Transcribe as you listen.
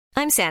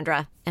I'm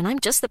Sandra, and I'm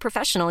just the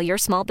professional your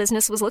small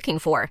business was looking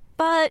for.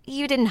 But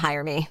you didn't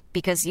hire me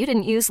because you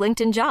didn't use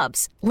LinkedIn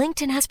Jobs.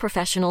 LinkedIn has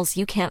professionals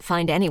you can't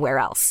find anywhere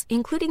else,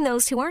 including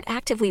those who aren't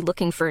actively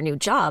looking for a new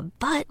job,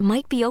 but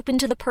might be open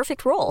to the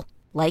perfect role,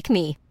 like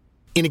me.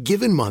 In a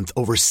given month,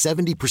 over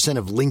 70%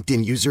 of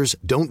LinkedIn users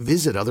don't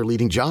visit other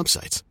leading job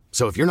sites.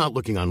 So if you're not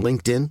looking on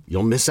LinkedIn,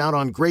 you'll miss out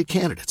on great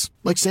candidates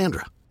like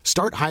Sandra.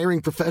 Start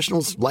hiring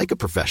professionals like a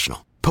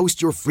professional.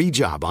 Post your free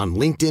job on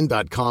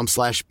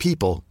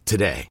linkedin.com/people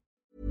today.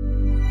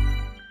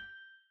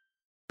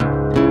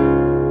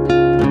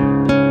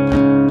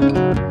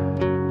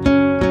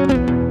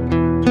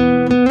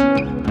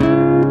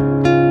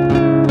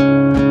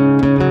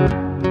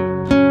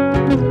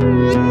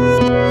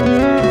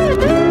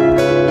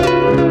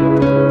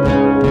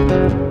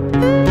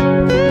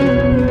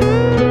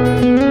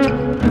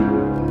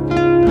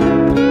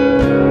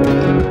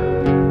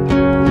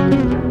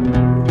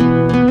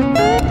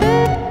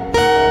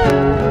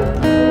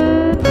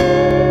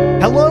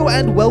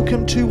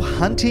 Welcome to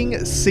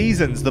Hunting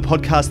Seasons, the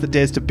podcast that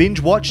dares to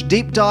binge watch,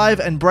 deep dive,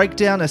 and break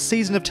down a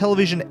season of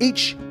television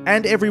each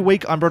and every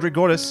week. I'm Broderick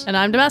Gordis. And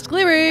I'm Damask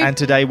Leary. And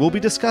today we'll be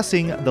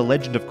discussing The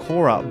Legend of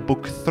Korra,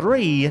 Book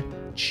 3,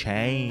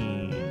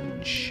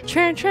 Change.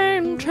 Change.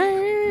 Isn't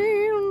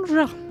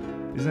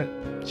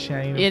it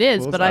Change? It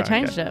is, but I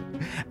changed it.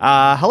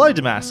 Hello,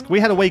 Damask. We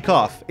had a week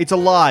off. It's a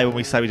lie when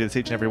we say we do this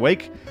each and every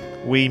week.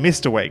 We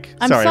missed a week.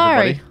 I'm sorry.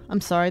 Everybody.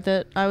 I'm sorry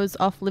that I was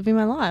off living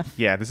my life.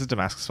 Yeah, this is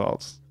Damask's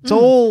fault. It's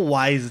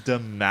always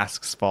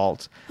Damask's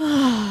fault.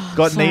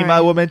 Got an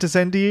email we're meant to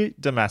send to you?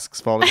 Damask's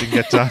fault. It didn't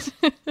get done.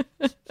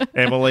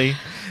 Emily.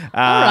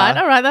 All right.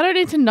 I don't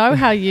need to know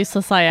how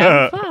useless I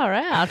am. Far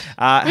out.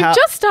 We've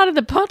just started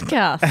the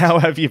podcast. How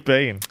have you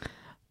been?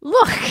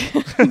 Look,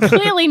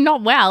 clearly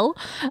not well.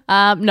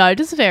 No,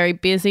 just very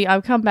busy.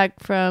 I've come back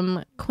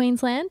from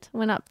Queensland.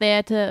 Went up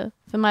there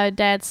for my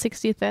dad's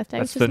 60th birthday.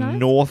 That's the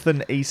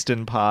northern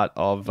eastern part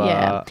of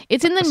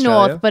it's in the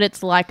Australia. north, but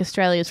it's like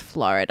Australia's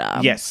Florida.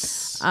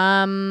 Yes.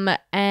 And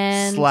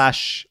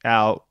slash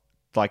our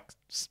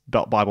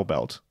Bible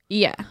Belt.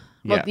 Yeah.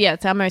 Well,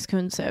 it's our most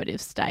conservative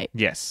state.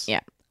 Yes.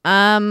 Yeah.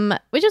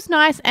 Which is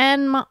nice,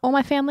 and all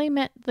my family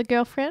met the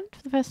girlfriend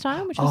for the first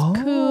time, which was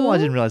cool. I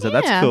didn't realise that.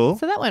 That's cool.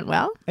 So that went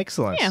well.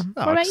 Excellent. Yeah.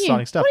 Oh, what about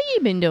you? Stuff. What have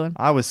you been doing?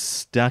 I was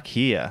stuck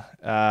here.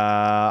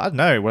 I don't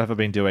know. What have I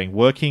been doing?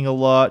 Working a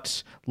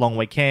lot. Long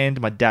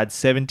weekend. My dad's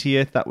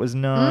 70th. That was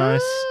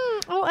nice.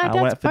 Oh, our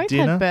dads both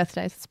had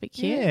birthdays. It's a bit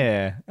cute.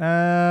 Yeah.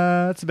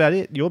 That's about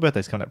it. Your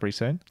birthday's coming up pretty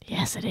soon.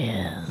 Yes, it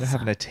is. We're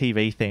having a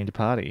TV-themed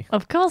party.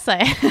 Of course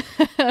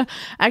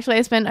Actually,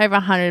 I spent over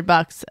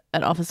 $100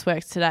 at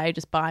Officeworks today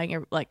just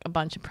buying a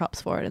bunch of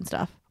props for it and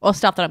stuff. Or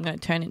stuff that I'm going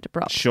to turn into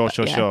props. Sure.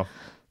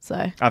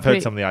 So I've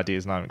heard some of the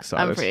ideas and I'm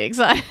excited. I'm pretty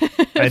excited.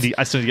 And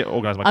I still need to get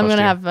organised my I'm costume. going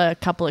to have a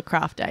couple of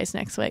craft days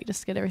next week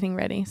just to get everything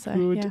ready. So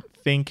Good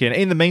thinking.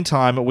 In the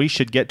meantime, we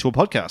should get to a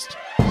podcast.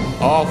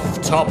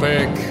 Off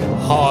topic,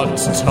 hot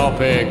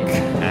topic.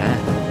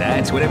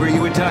 That's whatever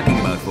you were talking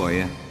about for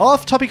you.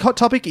 Off Topic Hot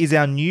Topic is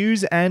our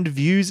news and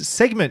views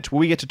segment where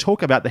we get to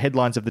talk about the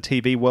headlines of the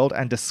TV world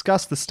and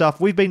discuss the stuff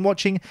we've been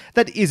watching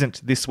that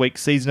isn't this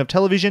week's season of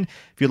television.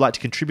 If you'd like to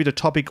contribute a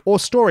topic or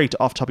story to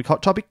Off Topic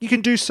Hot Topic, you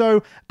can do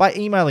so by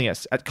emailing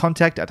us at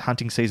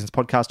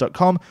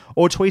contact@huntingseasonspodcast.com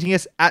or tweeting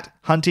us at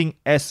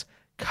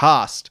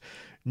huntingscast.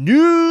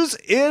 News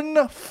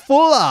in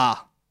Fuller.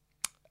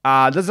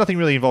 There's nothing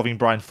really involving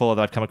Brian Fuller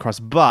that I've come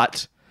across,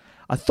 but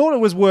I thought it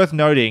was worth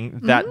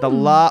noting that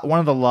one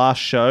of the last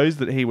shows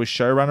that he was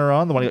showrunner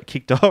on, the one he got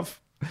kicked off,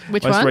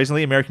 Which most one?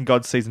 recently, American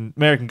Gods. So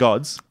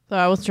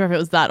I wasn't sure if it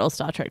was that or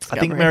Star Trek Discovery.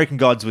 I think American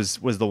Gods was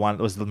the one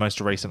that was the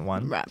most recent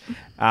one. Right.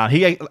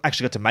 He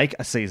actually got to make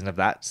a season of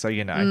that, so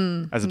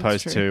as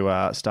opposed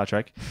to Star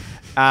Trek.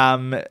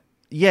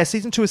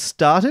 Season 2 has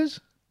started.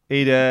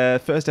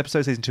 First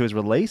episode, season 2 is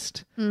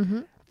released.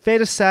 Mm-hmm. Fair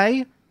to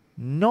say,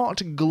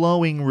 not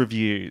glowing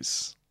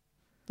reviews.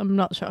 I'm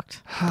not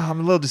shocked. I'm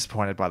a little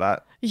disappointed by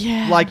that.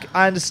 Yeah.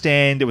 I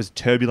understand it was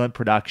turbulent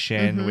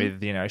production with,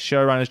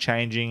 showrunners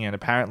changing and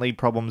apparently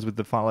problems with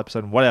the final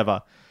episode and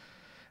whatever.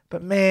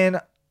 But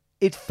man,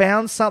 it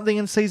found something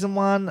in season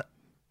 1.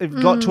 It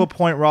got to a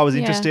point where I was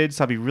interested,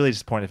 so I'd be really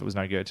disappointed if it was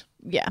no good.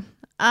 Yeah.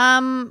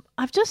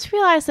 I've just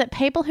realised that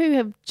people who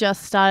have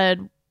just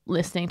started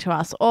listening to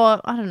us,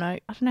 or I don't know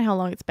how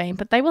long it's been,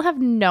 but they will have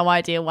no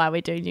idea why we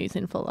do News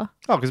in Fuller.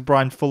 Oh, because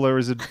Brian Fuller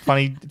is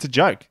it's a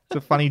joke. It's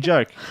a funny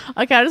joke.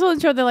 Okay, I just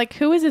wasn't sure. They're like,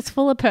 who is this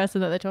Fuller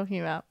person that they're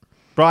talking about?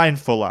 Brian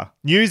Fuller.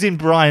 News in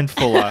Brian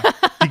Fuller.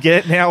 You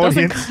get it now,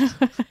 audience?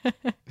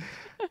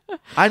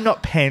 I'm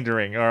not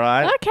pandering, all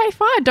right? Okay,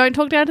 fine. Don't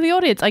talk down to the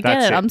audience. I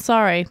get it. I'm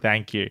sorry.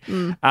 Thank you.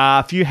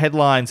 A few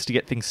headlines to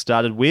get things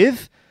started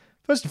with.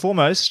 First and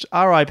foremost,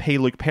 R.I.P.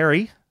 Luke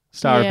Perry,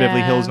 star of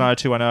Beverly Hills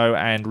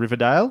 90210 and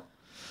Riverdale.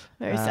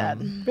 Very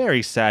sad.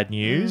 Very sad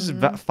news.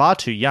 Far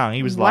too young.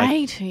 He was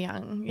way too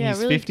young. Yeah,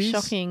 really 50s?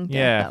 shocking.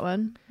 Yeah, that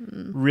one.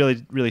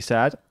 Really, really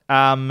sad.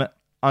 On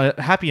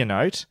a happier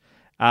note,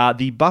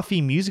 the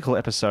Buffy musical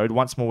episode,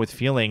 Once More with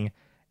Feeling,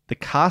 the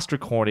cast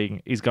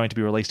recording is going to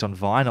be released on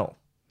vinyl.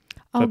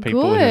 for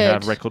people who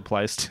have record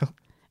players still.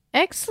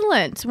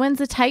 Excellent. When's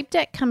the tape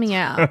deck coming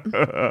out?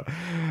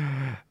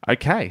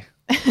 Okay.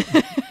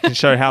 To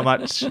show how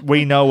much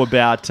we know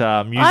about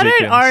music. I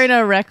don't own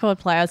a record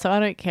player, so I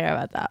don't care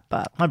about that.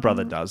 But my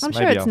brother does. I'm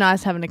sure it's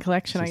nice having a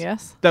collection, I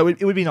guess.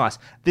 It would be nice.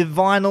 The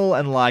vinyl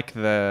and like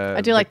the...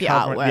 I do like the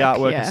artwork. The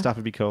artwork and stuff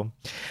would be cool.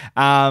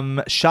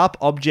 Sharp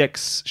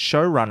Objects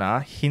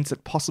showrunner hints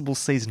at possible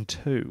season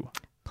 2.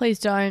 Please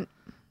don't.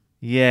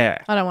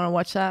 Yeah. I don't want to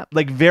watch that.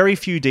 Like very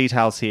few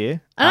details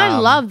here. And I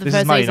love the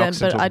first season,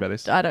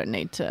 but I don't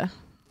need to.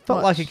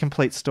 Felt like a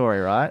complete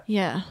story, right?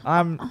 Yeah.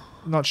 I'm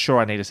not sure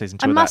I need a season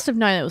 2 I of must that. have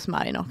known it was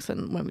Marty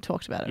Noxon when we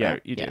talked about it. Yeah,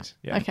 right? you did.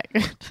 Yeah. Okay,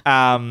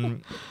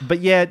 good. But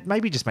yeah,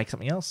 maybe just make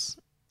something else.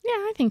 Yeah,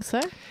 I think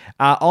so.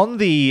 On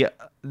the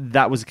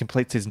that was a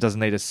complete season, doesn't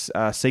need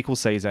a sequel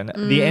season.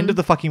 The End of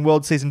the Fucking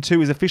World season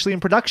 2 is officially in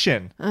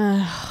production.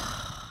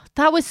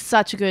 That was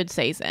such a good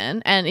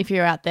season. And if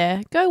you're out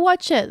there, go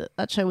watch it.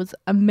 That show was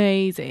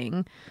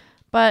amazing.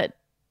 But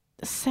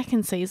the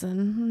second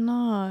season,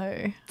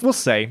 no. We'll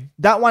see.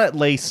 That one at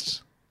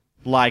least,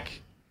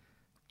 like,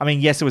 I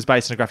mean, yes, it was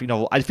based on a graphic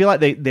novel. I feel like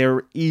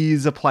there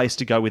is a place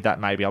to go with that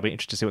maybe. I'll be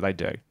interested to see what they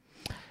do.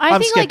 I'm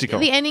think skeptical.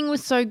 Like the ending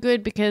was so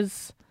good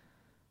because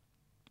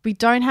we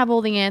don't have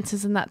all the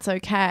answers and that's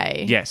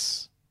okay.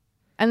 Yes.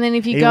 And then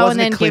if you It go and wasn't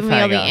a then give me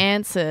all the cliffhanger.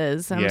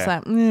 answers, I'm just Yeah.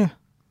 like, meh.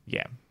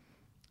 Yeah.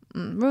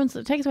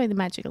 It takes away the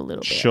magic a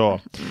little bit. Sure.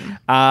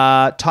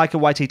 Taika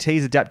Waititi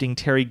is adapting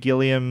Terry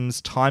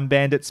Gilliam's Time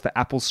Bandits for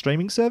Apple's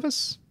streaming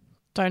service.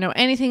 Don't know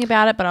anything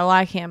about it, but I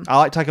like him. I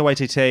like Taika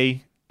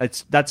Waititi.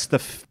 That's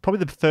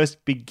probably the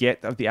first big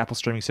get of the Apple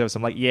streaming service.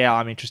 I'm like, yeah,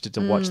 I'm interested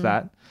to watch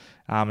that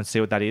and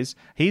see what that is.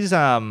 He's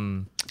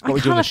I we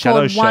do in can't the Shadow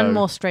afford one Show.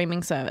 more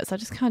streaming service. I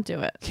just can't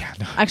do it. Yeah,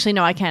 no. Actually,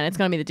 no, I can. It's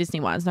going to be the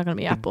Disney one. It's not going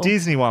to be Apple.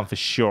 Disney one for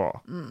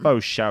sure.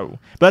 Faux show.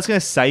 But that's going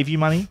to save you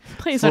money.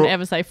 Please for- don't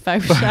ever say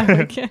faux show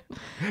again.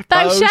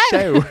 Faux Faux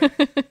show.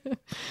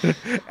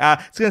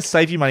 It's going to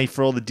save you money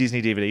for all the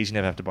Disney DVDs you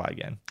never have to buy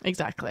again.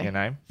 Exactly. You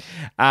know,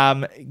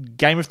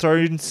 Game of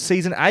Thrones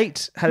season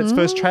 8 had its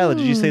first trailer.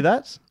 Did you see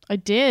that? I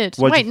did.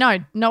 What'd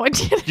No, I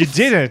didn't. You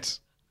didn't.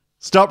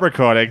 Stop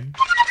recording.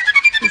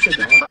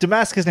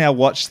 Damask has now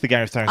watched the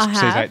Game of Thrones I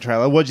season have. 8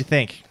 trailer. What do you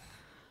think?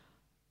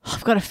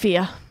 I've got a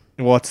fear.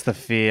 What's the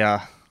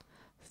fear?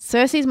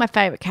 Cersei's my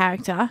favourite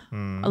character.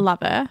 I love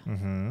her.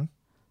 Mm-hmm.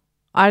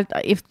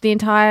 If the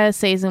entire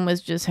season was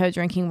just her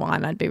drinking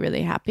wine, I'd be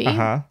really happy.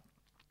 Uh-huh.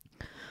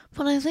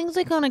 But I think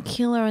they're going to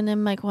kill her and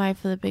then make way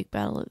for the big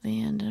battle at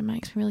the end, and it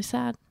makes me really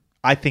sad.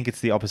 I think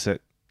it's the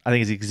opposite. I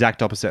think it's the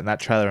exact opposite, and that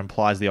trailer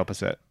implies the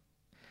opposite.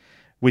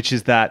 Which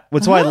is that...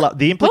 That's why I love...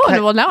 The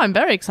well, now I'm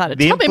very excited.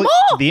 Tell me more!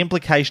 The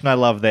implication I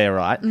love there,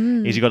 right,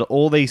 is you got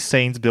all these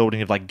scenes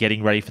building of like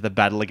getting ready for the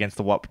battle against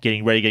the Wop,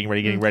 getting ready.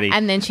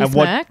 And then she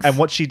smirks. And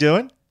what's she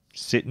doing?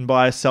 Sitting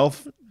by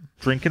herself,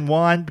 drinking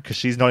wine because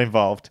she's not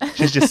involved.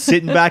 She's just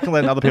sitting back and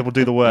letting other people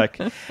do the work.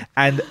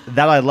 And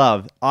that I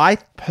love. I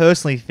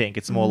personally think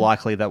it's more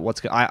likely that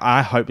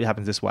I hope it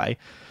happens this way,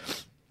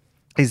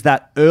 is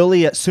that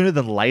sooner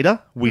than later,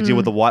 we deal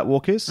with the White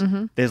Walkers.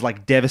 There's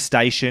like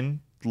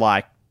devastation,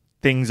 like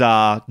things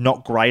are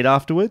not great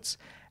afterwards.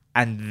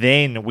 And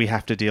then we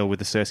have to deal with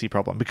the Cersei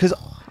problem. Because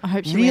I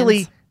hope she really,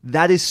 wins.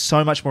 that is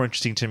so much more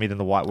interesting to me than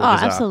the White Oh,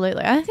 Walkers are.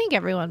 absolutely. I think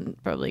everyone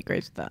probably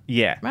agrees with that.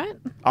 Yeah. Right?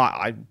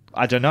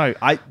 I don't know.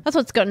 That's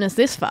what's gotten us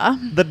this far.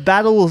 The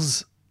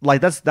battles,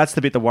 like that's the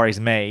bit that worries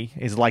me,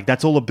 is like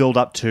that's all the build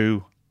up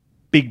to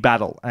big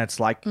battle. And it's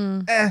like,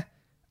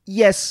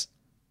 yes,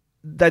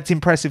 that's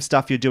impressive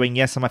stuff you're doing.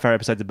 Yes, some of my favorite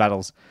episodes of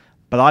battles.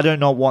 But I do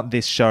not want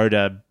this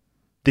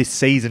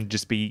season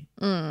just be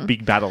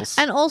big battles.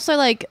 And also,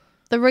 like,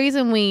 the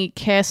reason we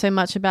care so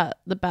much about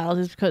the battles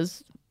is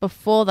because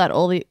before that,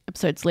 all the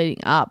episodes leading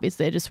up is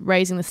they're just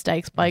raising the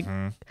stakes by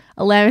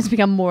allowing us to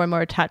become more and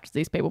more attached to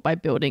these people by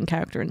building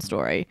character and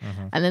story.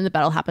 And then the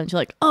battle happens, you're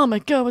like, oh my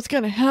God, what's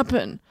going to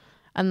happen?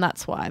 And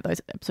that's why those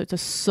episodes are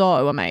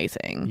so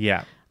amazing.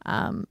 Yeah.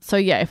 So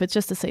yeah, if it's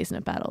just a season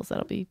of battles,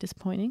 that'll be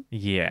disappointing.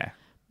 Yeah.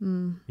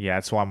 Yeah,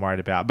 that's what I'm worried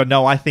about. But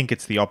no, I think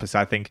it's the opposite.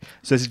 I think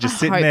Cersei's just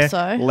sitting hope there,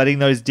 so. letting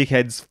those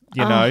dickheads,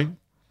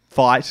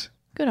 fight,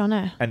 Good on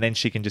her. and then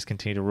she can just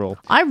continue to rule.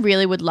 I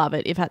really would love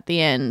it if at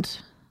the end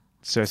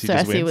Cersei Cersei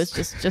just wins.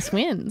 was just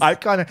wins.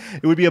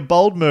 It would be a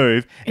bold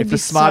move if It'd the be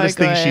so smartest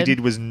thing she good. did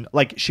was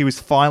like she was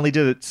finally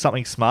did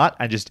something smart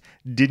and just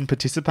didn't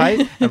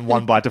participate and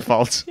won by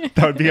default.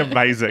 That would be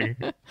amazing.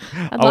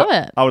 I'd love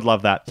it. I would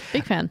love that.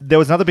 Big fan. There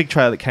was another big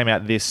trailer that came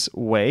out this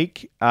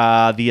week.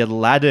 The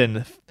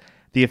Aladdin,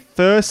 the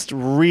first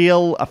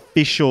real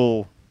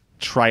official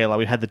trailer.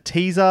 We had the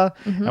teaser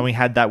and we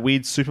had that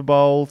weird Super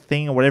Bowl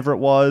thing or whatever it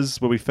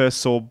was where we first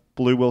saw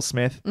Blue Will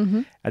Smith.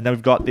 And then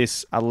we've got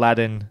this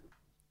Aladdin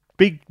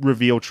big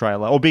reveal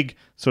trailer or big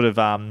sort of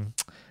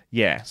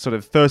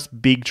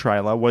first big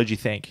trailer. What did you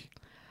think?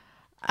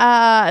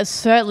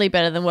 Certainly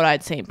better than what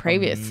I'd seen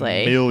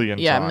previously. A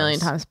million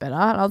times better.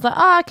 And I was like,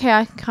 oh, okay,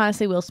 I can kind of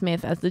see Will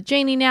Smith as the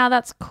genie now.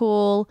 That's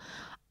cool.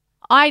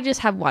 I just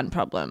have one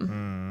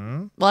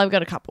problem. Well, I've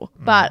got a couple.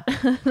 But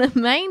the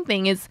main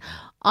thing is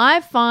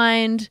I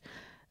find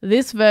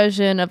this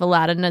version of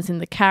Aladdin, as in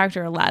the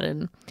character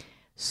Aladdin,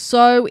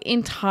 so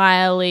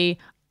entirely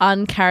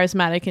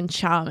uncharismatic and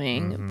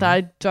charming that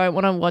I don't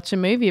want to watch a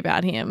movie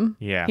about him.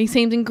 Yeah. He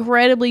seems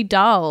incredibly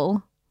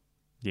dull.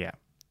 Yeah.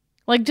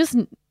 Like just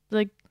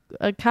like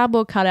a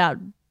cardboard cutout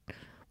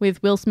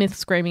with Will Smith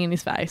screaming in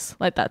his face.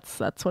 Like that's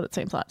what it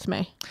seems like to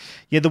me.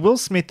 Yeah, the Will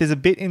Smith, there's a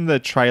bit in the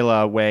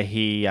trailer where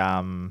he he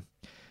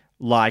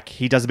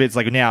does a bit, it's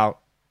like, now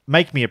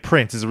make me a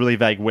prince is a really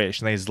vague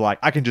wish. And he's like,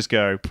 I can just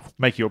go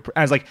make you a prince.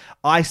 And it's like,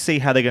 I see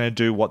how they're going to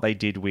do what they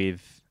did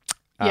with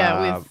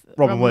with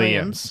Robin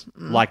Williams.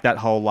 Like that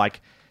whole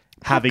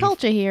having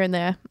culture here and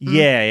there.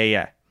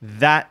 Yeah.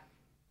 That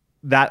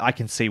I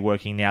can see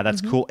working now.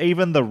 That's cool.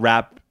 Even the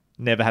rap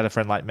Never Had a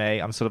Friend Like Me,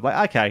 I'm sort of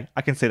like, okay,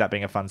 I can see that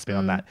being a fun spin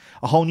on that.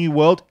 A Whole New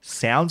World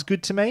sounds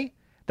good to me.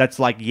 That's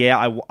like,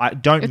 yeah, I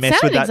don't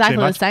mess with that exactly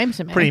too much. the same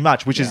to me. Pretty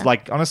much, which is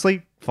like,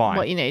 honestly, fine.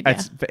 What you need,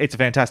 It's a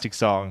fantastic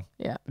song.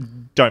 Yeah.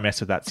 Don't mess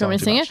with that Do you song want me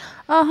to too sing much. it?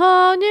 A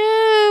whole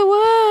new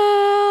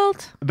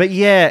world. But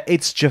yeah,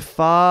 it's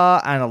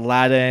Jafar and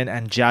Aladdin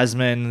and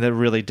Jasmine that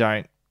really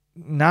don't.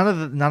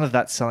 None of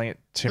that's selling it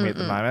to me at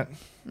the moment.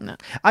 No.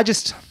 I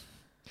just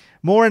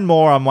more and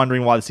more I'm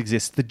wondering why this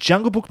exists. The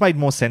Jungle Book made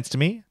more sense to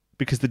me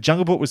because The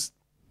Jungle Book was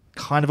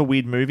kind of a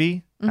weird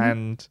movie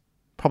and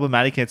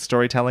problematic in its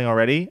storytelling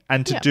already,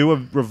 and to do a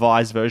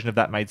revised version of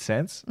that made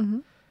sense.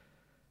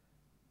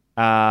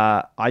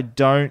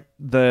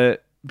 The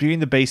Beauty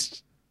and the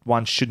Beast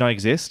one should not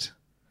exist.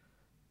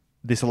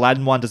 This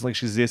Aladdin one doesn't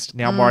actually exist.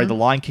 Now I'm worried the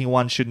Lion King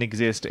one shouldn't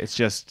exist. It's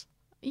just...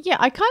 Yeah,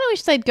 I kind of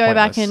wish they'd go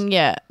back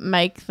pointless. and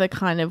make the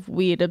kind of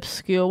weird,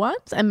 obscure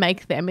ones and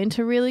make them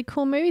into really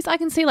cool movies. I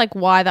can see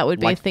why that would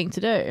be a thing to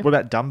do. What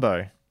about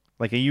Dumbo?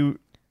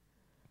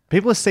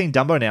 People are seeing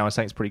Dumbo now and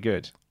saying it's pretty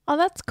good. Oh,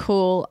 that's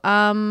cool.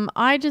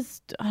 I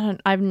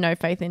have no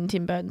faith in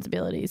Tim Burton's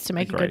abilities to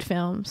make a Agreed. good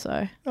film,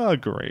 so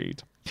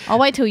Agreed. I'll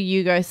wait till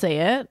you go see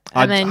it,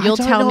 and then I you'll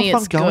don't tell know me if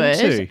it's I'm going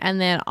good, to. and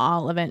then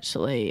I'll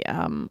eventually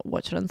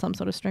watch it on some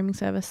sort of streaming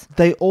service.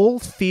 They all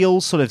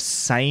feel sort of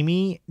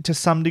samey to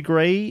some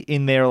degree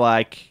in their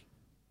like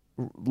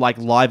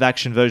live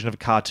action version of a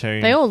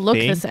cartoon. They all look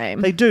thing. the same.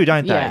 They do,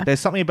 don't they? Yeah.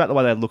 There's something about the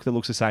way they look that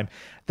looks the same.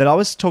 That I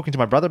was talking to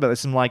my brother about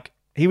this, and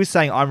he was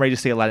saying, I'm ready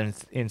to see Aladdin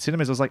in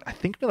cinemas. I was like, I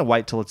think I'm going to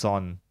wait till it's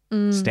on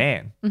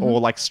Stan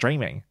or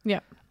streaming.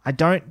 Yeah. I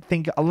don't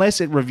think,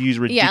 unless it reviews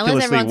Yeah, ridiculously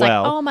unless everyone's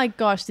well, like, oh my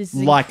gosh, this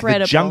is like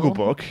incredible. The Jungle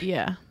Book,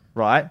 Yeah.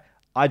 right?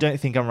 I don't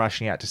think I'm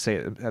rushing out to see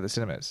it at the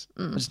cinemas.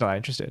 I'm just not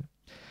interested.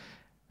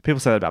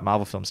 People say that about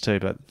Marvel films too,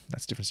 but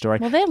that's a different story.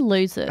 Well, they're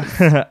losers.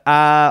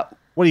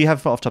 What do you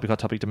have for off-topic, hot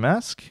topic to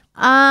mask?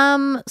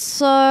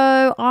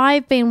 So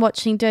I've been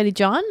watching Dirty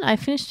John. I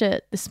finished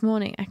it this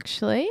morning,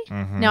 actually.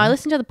 Now, I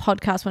listened to the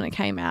podcast when it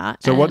came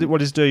out. So and-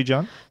 what is Dirty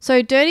John?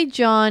 So Dirty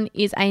John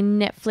is a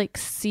Netflix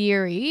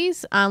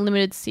series,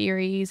 unlimited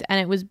series,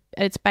 and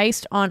it's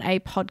based on a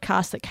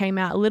podcast that came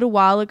out a little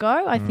while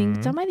ago. I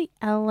think done by the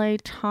LA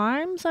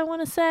Times, I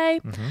want to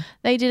say.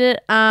 They did it.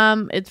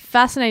 It's a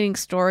fascinating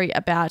story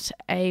about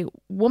a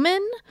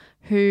woman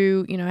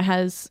who,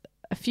 has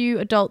a few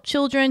adult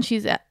children.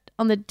 She's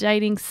on the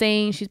dating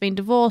scene. She's been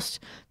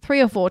divorced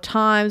 3 or 4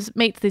 times,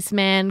 meets this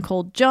man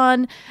called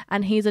John,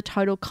 and he's a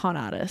total con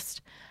artist.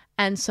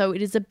 And so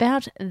it is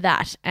about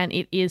that, and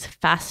it is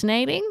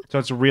fascinating. So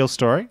it's a real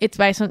story? It's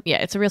based on,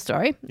 it's a real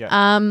story.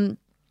 Yeah.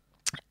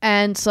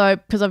 And so,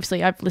 because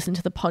obviously I've listened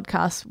to the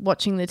podcast,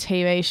 watching the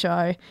TV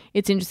show,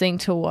 it's interesting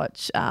to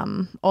watch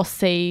or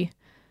see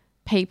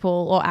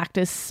people or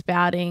actors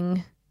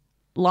spouting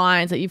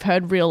lines that you've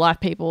heard real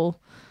life people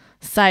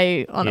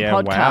say on a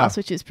podcast, wow.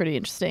 which is pretty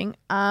interesting.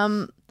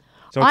 So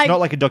it's not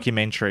like a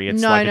documentary,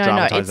 it's like a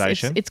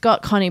dramatization? It's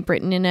got Connie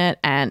Britton in it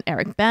and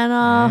Eric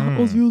Bana.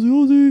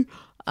 Aussie.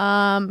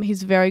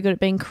 He's very good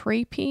at being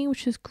creepy,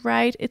 which is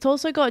great. It's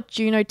also got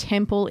Juno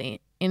Temple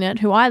in it,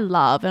 who I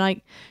love,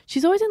 and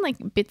she's always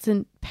in bits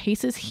and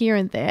pieces here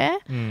and there.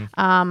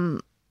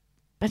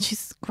 But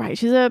she's great.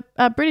 She's a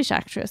British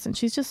actress, and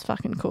she's just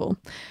fucking cool.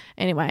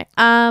 Anyway,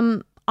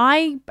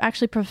 I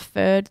actually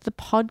preferred the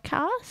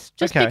podcast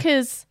just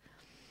because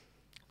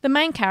the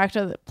main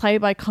character,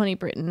 played by Connie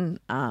Britton,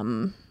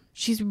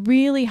 she's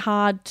really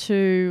hard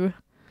to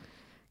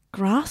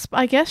grasp,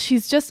 I guess.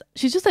 She's just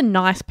a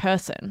nice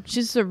person.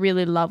 She's just a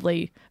really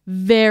lovely,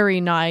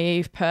 very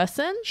naive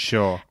person.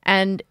 Sure.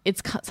 And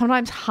it's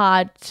sometimes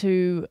hard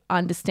to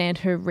understand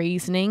her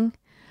reasoning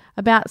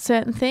about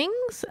certain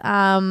things.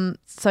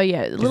 So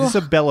yeah, Is this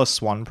a Bella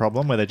Swan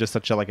problem where they're just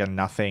such a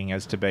nothing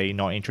as to be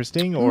not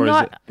interesting, or is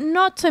it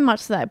not so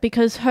much that,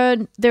 because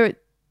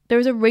there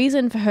is a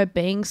reason for her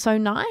being so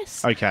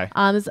nice. okay?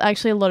 There's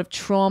actually a lot of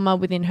trauma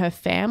within her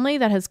family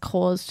that has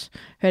caused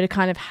her to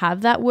kind of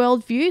have that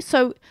worldview.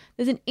 So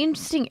there's an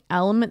interesting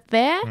element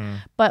there.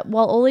 But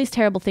while all these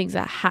terrible things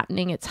are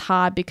happening, it's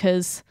hard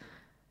because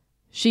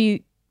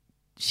she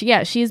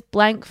is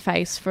blank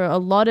faced for a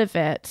lot of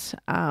it,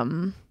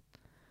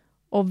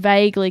 or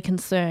vaguely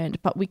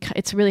concerned. But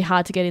it's really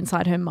hard to get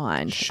inside her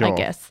mind, Sure. I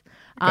guess.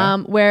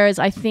 Whereas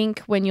I think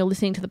when you're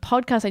listening to the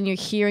podcast and you're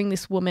hearing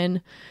this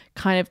woman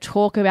kind of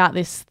talk about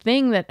this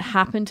thing that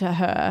happened to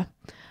her,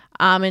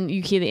 and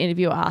you hear the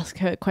interviewer ask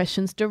her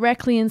questions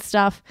directly and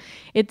stuff,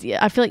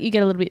 I feel like you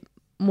get a little bit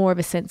more of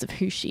a sense of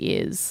who she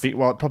is.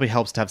 Well, it probably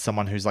helps to have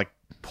someone who's like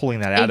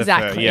pulling that out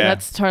Exactly. of her. Yeah.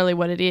 That's totally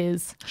what it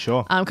is.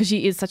 Sure. Because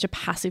she is such a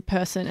passive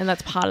person, and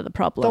that's part of the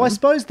problem. Though I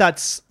suppose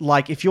that's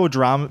like if you're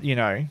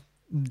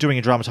doing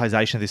a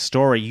dramatization of this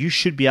story, you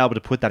should be able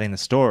to put that in the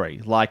story.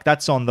 Like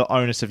that's on the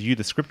onus of you,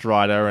 the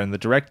scriptwriter and the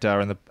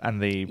director and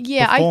the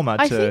performer.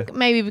 I think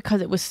maybe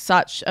because it was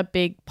such a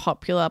big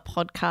popular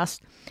podcast,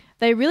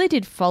 they really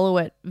did follow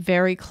it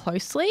very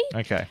closely.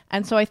 Okay.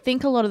 And so I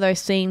think a lot of those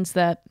scenes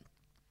that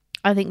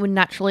I think would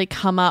naturally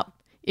come up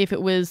if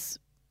it was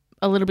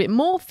a little bit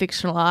more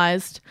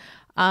fictionalized,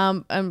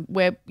 and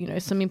where,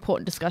 some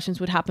important discussions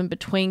would happen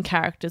between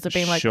characters of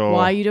being like, Sure.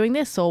 why are you doing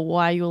this? Or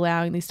why are you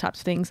allowing these types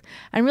of things?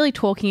 And really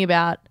talking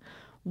about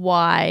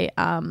why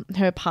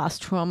her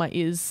past trauma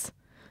is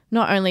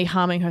not only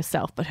harming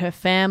herself, but her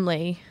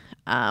family.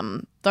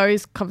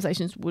 Those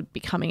conversations would be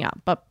coming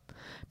up. But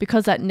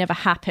because that never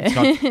happened.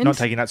 It's not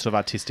taking that sort of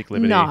artistic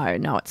liberty.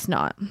 No, it's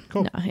not.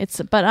 Cool. No,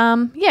 but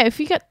if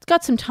you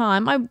got some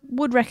time, I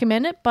would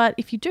recommend it. But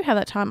if you do have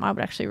that time, I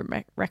would actually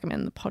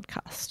recommend the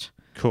podcast.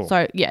 Cool.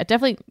 So yeah,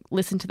 definitely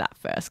listen to that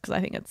first because I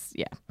think it's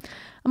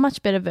a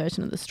much better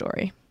version of the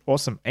story.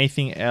 Awesome.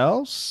 Anything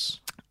else?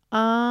 Do you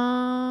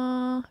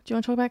want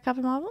to talk about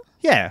Captain Marvel?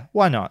 Yeah,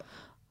 why not?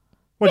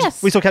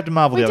 Yes. We saw Captain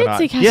Marvel We the other did night.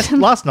 see Captain Yes,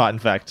 last night, in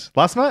fact.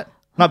 Last night?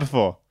 Night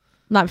before.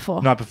 Night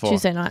before.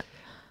 Tuesday night.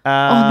 Oh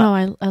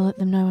no, I let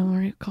them know when we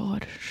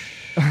record.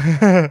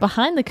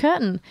 Behind the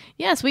curtain.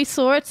 Yes, we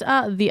saw it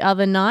the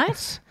other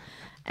night,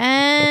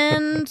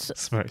 and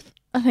Smooth.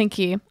 thank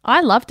you.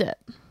 I loved it.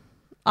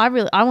 I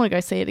want to go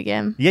see it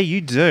again. Yeah,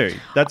 you do.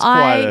 That's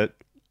quite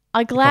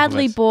I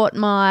gladly compliment. bought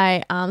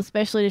my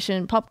special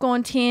edition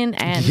popcorn tin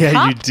and Yeah,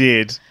 cup, you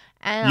did.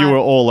 and You were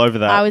all over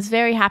that. I was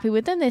very happy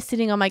with them. They're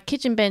sitting on my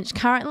kitchen bench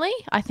currently.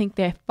 I think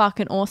they're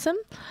fucking awesome.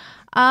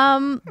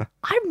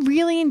 I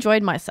really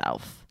enjoyed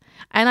myself.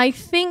 And I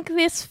think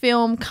this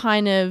film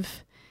kind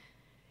of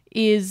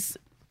is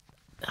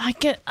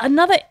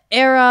another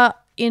era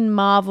in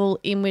Marvel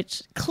in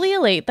which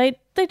clearly they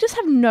just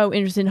have no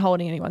interest in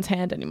holding anyone's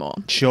hand anymore.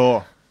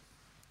 Sure.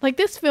 Like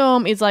this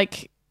film is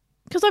like,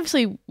 because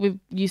obviously we're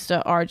used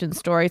to origin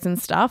stories and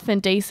stuff,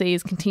 and DC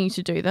has continued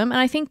to do them. And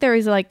I think there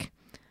is like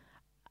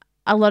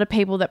a lot of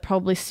people that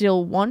probably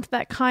still want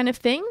that kind of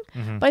thing.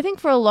 Mm-hmm. But I think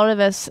for a lot of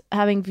us,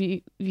 having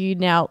viewed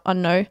now,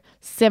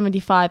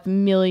 75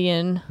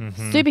 million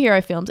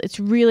superhero films, it's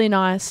really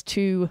nice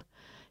to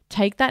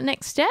take that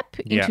next step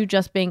into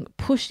just being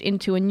pushed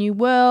into a new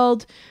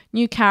world,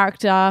 new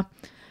character.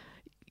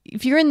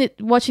 If you're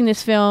watching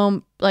this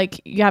film, like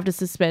you have to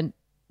suspend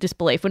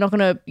disbelief. We're not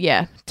going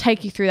to,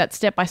 take you through that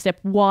step by step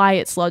why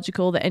it's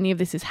logical that any of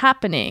this is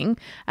happening,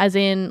 as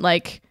in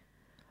like,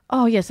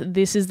 oh yes,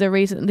 this is the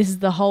reason, this is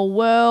the whole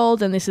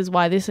world, and this is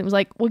why this. It was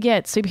like, well, yeah,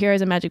 it's superheroes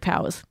and magic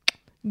powers.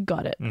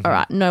 Got it. All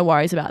right, no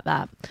worries about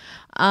that.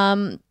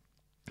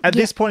 At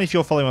this point, if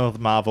you're following with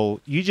Marvel,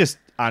 you just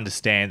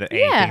understand that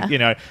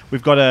anything,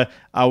 we've got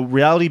a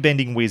reality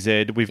bending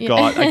wizard, we've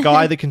got a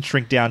guy that can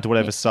shrink down to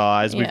whatever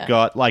size, we've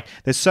got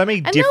there's so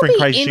many And different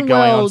there'll be crazy shit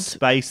going on, in-world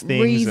space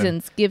things.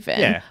 reasons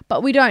given,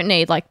 but we don't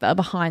need like the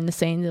behind the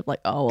scenes of like,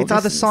 oh, well, It's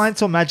either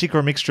science or magic or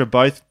a mixture of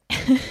both.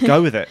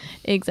 Go with it.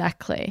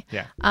 Exactly.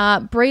 Yeah.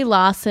 Brie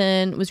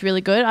Larson was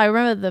really good. I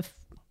remember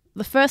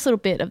the first little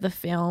bit of the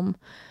film,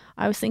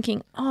 I was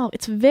thinking, oh,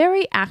 it's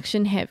very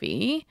action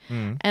heavy,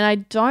 and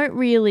I'm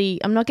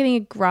not getting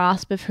a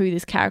grasp of who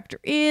this character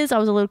is. I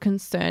was a little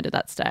concerned at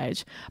that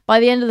stage. By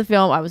the end of the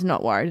film, I was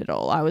not worried at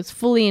all. I was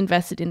fully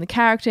invested in the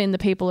character and the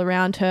people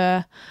around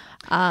her.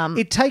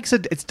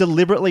 It's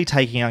deliberately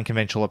taking an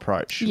unconventional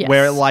approach, Yes.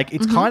 where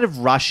it's kind of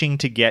rushing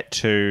to get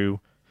to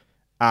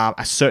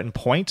a certain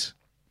point,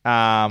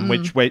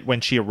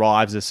 when she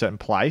arrives at a certain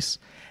place,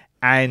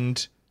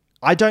 and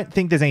I don't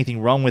think there's anything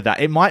wrong with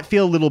that. It might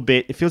feel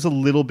it feels a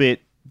little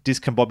bit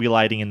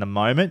discombobulating in the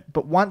moment,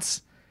 but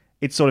once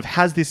it sort of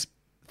has this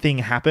thing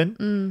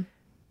happen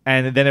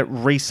and then it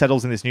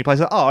resettles in this new place,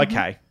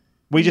 okay.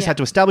 We just had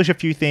to establish a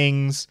few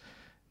things.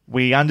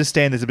 We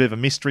understand there's a bit of a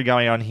mystery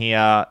going on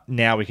here.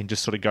 Now we can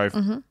just sort of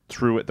go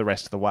through it the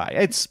rest of the way.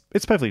 It's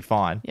perfectly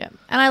fine. Yeah.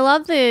 And I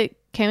love the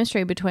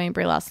chemistry between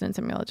Brie Larson and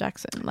Samuel L.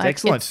 Jackson. Like,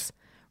 excellent. It's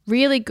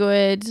really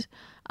good.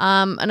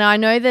 And I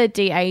know the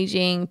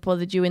de-aging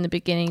bothered you in the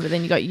beginning, but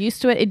then you got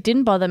used to it. It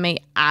didn't bother me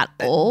at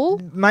all.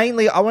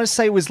 Mainly, I want to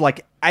say it was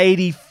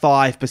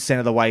 85%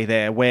 of the way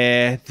there,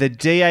 where the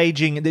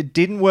de-aging, it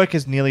didn't work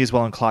as nearly as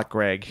well in Clark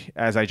Gregg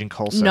as Agent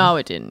Coulson. No,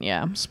 it didn't,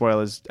 yeah.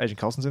 Spoilers, Agent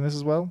Coulson's in this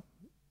as well.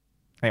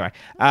 Anyway,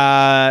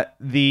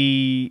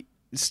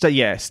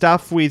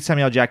 stuff with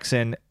Samuel L.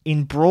 Jackson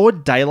in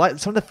broad daylight.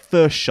 Some of the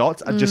first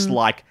shots are just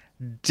like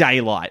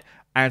daylight.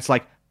 And it's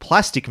like,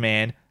 Plastic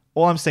Man,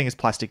 all I'm seeing is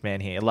Plastic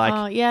Man here. Like,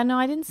 Oh, yeah, no,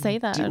 I didn't see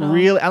that at all.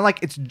 really, and like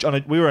it's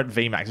on we were at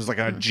VMAX. It was like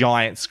on a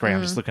giant screen.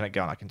 I'm just looking at it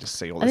going, I can just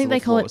see all this. I think they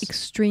call it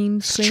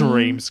extreme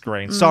screen.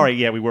 Screen. Sorry,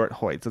 yeah, we were at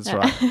Hoyts. That's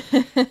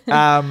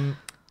right.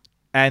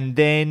 And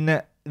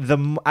then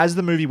as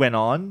the movie went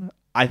on,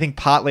 I think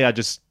partly I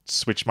just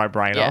switched my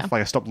brain off.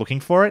 Like I stopped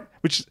looking for it,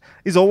 which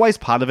is always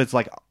part of it. It's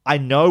like I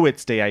know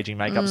it's de-aging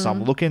makeup, so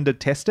I'm looking to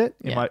test it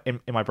in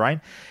my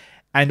brain.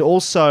 And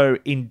also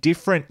in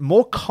different,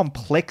 more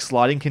complex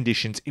lighting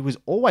conditions, it was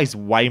always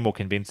way more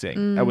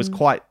convincing. It was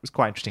quite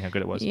interesting how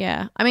good it was.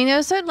 Yeah. I mean, there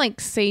were certain like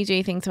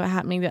CG things that were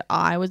happening that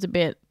I was a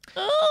bit,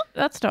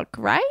 that's not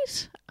great.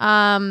 It's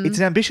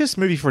an ambitious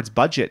movie for its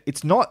budget.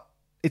 It's not.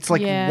 It's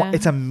like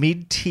it's a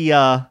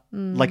mid-tier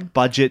like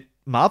budget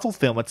Marvel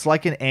film. It's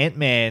like an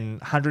Ant-Man,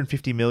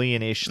 150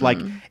 million-ish. Like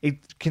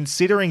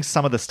considering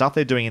some of the stuff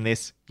they're doing in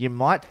this, you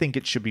might think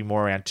it should be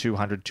more around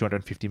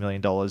 $250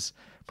 million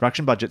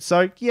production budget.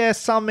 So yeah,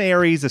 some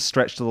areas are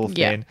stretched a little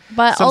thin.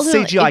 But some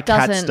ultimately, CGI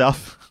cat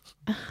stuff.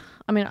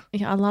 I mean,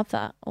 I love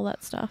that, all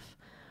that stuff.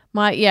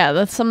 Some of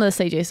the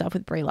CG stuff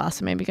with Brie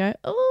Larson made me go,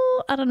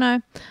 oh, I don't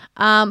know.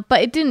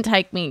 But it didn't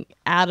take me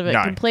out of it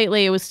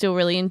completely. It was still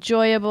really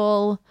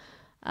enjoyable.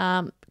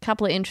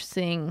 Couple of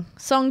interesting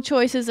song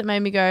choices that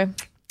made me go,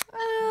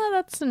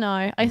 that's a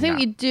no. I see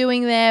what you're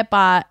doing there,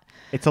 but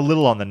it's a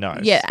little on the nose.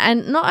 Yeah,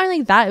 and not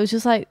only that, it was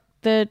just like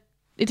it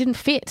didn't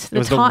fit.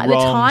 The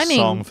timing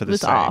song for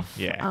was off.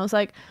 Yeah. I was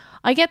like,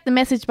 I get the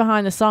message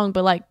behind the song,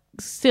 but like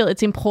still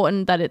it's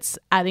important that it's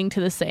adding to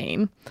the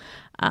scene,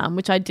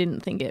 which I didn't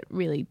think it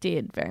really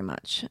did very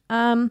much.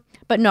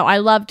 But no, I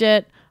loved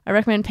it. I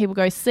recommend people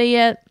go see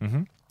it.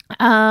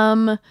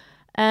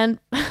 And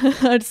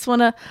I just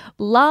want to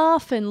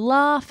laugh and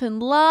laugh and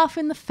laugh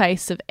in the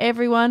face of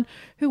everyone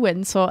who went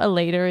and saw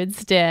Alita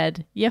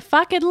instead. You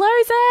fucking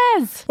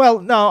losers!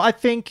 Well, no, I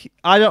think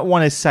I don't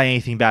want to say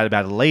anything bad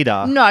about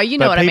Alita. No, you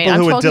know what I mean.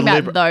 I'm talking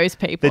about those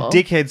people.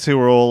 The dickheads who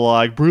are all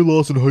like, Brie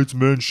Larson hates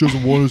men. She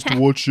doesn't want us to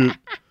watch it.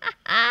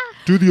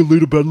 Do the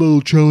Alita Bad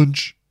Little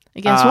Challenge.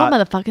 Against what,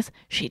 motherfuckers?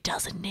 She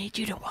doesn't need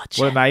you to watch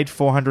it. Well, it made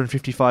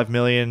 $455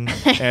 million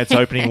and its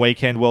opening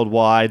weekend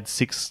worldwide,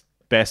 6th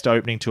best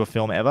opening to a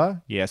film ever.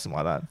 Yeah,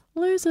 something like that.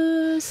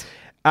 Losers.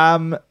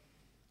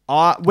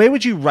 Where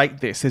would you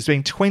rate this? There's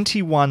been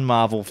 21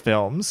 Marvel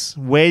films.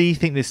 Where do you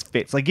think this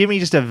fits? Like, give me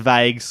just a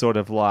vague sort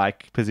of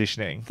like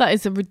positioning. That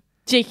is a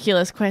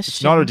ridiculous question.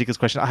 It's not a ridiculous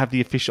question. I have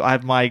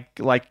my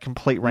like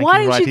complete ranking. Why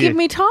didn't right you here. give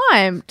me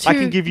time to... I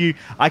can give you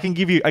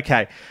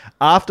okay.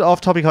 After Off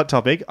Topic Hot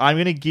Topic, I'm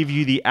going to give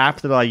you the app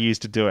that I use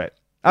to do it.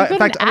 In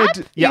fact, I'm going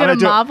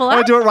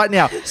to do it right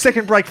now.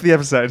 Second break for the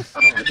episode.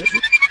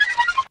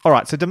 All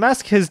right, so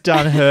Damask has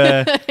done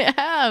her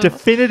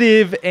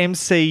definitive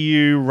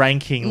MCU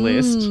ranking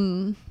list.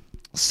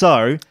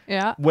 So,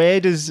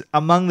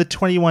 among the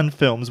 21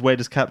 films, where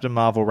does Captain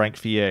Marvel rank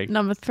for you?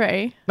 Number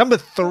 3. Number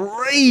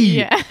 3?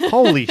 Yeah.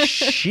 Holy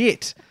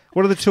shit.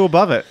 What are the two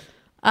above it?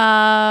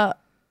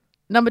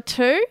 Number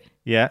 2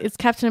 is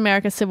Captain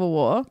America Civil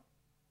War.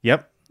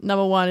 Yep.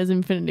 Number 1 is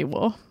Infinity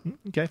War.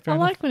 Okay, fair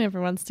enough. I like when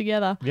everyone's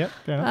together. Yep,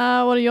 fair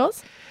enough. What are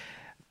yours?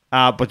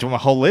 But do you want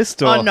my whole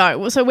list? Or? Oh,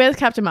 no. So where's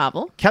Captain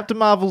Marvel? Captain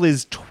Marvel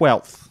is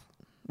 12th,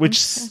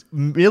 which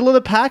middle of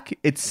the pack.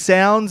 It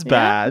sounds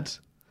bad. That's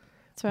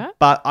right.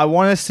 But I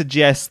want to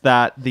suggest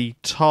that the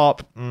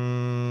top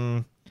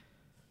 14,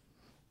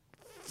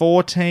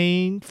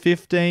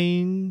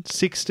 15,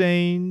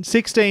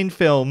 16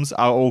 films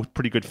are all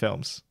pretty good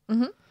films.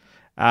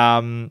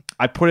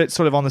 I put it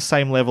sort of on the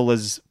same level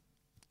as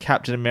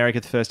Captain America,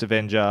 the First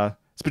Avenger.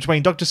 It's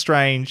between Doctor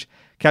Strange,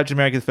 Captain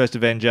America, the First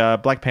Avenger,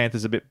 Black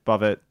Panther's a bit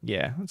above it.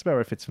 Yeah, that's about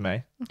where it fits for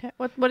me. Okay.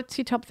 What's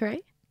your top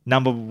 3?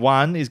 Number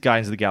 1 is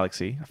Guardians of the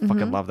Galaxy. I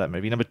fucking love that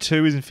movie. Number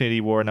 2 is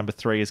Infinity War, and number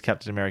 3 is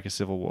Captain America,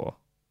 Civil War.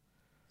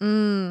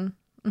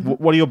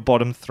 What are your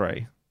bottom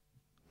 3?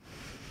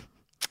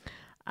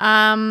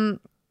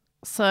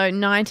 So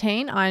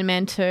 19, Iron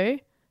Man 2,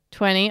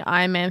 20,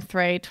 Iron Man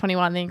 3,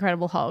 21, The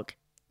Incredible Hulk.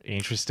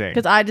 Interesting.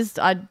 Because I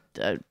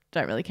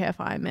don't really care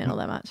for Iron Man all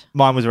that much.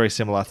 Mine was very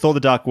similar. Thor: The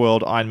Dark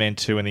World, Iron Man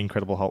 2, and The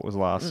Incredible Hulk was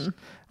last.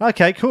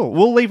 Okay, cool.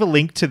 We'll leave a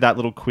link to that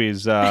little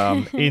quiz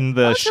in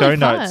the show really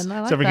notes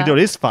fun. so we can do it.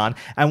 It is fun.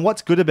 And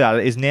what's good about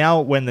it is now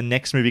when the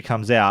next movie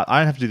comes out, I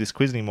don't have to do this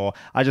quiz anymore.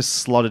 I just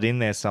slot it in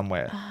there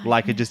somewhere.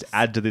 It just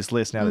add to this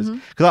list now.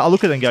 Because I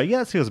look at it and go, yeah,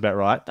 that feels about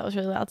right. That was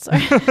really loud,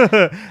 sorry.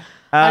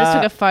 I just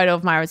took a photo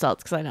of my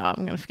results because I know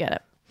I'm going to forget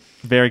it.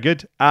 Very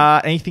good.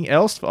 Anything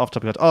else for off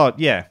topic? Oh,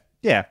 yeah.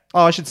 Yeah.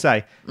 Oh, I should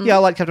say. Yeah, I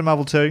like Captain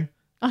Marvel too.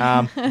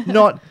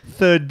 Not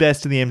third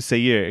best in the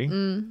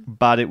MCU,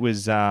 but it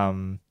was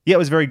it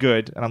was very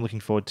good, and I'm looking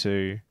forward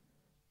to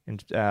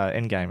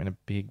Endgame in a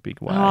big,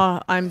 big way. Oh,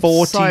 I'm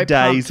 40 so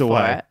days pumped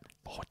away. For it.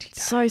 40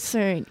 days. So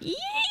soon.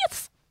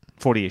 Yes.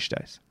 40-ish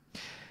days.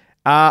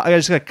 I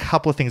just got a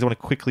couple of things I want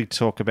to quickly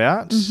talk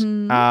about.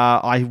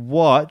 I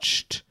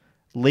watched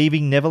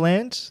Leaving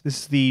Neverland.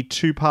 This is the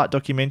 2-part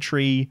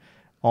documentary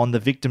on the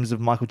victims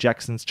of Michael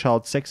Jackson's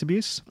child sex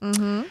abuse,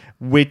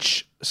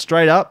 which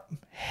straight up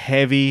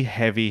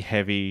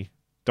heavy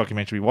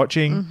documentary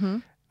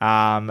watching.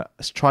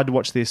 Tried to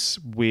watch this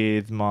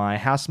with my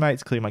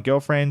housemates, including my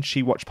girlfriend.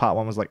 She watched part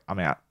 1, was like, I'm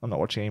out. I'm not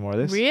watching any more of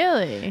this.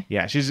 Really?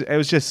 Yeah, it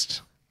was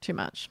just... Too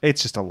much.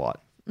 It's just a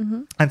lot. Mm-hmm.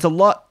 And it's a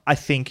lot, I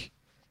think,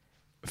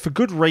 for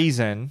good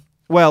reason.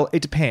 Well,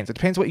 it depends. It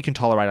depends what you can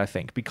tolerate, I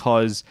think,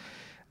 because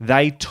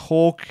they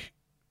talk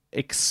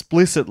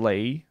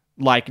explicitly,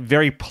 like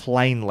very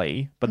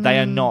plainly, but they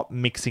are not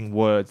mixing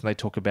words, and they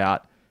talk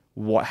about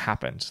what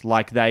happened.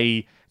 Like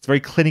it's very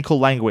clinical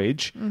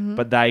language,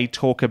 but they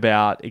talk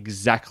about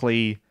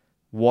exactly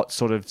what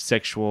sort of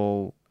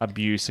sexual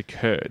abuse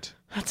occurred.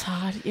 That's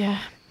hard, yeah.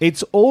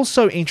 It's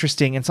also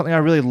interesting, and something I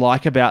really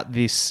like about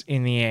this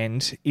in the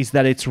end is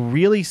that it's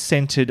really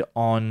centered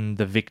on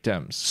the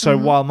victims. So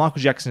while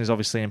Michael Jackson is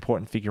obviously an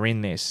important figure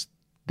in this,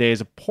 there's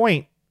a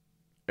point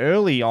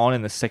early on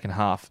in the second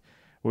half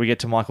where we get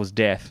to Michael's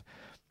death,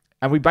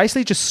 and we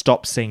basically just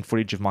stop seeing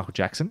footage of Michael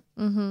Jackson.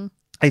 Mm-hmm.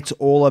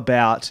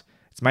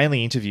 It's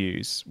mainly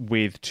interviews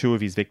with 2 of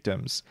his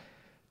victims,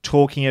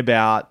 talking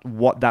about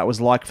what that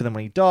was like for them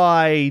when he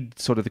died,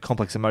 sort of the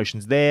complex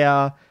emotions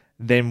there,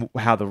 then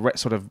how the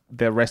rest of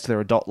their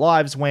adult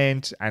lives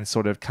went, and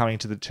sort of coming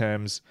to the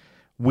terms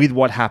with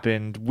what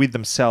happened with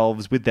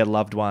themselves, with their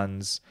loved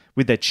ones,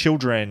 with their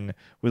children,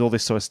 with all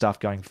this sort of stuff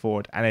going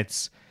forward. And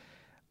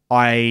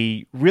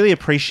I really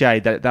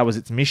appreciate that was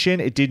its mission.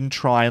 It didn't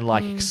try and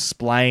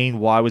explain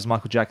why was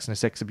Michael Jackson a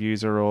sex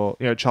abuser or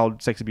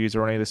child sex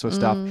abuser or any of this sort of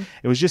stuff.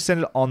 It was just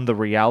centered on the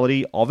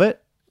reality of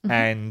it,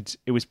 and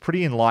it was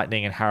pretty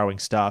enlightening and harrowing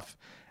stuff,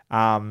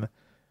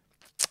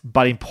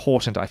 but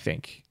important, I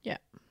think. Yeah.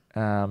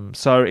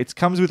 So it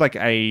comes with like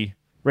a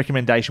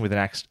recommendation with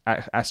an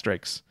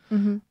asterisk,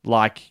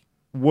 like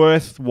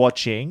worth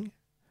watching,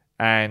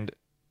 and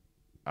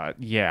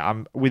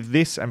with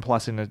this, and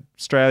plus in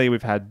Australia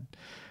we've had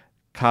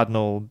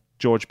Cardinal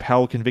George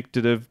Pell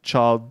convicted of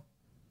child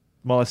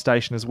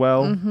molestation as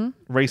well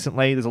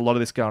recently. There's a lot of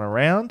this going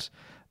around,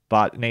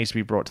 but it needs to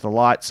be brought to the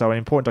light. So an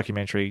important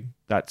documentary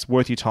that's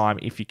worth your time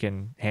if you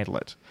can handle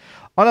it.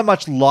 On a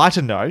much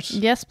lighter note...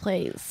 Yes,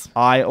 please.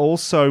 I've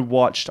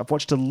watched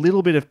a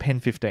little bit of Pen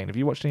 15. Have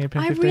you watched any of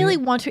Pen 15? I really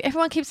want to.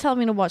 Everyone keeps telling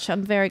me to watch it.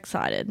 I'm very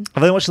excited.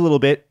 I've only watched a little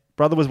bit.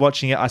 Brother was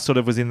watching it. I sort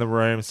of was in the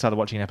room and started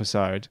watching an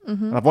episode.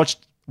 And I've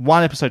watched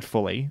 1 episode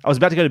fully. I was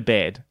about to go to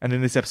bed, and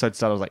then this episode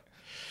started. I was like,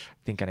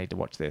 I think I need to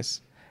watch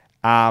this.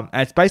 And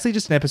it's basically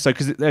just an episode,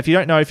 because if you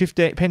don't know,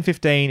 Pen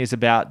 15 is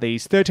about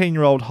these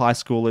 13-year-old high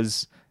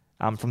schoolers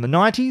from the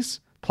 90s,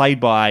 played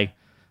by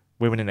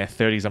women in their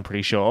 30s, I'm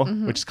pretty sure,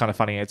 which is kind of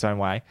funny in its own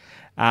way.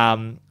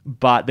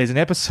 But there's an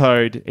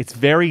episode, it's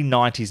very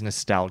 90s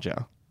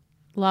nostalgia.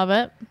 Love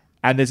it.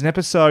 And there's an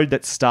episode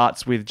that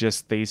starts with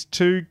just these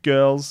 2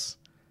 girls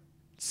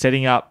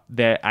setting up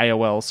their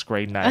AOL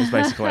screen names,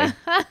 basically.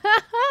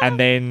 And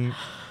then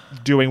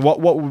doing what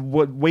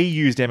we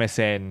used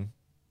MSN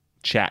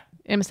chat.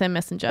 MSN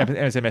Messenger.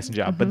 MSN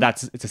Messenger, but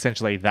it's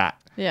essentially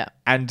that. Yeah.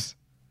 And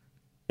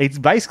it's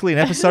basically an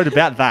episode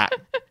about that.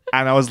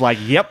 And I was like,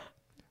 yep,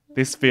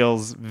 this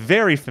feels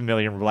very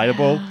familiar and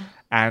relatable.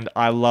 And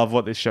I love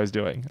what this show's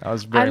doing. I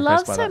was very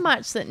impressed by that. I love so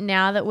much that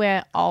now that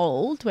we're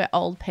old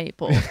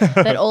people,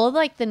 that all of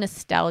like the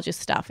nostalgia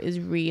stuff is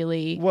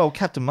really... Well,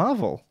 Captain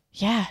Marvel.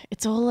 Yeah,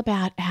 it's all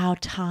about our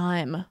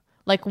time.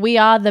 Like, we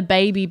are the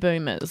baby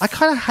boomers. I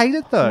kind of hate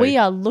it, though. We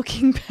are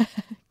looking back.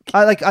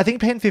 I think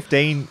Pen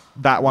 15,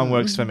 that one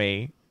works for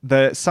me.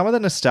 Some of the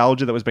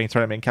nostalgia that was being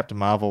thrown at me in Captain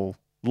Marvel,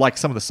 like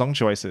some of the song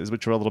choices,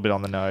 which were a little bit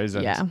on the nose,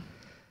 and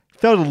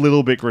felt a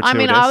little bit gratuitous. I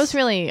mean, I was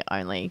really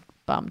only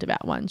bummed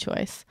about one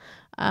choice.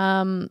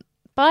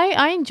 But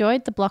I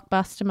enjoyed the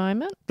blockbuster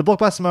moment. The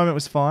blockbuster moment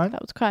was fine.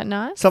 That was quite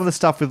nice. Some of the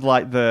stuff with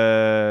like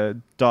the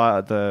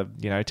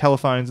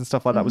telephones and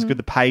stuff like that was good.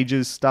 The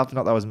pages stuff,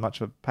 not that was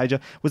much of a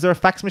pager. Was there a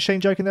fax machine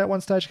joke in there at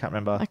one stage? I can't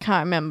remember. I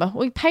can't remember.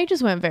 Well,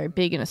 pages weren't very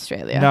big in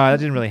Australia. No, that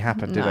didn't really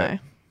happen, did it?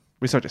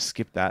 We sort of just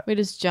skipped that. We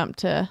just jumped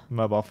to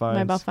mobile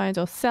phones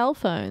or cell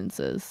phones,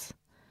 as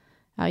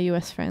our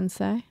US friends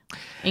say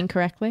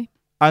incorrectly.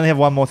 I only have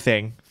one more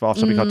thing for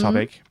off-topic hot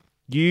topic.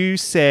 You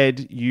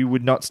said you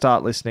would not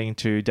start listening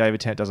to David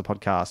Tennant Does a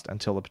Podcast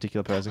until a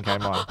particular person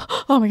came on.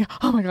 Oh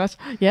my gosh.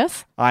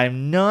 Yes?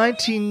 I'm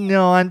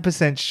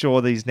 99%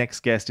 sure that his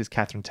next guest is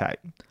Catherine Tate.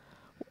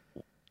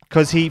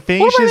 Because he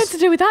finishes... What am I meant to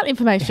do with that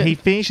information? He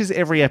finishes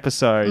every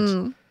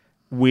episode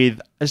with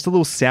just a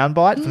little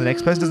soundbite from the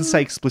next person. Doesn't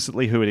say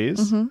explicitly who it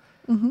is.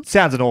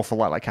 Sounds an awful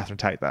lot like Catherine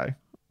Tate, though.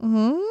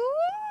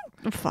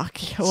 Fuck.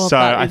 Well, so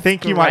I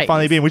think you might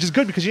finally be in, which is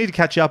good because you need to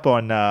catch up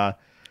on...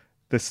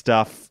 the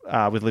stuff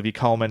with Olivia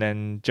Colman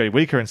and Jodie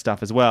Whittaker and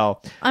stuff as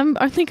well.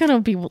 I think I'll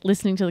be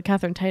listening to the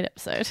Catherine Tate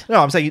episode.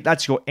 No, I'm saying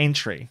that's your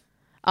entry.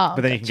 Oh,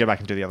 but then you can go back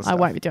and do the other stuff. I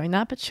won't be doing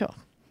that, but sure.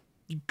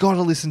 You got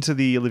to listen to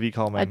the Olivia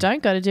Colman. I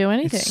don't got to do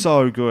anything. It's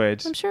so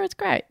good. I'm sure it's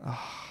great.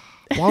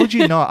 Why would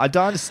you not? I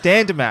don't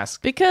understand,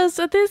 Damask. Because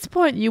at this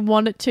point you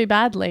want it too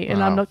badly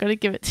and I'm not going to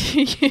give it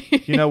to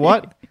you. You know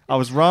what? I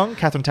was wrong.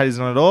 Catherine Tate is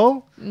not at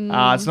all.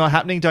 It's not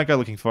happening. Don't go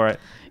looking for it.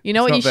 You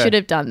know what you should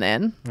have done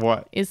then?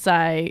 What? Is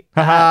say...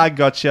 Haha,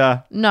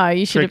 gotcha. No,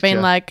 you should have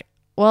been like,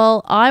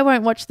 Well, I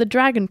won't watch The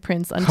Dragon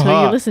Prince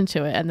until you listen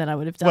to it, and then I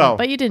would have done it.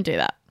 But you didn't do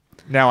that.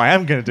 Now I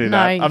am going to do No,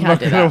 that. you I'm can't not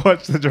do going to that.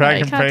 watch The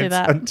Dragon can't do Prince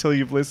that. until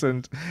you've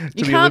listened to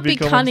You the can't be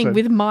Olivia cunning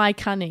Colman with my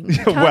cunning. You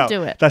can't well,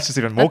 do it. That's just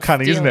even more That's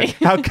cunning, isn't it?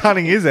 stealing. How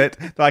cunning is it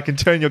that I can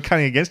turn your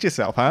cunning against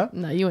yourself, huh?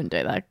 No, you wouldn't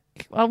do that.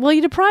 Well,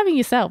 you're depriving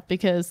yourself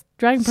because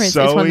Dragon Prince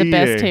So is one of the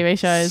are best you. TV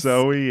shows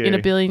So are you. in a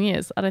billion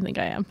years. I don't think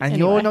I am. And Anyway.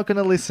 you're not going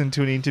to listen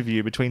to an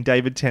interview between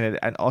David Tennant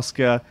and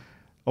Oscar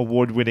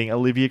award-winning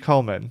Olivia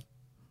Colman.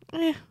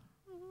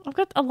 I've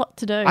got a lot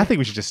to do. I think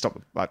we should just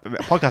stop. Like, the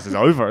podcast is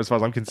over as far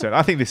as I'm concerned.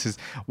 I think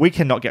we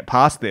cannot get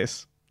past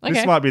this. This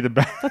Okay. might be the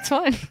best. That's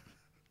fine.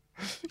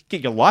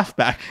 Get your life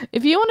back.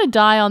 If you want to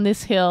die on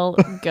this hill,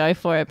 go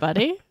for it,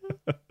 buddy.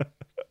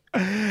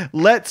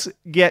 Let's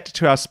get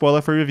to our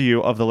spoiler-free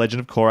review of The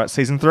Legend of Korra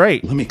Season 3.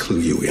 Let me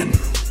clue you in.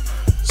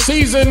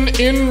 Season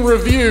in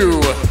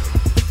review.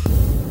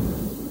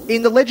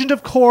 In The Legend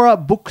of Korra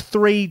Book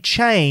 3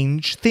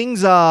 Change,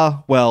 things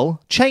are, well,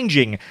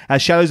 changing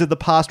as shadows of the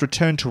past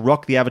return to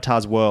rock the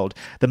Avatar's world.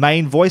 The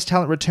main voice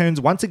talent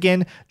returns once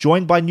again,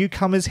 joined by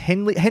newcomers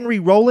Henry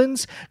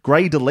Rollins,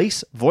 Gray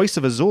DeLise, voice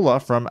of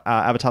Azula from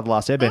Avatar The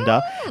Last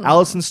Airbender,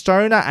 Alison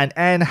Stoner, and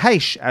Anne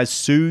Heche as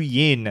Su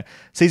Yin.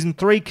 Season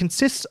 3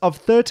 consists of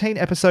 13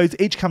 episodes,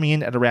 each coming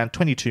in at around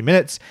 22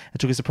 minutes. It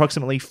took us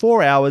approximately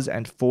 4 hours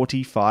and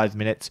 45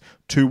 minutes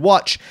to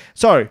watch.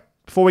 So,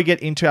 before we get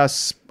into our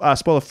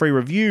spoiler-free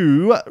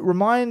review,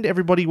 remind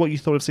everybody what you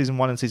thought of Season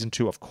 1 and Season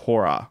 2 of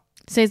Korra.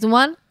 Season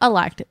 1, I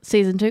liked it.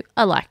 Season 2,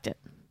 I liked it.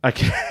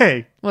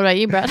 Okay. What about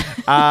you,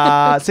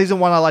 Brad? Season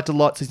 1 I liked a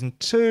lot. Season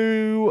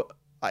 2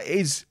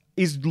 is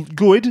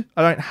good.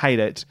 I don't hate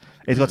it.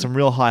 It's got some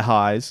real high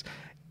highs.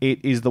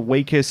 It is the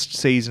weakest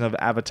season of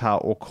Avatar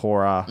or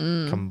Korra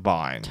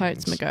combined.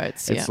 Totes my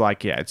goats, It's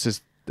it's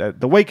just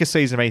the weakest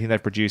season of anything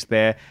they've produced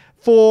there.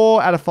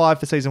 4 out of 5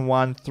 for Season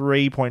 1,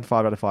 3.5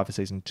 out of 5 for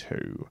Season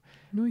 2.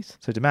 Nice.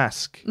 So,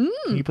 Damask,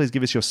 can you please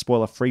give us your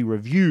spoiler-free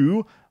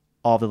review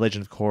of The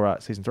Legend of Korra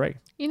Season 3?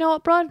 You know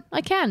what, Brad? I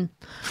can.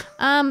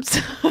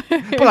 So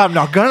But I'm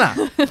not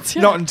gonna.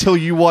 Not until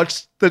you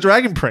watch The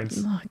Dragon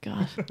Prince. Oh,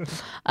 God.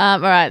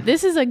 All right.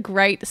 This is a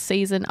great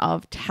season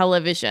of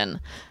television.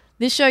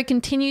 This show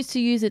continues to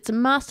use its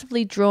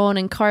masterfully drawn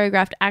and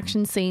choreographed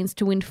action scenes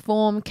to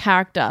inform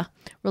character.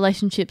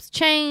 Relationships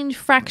change,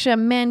 fracture,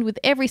 mend with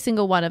every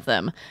single one of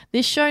them.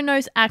 This show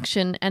knows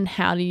action and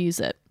how to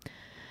use it.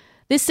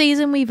 This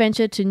season, we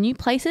venture to new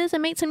places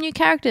and meet some new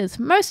characters,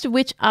 most of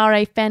which are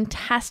a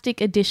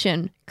fantastic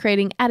addition,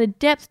 creating added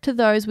depth to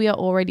those we are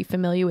already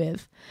familiar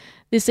with.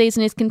 This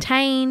season is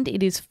contained,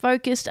 it is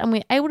focused, and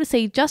we're able to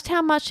see just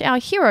how much our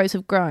heroes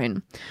have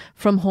grown.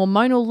 From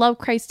hormonal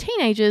love-crazed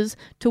teenagers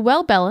to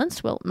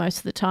well-balanced, well, most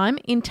of the time,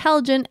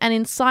 intelligent and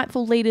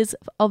insightful leaders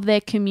of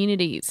their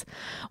communities.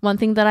 One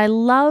thing that I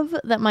love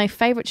that my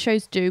favourite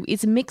shows do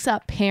is mix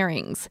up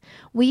pairings.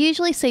 We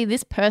usually see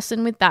this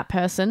person with that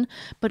person,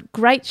 but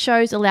great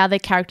shows allow their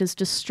characters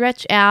to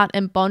stretch out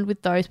and bond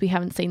with those we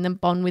haven't seen them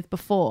bond with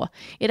before.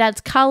 It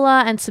adds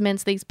colour and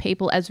cements these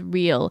people as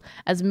real,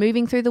 as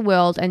moving through the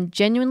world and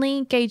genuinely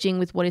engaging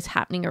with what is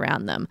happening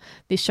around them.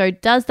 This show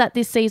does that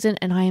this season,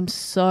 and I am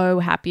so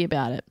happy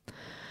about it.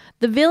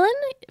 The villain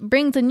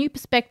brings a new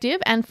perspective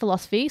and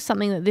philosophy,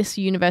 something that this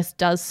universe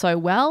does so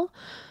well.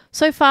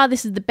 So far,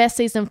 this is the best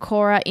season of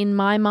Korra in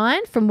my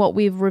mind from what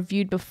we've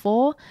reviewed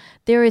before.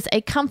 There is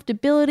a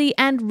comfortability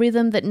and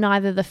rhythm that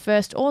neither the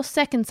first or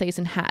second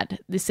season had.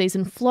 This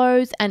season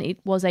flows, and it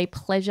was a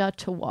pleasure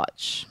to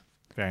watch.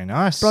 Very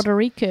nice.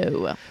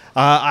 Broderico.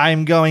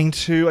 I'm going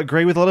to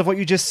agree with a lot of what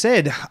you just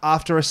said.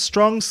 After a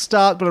strong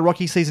start but a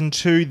rocky Season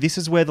 2, this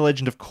is where The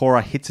Legend of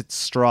Korra hits its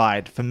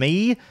stride. For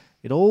me,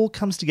 it all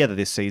comes together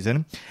this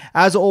season.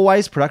 As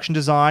always, production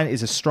design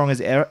is as strong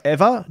as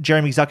ever.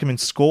 Jeremy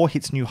Zuckerman's score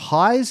hits new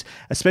highs,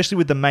 especially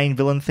with the main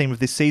villain theme of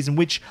this season,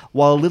 which,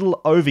 while a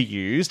little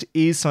overused,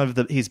 is some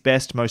of his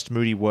best, most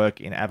moody work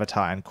in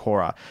Avatar and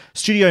Korra.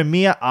 Studio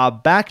Mia are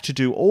back to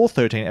do all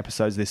 13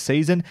 episodes this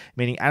season,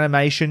 meaning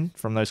animation,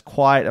 from those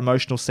quiet,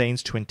 emotional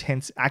scenes to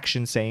intense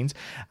action scenes,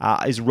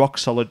 is rock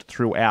solid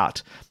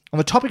throughout. On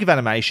the topic of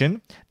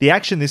animation, the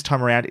action this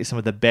time around is some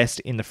of the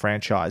best in the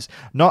franchise.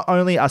 Not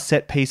only are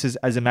set pieces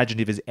as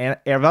imaginative as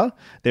ever,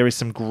 there is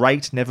some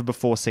great,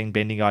 never-before-seen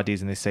bending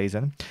ideas in this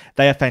season.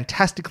 They are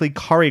fantastically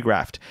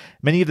choreographed.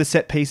 Many of the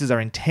set pieces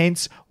are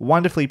intense,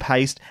 wonderfully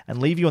paced, and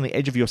leave you on the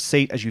edge of your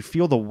seat as you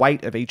feel the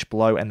weight of each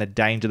blow and the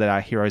danger that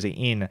our heroes are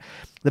in.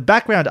 The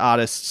background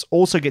artists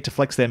also get to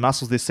flex their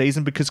muscles this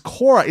season because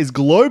Korra is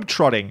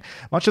globe-trotting.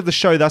 Much of the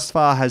show thus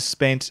far has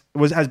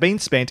been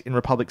spent in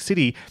Republic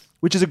City,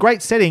 which is a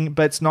great setting,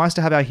 but it's nice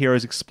to have our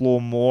heroes explore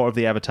more of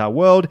the Avatar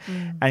world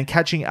and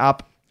catching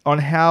up on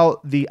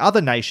how the other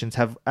nations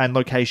and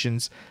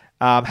locations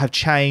have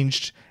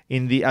changed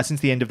since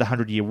the end of the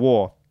 100-Year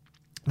War.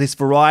 This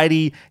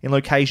variety in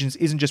locations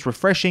isn't just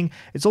refreshing,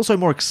 it's also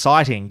more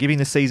exciting, giving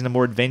the season a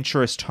more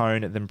adventurous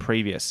tone than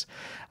previous.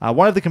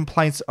 One of the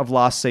complaints of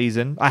last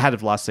season,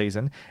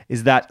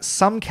 is that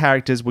some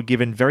characters were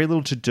given very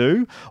little to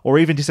do or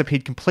even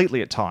disappeared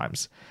completely at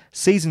times.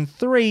 Season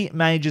 3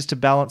 manages to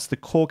balance the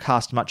core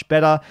cast much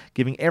better,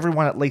 giving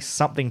everyone at least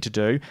something to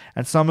do,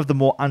 and some of the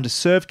more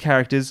underserved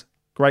characters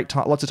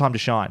lots of time to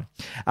shine.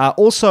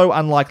 Also,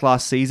 unlike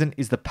last season,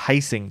 is the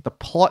pacing. The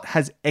plot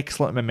has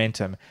excellent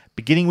momentum,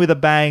 beginning with a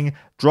bang,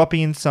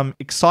 dropping in some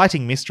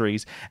exciting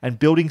mysteries, and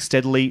building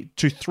steadily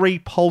to 3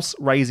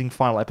 pulse-raising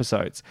final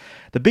episodes.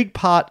 The big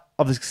part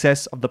of the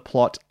success of the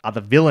plot are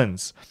the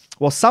villains.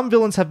 While some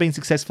villains have been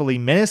successfully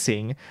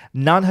menacing,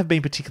 none have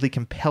been particularly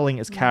compelling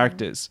as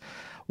characters.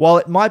 While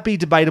it might be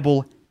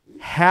debatable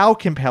how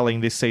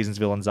compelling this season's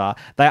villains are,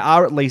 they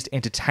are at least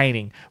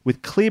entertaining,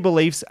 with clear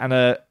beliefs and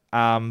a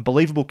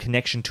believable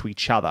connection to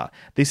each other.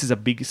 This is a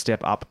big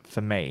step up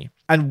for me.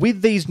 And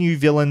with these new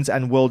villains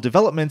and world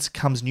developments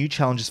comes new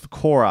challenges for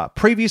Korra.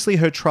 Previously,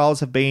 her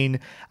trials have been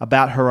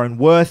about her own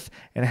worth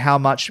and how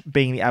much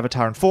being the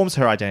Avatar informs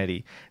her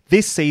identity.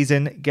 This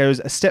season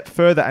goes a step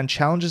further and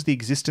challenges the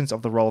existence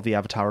of the role of the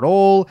Avatar at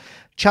all,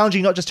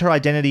 challenging not just her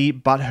identity,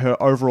 but her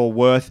overall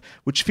worth,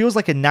 which feels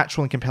like a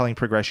natural and compelling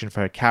progression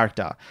for her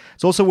character.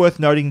 It's also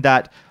worth noting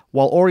that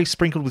while already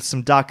sprinkled with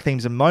some dark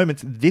themes and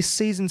moments, this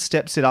season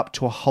steps it up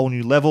to a whole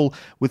new level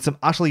with some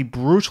utterly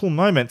brutal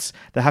moments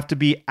that have to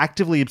be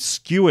actively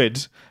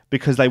obscured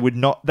because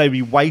they'd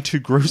be way too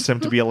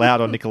gruesome to be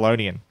allowed on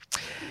Nickelodeon.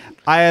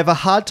 I have a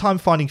hard time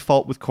finding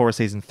fault with Korra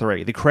Season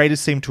 3. The creators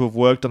seem to have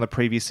worked on the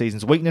previous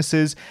season's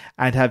weaknesses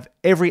and have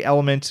every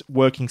element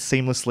working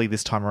seamlessly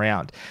this time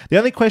around. The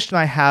only question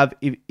I have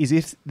is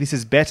if this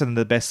is better than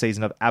the best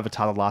season of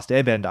Avatar: The Last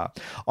Airbender.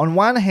 On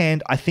one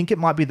hand, I think it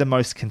might be the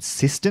most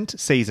consistent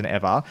season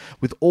ever,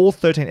 with all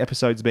 13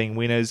 episodes being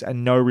winners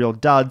and no real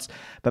duds,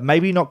 but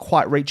maybe not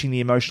quite reaching the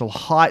emotional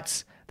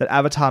heights that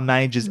Avatar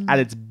manages at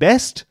its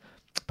best,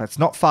 but it's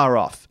not far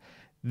off.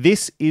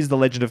 This is The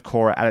Legend of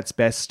Korra at its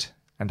best,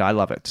 and I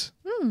love it.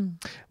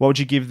 What would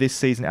you give this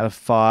season out of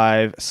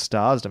 5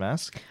 stars,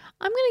 Damask?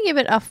 I'm going to give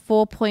it a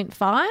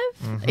 4.5.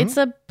 It's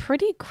a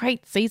pretty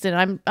great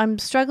season. I'm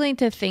struggling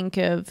to think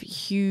of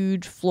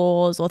huge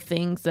flaws or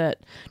things that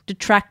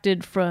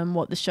detracted from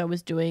what the show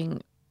was doing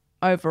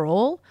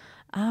overall.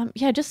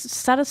 Just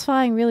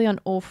satisfying really on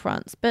all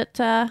fronts, but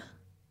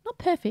not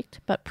perfect,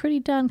 but pretty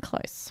darn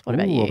close. What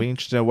about you? I'll be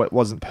interested to know what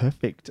wasn't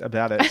perfect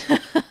about it.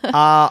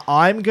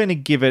 I'm going to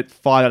give it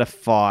 5 out of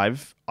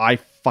 5. I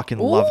fucking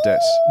loved it.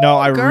 No,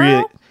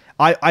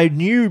 I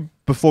knew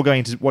before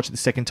going to watch it the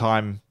second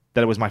time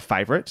that it was my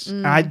favorite.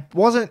 And I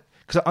wasn't,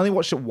 because I only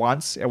watched it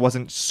once, it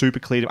wasn't super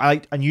clear.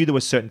 I knew there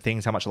were certain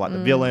things, how much I liked the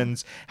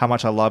villains, how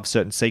much I loved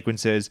certain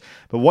sequences.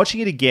 But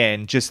watching it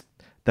again, just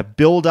the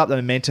build up, the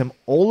momentum,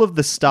 all of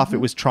the stuff it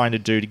was trying to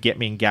do to get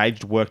me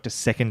engaged worked a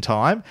second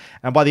time.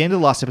 And by the end of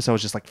the last episode, I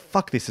was just like,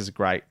 fuck, this is a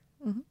great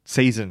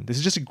season. This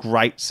is just a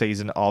great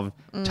season of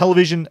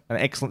television, an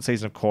excellent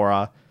season of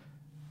Korra.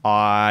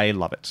 I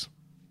love it.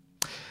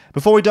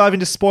 Before we dive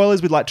into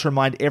spoilers, we'd like to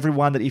remind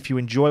everyone that if you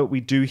enjoy what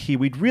we do here,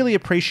 we'd really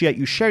appreciate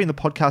you sharing the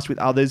podcast with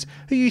others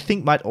who you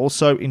think might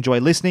also enjoy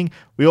listening.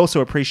 We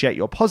also appreciate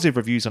your positive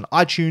reviews on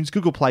iTunes,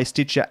 Google Play,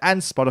 Stitcher,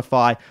 and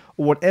Spotify,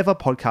 or whatever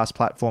podcast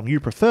platform you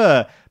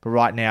prefer. But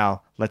right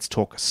now, let's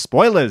talk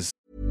spoilers.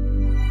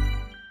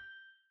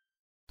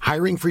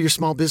 Hiring for your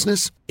small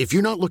business? If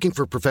you're not looking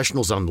for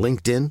professionals on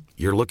LinkedIn,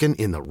 you're looking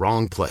in the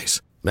wrong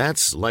place.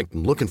 That's like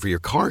looking for your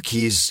car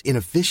keys in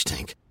a fish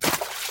tank.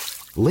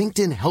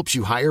 LinkedIn helps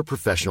you hire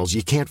professionals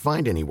you can't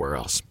find anywhere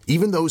else,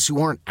 even those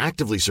who aren't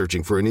actively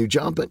searching for a new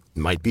job but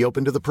might be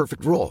open to the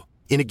perfect role.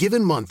 In a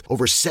given month,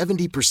 over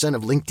 70%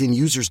 of LinkedIn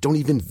users don't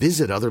even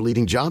visit other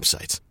leading job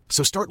sites.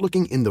 So start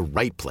looking in the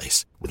right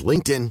place. With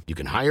LinkedIn, you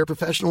can hire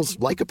professionals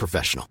like a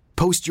professional.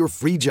 Post your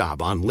free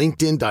job on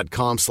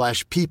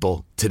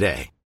linkedin.com/people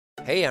today.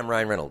 Hey, I'm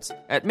Ryan Reynolds.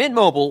 At Mint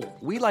Mobile,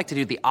 we like to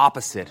do the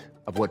opposite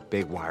of what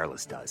Big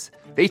Wireless does.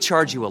 They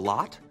charge you a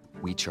lot.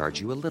 We charge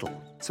you a little.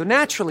 So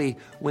naturally,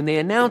 when they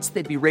announced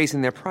they'd be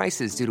raising their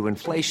prices due to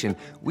inflation,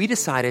 we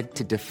decided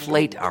to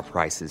deflate our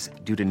prices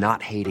due to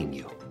not hating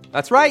you.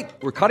 That's right.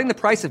 We're cutting the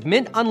price of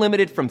Mint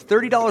Unlimited from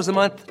 $30 a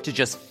month to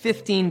just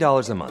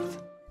 $15 a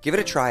month. Give it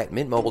a try at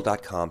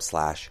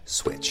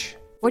mintmobile.com/switch.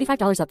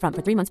 $45 up front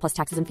for 3 months plus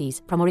taxes and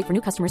fees. Promo rate for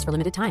new customers for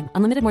limited time.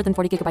 Unlimited more than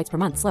 40 gigabytes per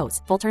month.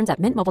 Slows full terms at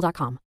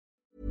mintmobile.com.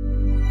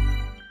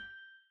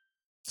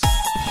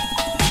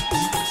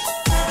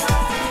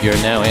 You're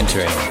now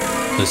entering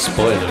the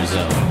spoiler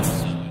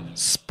zone.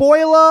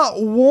 Spoiler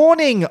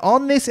warning!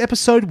 On this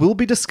episode, we'll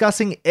be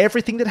discussing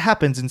everything that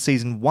happens in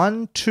Season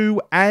 1,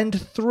 2,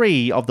 and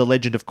 3 of The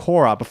Legend of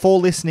Korra. Before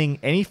listening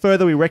any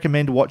further, we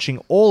recommend watching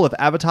all of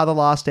Avatar: The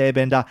Last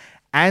Airbender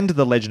and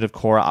The Legend of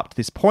Korra up to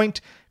this point.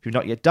 If you've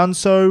not yet done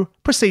so,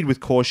 proceed with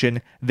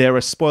caution. There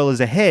are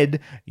spoilers ahead.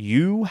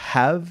 You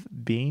have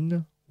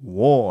been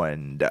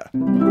warned.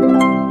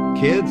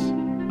 Kids,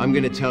 I'm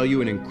going to tell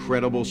you an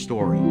incredible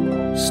story.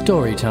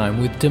 Story time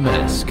with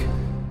Damask.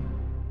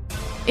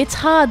 It's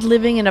hard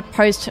living in a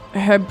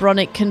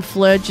post-Hebronic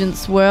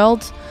confluence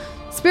world.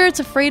 Spirits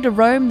are free to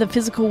roam the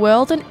physical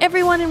world, and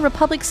everyone in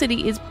Republic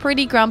City is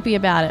pretty grumpy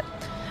about it.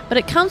 But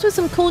it comes with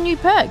some cool new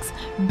perks.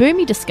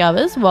 Boomy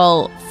discovers,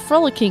 while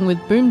frolicking with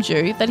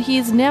Boomju, that he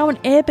is now an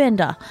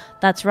airbender.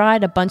 That's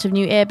right, a bunch of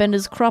new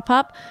airbenders crop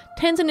up.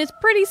 Tenzin is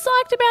pretty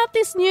psyched about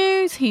this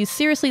news. He's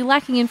seriously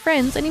lacking in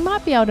friends, and he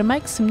might be able to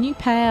make some new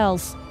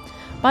pals.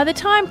 By the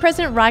time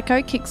President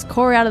Raiko kicks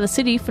Korra out of the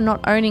city for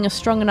not owning a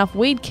strong enough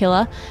weed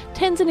killer,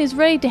 Tenzin is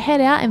ready to head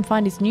out and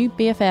find his new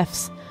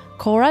BFFs.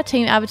 Korra,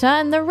 Team Avatar,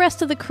 and the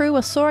rest of the crew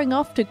are soaring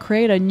off to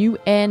create a new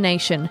air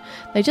nation.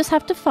 They just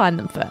have to find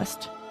them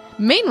first.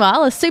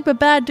 Meanwhile, a super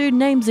bad dude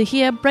named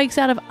Zahir breaks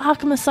out of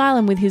Arkham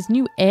Asylum with his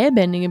new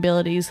airbending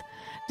abilities.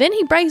 Then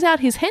he breaks out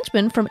his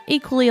henchmen from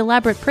equally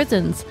elaborate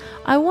prisons.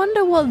 I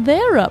wonder what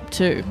they're up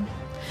to.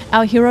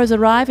 Our heroes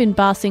arrive in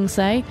Ba Sing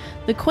Se.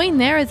 The queen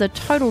there is a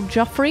total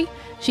Joffrey.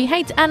 She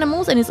hates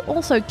animals and is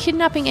also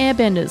kidnapping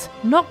airbenders.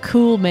 Not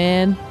cool,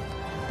 man.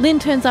 Lin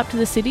turns up to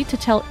the city to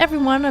tell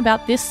everyone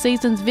about this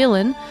season's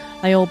villain.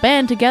 They all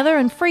band together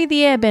and free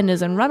the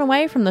airbenders and run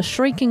away from the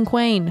shrieking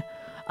queen.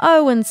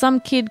 Oh, and some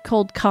kid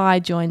called Kai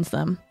joins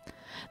them.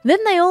 Then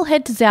they all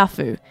head to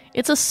Zaofu.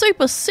 It's a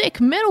super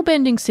sick metal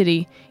bending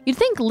city. You'd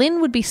think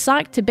Lin would be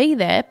psyched to be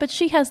there, but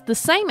she has the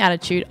same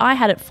attitude I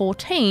had at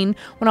 14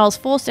 when I was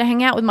forced to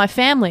hang out with my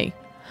family.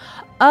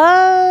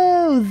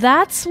 Oh,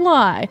 that's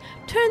why.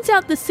 Turns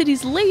out the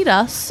city's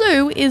leader,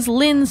 Sue, is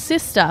Lin's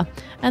sister,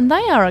 and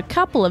they are a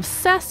couple of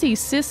sassy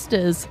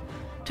sisters.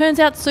 Turns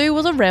out Sue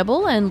was a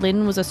rebel and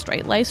Lin was a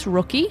straight-laced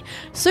rookie.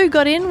 Sue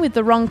got in with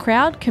the wrong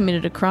crowd,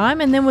 committed a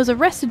crime, and then was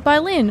arrested by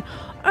Lin,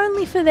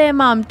 only for their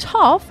mum,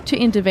 Toph, to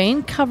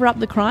intervene, cover up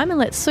the crime, and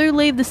let Sue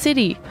leave the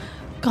city.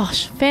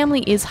 Gosh,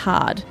 family is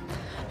hard.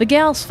 The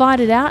gals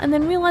fight it out and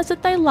then realise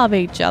that they love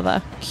each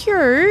other.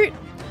 Cute!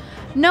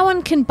 No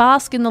one can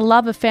bask in the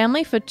love of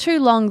family for too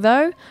long,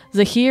 though.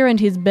 Zahir and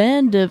his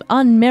band of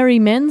unmerry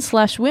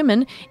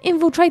men/women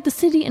infiltrate the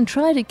city and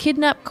try to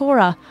kidnap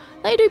Korra.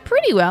 They do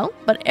pretty well,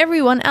 but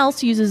everyone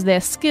else uses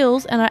their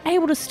skills and are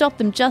able to stop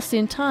them just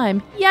in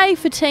time. Yay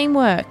for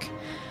teamwork!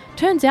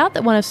 Turns out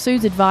that one of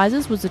Sue's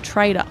advisors was a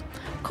traitor.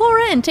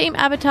 Korra and Team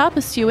Avatar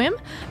pursue him.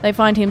 They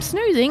find him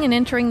snoozing and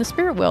entering the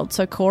spirit world,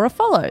 so Korra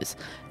follows.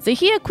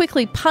 Zahir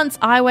quickly punts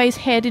Aiwei's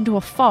head into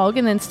a fog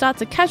and then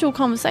starts a casual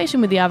conversation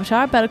with the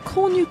Avatar about a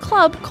cool new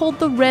club called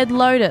the Red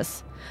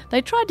Lotus.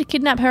 They tried to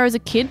kidnap her as a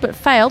kid but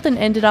failed and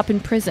ended up in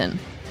prison.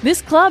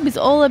 This club is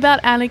all about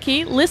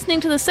anarchy,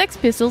 listening to the Sex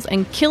Pistols,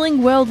 and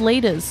killing world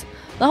leaders.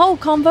 The whole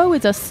convo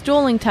is a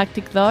stalling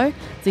tactic though.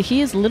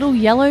 Zahir's little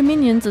yellow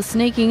minions are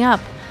sneaking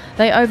up.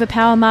 They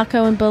overpower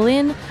Mako and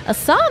Berlin.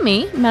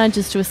 Asami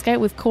manages to escape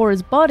with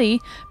Korra's body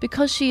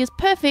because she is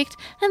perfect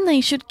and they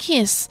should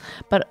kiss,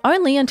 but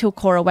only until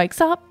Korra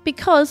wakes up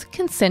because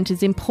consent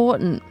is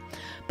important.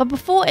 But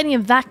before any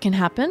of that can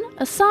happen,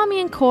 Asami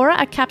and Korra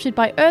are captured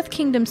by Earth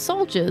Kingdom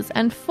soldiers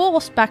and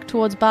forced back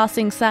towards Ba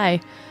Sing Se.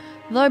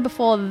 Though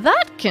before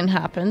that can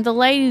happen, the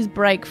ladies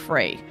break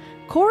free.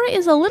 Korra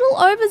is a little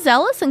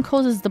overzealous and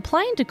causes the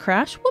plane to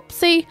crash.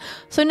 Whoopsie.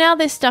 So now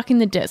they're stuck in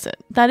the desert.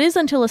 That is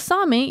until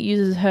Asami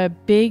uses her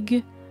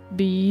big,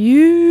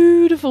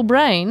 beautiful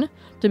brain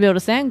to build a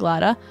sand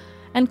glider,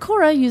 and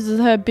Korra uses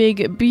her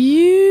big,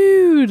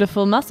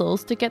 beautiful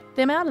muscles to get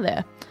them out of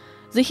there.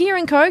 Zahir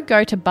and Co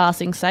go to Ba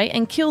Sing Se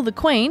and kill the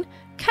queen.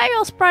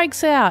 Chaos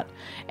breaks out.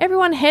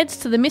 Everyone heads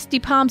to the Misty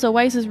Palms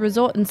Oasis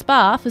Resort and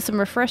Spa for some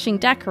refreshing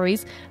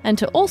daiquiris and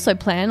to also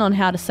plan on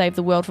how to save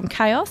the world from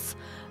chaos.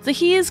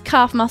 Zahir's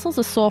calf muscles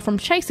are sore from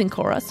chasing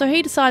Korra, so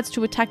he decides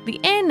to attack the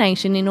Air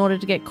Nation in order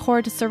to get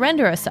Korra to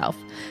surrender herself.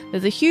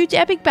 There's a huge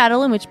epic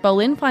battle in which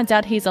Bolin finds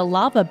out he's a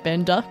lava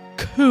bender.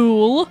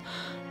 Cool.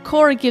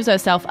 Korra gives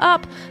herself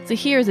up.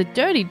 Zahir is a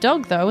dirty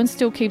dog though and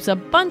still keeps a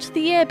bunch of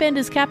the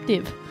airbenders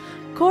captive.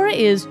 Korra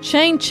is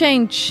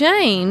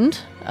chained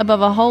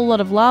above a whole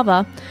lot of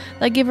lava.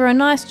 They give her a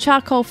nice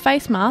charcoal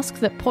face mask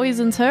that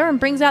poisons her and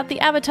brings out the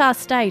Avatar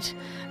state.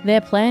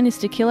 Their plan is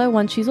to kill her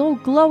once she's all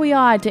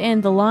glowy-eyed to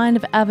end the line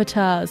of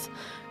avatars.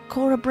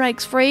 Korra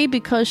breaks free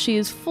because she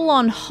is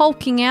full-on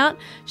hulking out.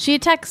 She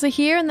attacks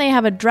Zahir and they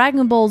have a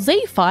Dragon Ball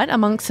Z fight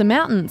amongst the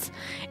mountains.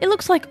 It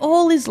looks like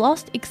all is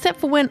lost except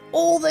for when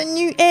all the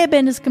new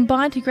airbenders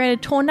combine to create a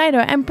tornado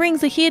and bring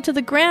Zahir to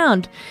the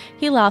ground.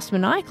 He laughs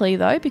maniacally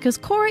though because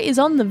Korra is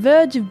on the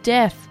verge of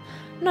death.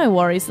 No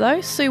worries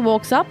though, Sue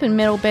walks up and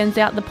metal bends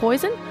out the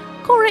poison.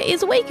 Korra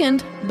is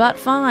weakened, but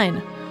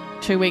fine.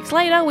 2 weeks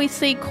later, we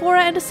see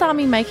Korra and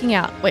Asami making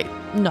out. Wait,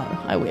 no,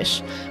 I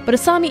wish. But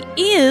Asami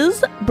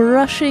is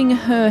brushing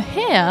her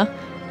hair,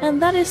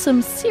 and that is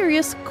some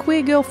serious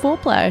queer girl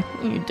foreplay.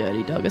 You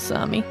dirty dog,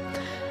 Asami.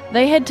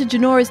 They head to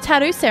Janora's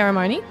tattoo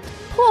ceremony.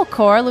 Poor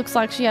Korra looks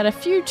like she had a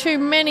few too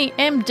many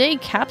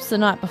MD caps the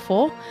night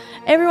before.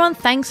 Everyone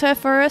thanks her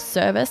for her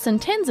service, and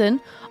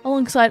Tenzin,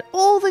 alongside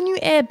all the new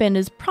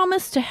airbenders,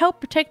 promise to help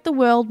protect the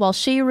world while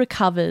she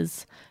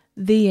recovers.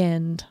 The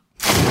end.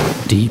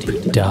 Deep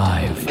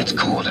dive. It's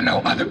cool to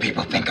know other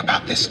people think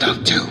about this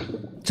stuff too.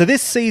 So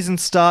this season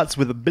starts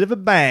with a bit of a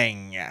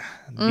bang.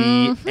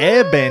 The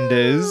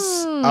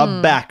Airbenders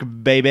are back,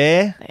 baby.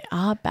 They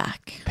are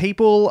back.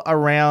 People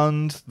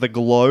around the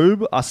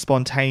globe are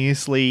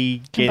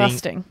spontaneously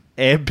Combusting. getting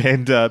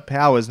airbender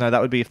powers. No,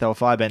 that would be if they were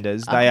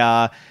firebenders. They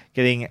are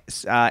getting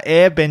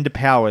airbender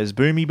powers,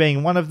 Boomy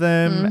being one of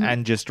them,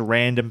 and just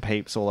random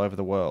peeps all over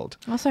the world.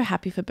 I'm so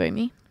happy for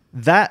Boomy.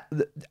 It's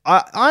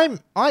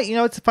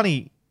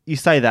funny you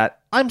say that.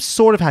 I'm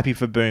sort of happy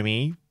for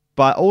Boomy,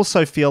 but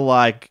also feel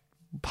like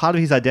part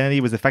of his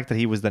identity was the fact that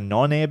he was the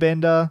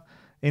non-airbender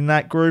in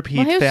that group.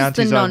 He was found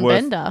just his the own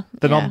worth. non-bender.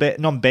 The Yeah.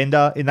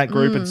 non-bender in that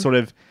group and sort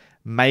of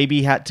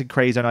maybe had to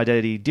create his own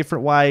identity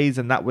different ways.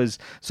 And that was...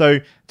 So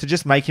to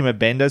just make him a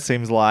bender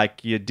seems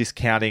like you're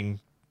discounting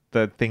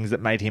the things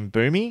that made him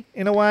Boomy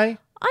in a way.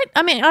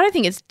 I mean, I don't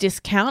think it's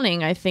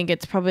discounting. I think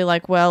it's probably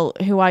like, well,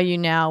 who are you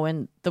now?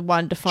 And the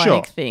one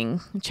defining thing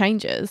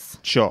changes.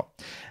 Sure.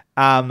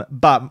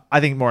 But I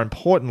think more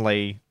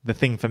importantly, the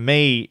thing for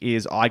me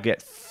is I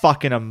get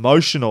fucking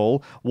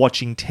emotional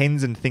watching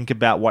Tenzin think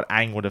about what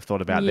Aang would have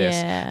thought about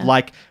this.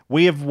 Like,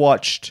 we have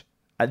watched,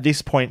 at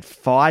this point,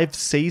 5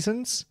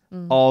 seasons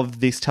of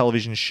this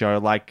television show,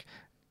 like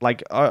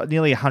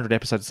nearly 100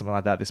 episodes, something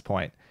like that at this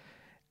point.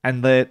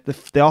 And the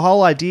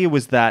whole idea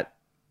was that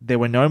there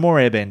were no more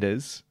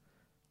airbenders.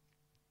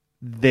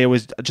 There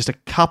was just a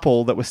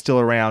couple that were still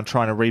around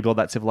trying to rebuild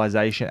that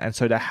civilization. And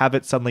so to have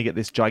it suddenly get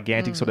this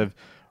gigantic sort of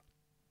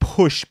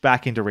push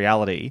back into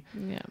reality,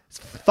 it's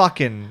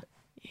fucking...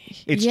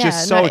 It's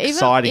just so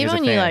exciting as a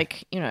fan.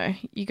 Even when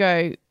you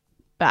go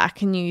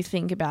back and you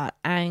think about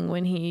Aang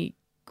when he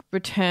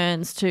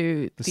returns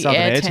to the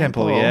Southern Air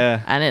Temple,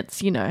 and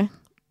it's,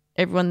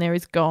 everyone there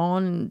is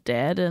gone and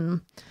dead, and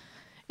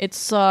it's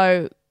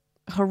so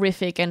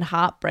horrific and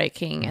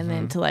heartbreaking. And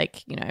then to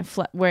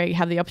where you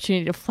have the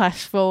opportunity to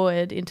flash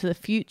forward into the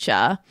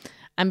future,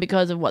 and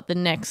because of what the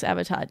next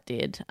Avatar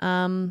did,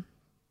 they're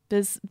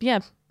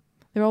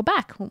all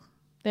back.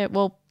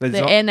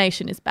 The Air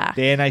Nation is back.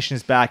 The Air Nation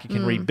is back. You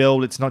can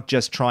rebuild. It's not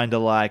just trying to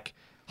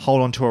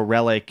hold on to a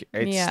relic.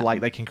 It's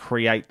like they can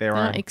create their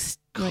own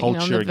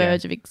culture on the again.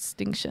 verge of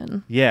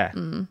extinction. Yeah,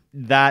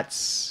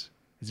 it's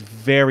a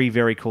very,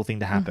 very cool thing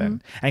to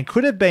happen, and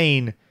could have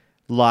been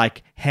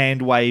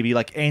hand wavy,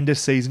 end of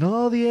season.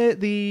 Oh,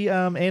 the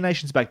Air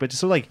Nation's back, but to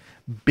sort of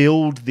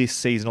build this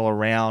season all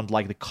around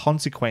the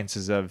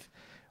consequences of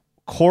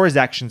Korra's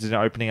actions in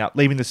opening up,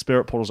 leaving the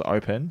spirit portals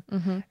open,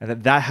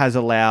 and that has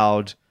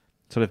allowed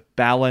sort of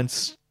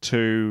balance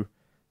to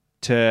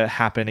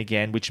happen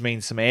again, which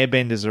means some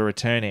airbenders are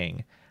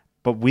returning.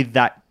 But with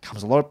that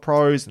comes a lot of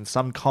pros and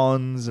some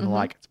cons, and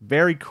it's a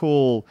very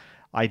cool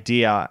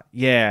idea.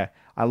 Yeah,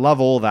 I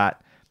love all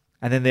that.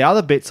 And then the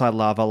other bits I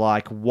love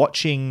are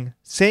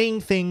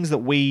seeing things that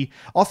we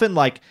often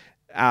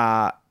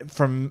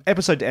from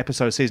episode to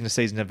episode, season to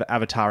season of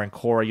Avatar and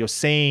Korra, you're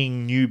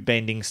seeing new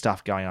bending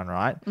stuff going on,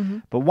 right?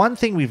 But one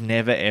thing we've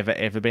never, ever,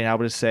 ever been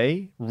able to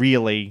see,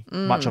 really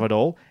much of it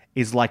all,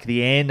 is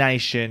the Air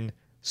Nation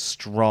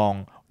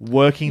strong,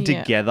 working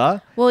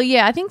together. Well,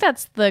 yeah, I think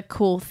that's the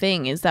cool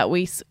thing is that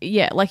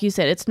like you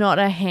said, it's not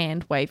a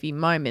hand wavy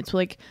moment.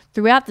 It's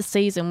throughout the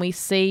season, we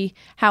see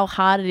how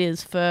hard it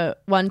is for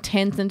one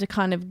Tenzin to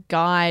kind of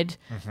guide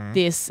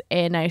this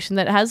Air Nation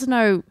that has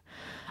no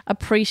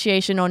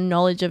appreciation or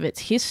knowledge of its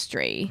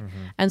history.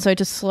 And so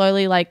to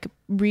slowly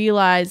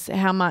realize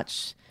how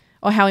much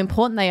or how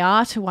important they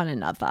are to one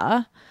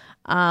another,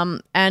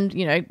 and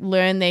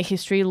learn their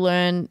history,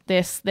 learn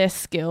their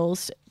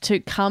skills to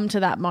come to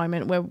that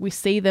moment where we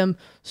see them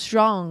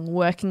strong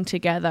working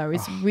together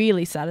is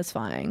really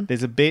satisfying.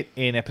 There's a bit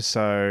in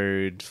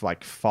episode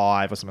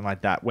 5 or something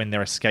like that when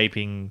they're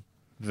escaping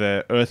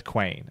the Earth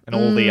Queen and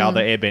all the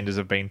other airbenders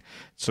have been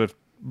sort of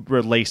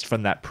released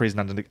from that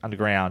prison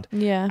underground.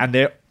 Yeah. And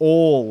they're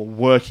all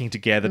working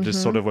together,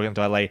 just sort of working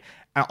to delay.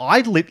 And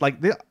I've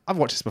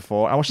watched this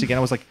before. I watched it again.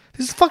 I was like,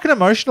 this is fucking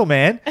emotional,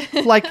 man. This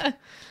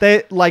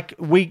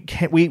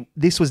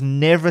was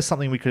never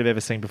something we could have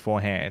ever seen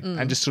beforehand.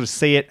 And just sort of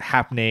see it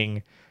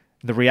happening,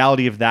 the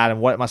reality of that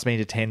and what it must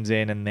mean to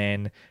Tenzin,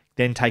 and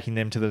then taking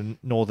them to the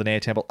Northern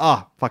Air Temple.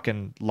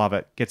 Fucking love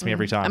it. Gets me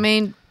every time. I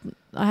mean,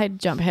 I hate to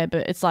jump ahead,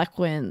 but it's like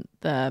when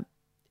the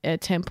Air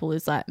Temple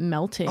is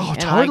melting. Oh, and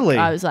totally.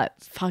 I was like,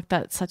 fuck,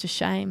 that's such a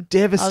shame.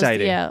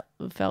 Devastating. It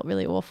felt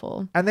really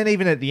awful. And then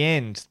even at the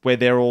end where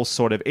they're all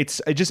sort of,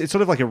 it's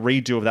sort of like a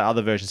redo of that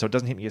other version, so it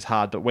doesn't hit me as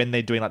hard, but when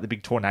they're doing the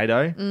big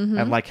tornado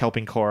and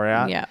helping Korra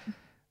out. Yeah.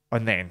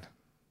 And then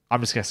I'm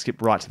just going to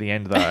skip right to the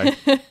end though.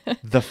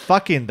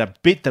 the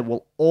bit that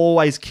will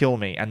always kill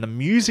me, and the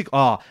music,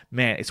 oh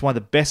man, it's one of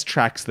the best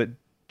tracks that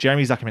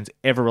Jeremy Zuckerman's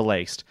ever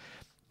released.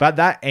 But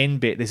that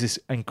end bit, there's this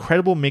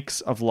incredible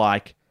mix of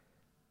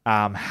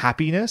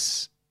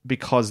happiness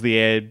because the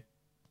Air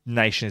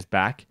Nation is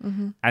back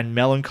and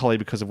melancholy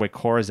because of where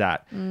Korra's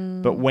at.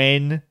 But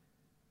when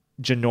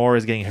Jinora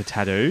is getting her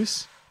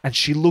tattoos and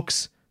she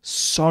looks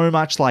so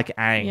much like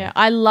Aang. Yeah,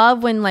 I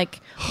love when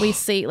we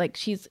see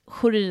she's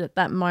hooded at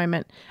that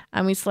moment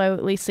and we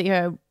slowly see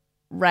her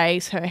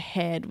raise her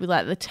head with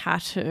like the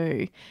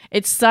tattoo.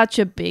 It's such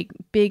a big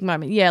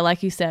moment. Yeah,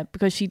 like you said,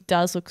 because she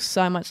does look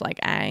so much like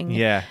Aang.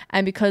 Yeah.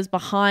 And because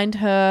behind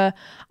her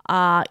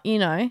are,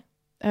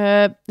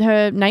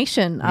 her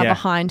nation are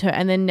behind her,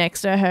 and then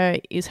next to her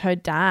is her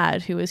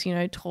dad, who has,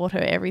 taught her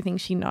everything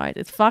she knows.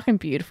 It's a fucking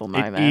beautiful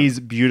moment. It is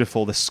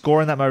beautiful. The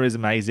score in that moment is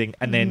amazing.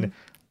 And then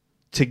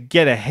to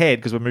get ahead,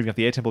 because we're moving up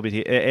the air temple bit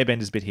here,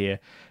 airbenders bit here,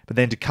 but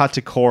then to cut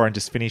to Korra and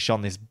just finish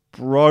on this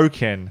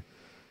broken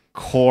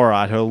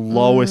Korra at her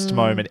lowest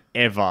moment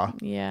ever.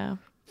 Yeah.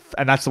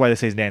 And that's the way the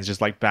season ends, just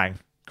like bang,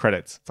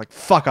 credits. It's like,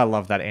 fuck, I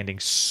love that ending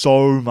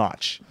so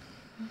much.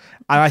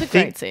 And It's a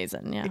great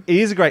season, yeah. It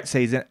is a great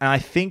season. And I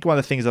think one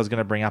of the things I was going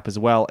to bring up as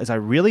well is I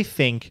really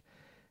think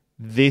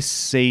this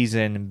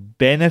season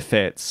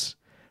benefits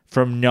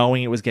from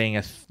knowing it was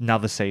getting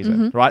another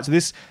season, right?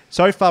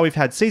 So far we've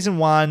had season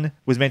 1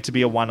 was meant to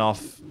be a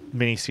one-off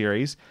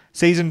miniseries.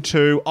 Season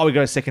 2, we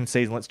got a second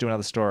season, let's do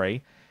another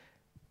story.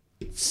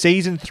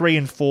 Season 3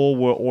 and 4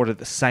 were ordered at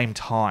the same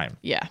time.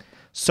 Yeah.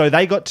 So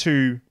they got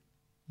to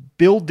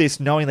build this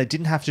knowing they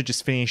didn't have to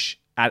just finish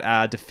at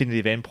a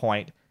definitive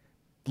endpoint,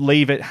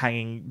 leave it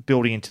hanging,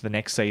 building into the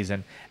next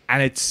season.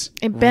 And it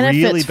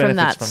really benefits from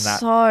that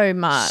so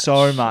much.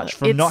 So much.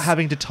 From not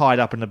having to tie it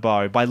up in a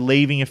bow, by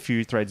leaving a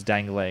few threads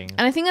dangling.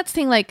 And I think that's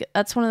the thing,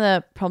 that's one of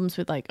the problems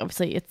with,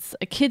 obviously it's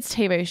a kids'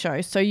 TV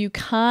show, so you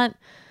can't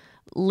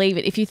leave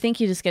it. If you think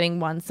you're just getting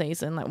one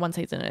season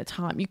at a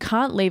time, you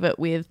can't leave it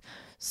with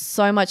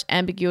so much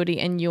ambiguity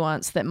and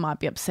nuance that might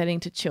be upsetting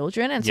to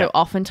children. And so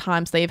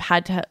oftentimes they've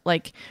had to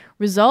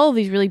resolve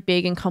these really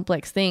big and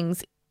complex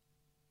things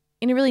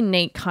in a really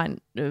neat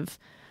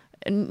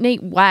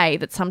neat way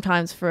that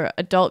sometimes for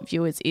adult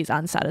viewers is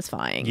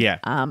unsatisfying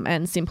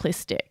and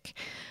simplistic.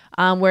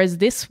 Whereas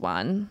this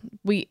one,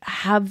 we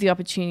have the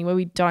opportunity where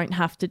we don't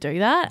have to do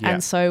that.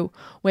 And so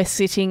we're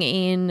sitting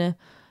in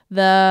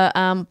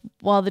the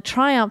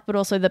triumph, but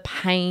also the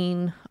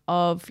pain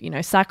of,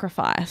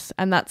 sacrifice.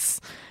 And that's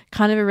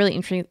kind of a really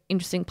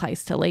interesting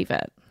place to leave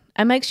it.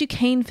 It makes you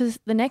keen for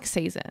the next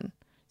season.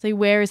 So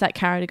where is that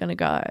character going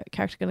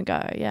to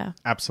go? Yeah.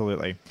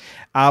 Absolutely.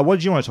 What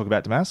did you want to talk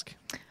about, Damask?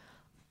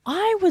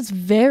 I was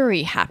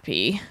very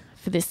happy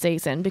for this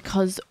season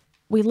because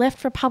we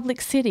left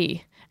Republic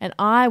City and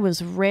I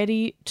was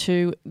ready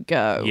to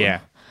go.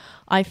 Yeah.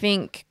 I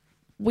think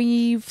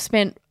we've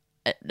spent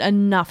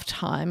enough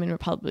time in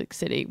Republic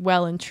City,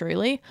 well and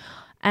truly.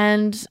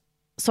 And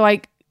so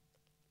I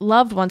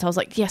loved once I was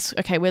like, yes,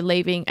 okay, we're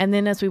leaving. And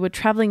then as we were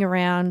traveling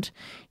around,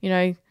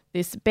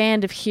 this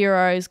band of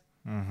heroes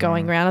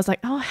going around, I was like,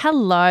 oh,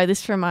 hello,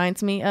 this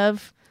reminds me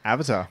of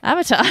Avatar,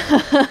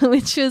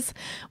 which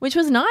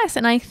was nice.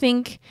 And I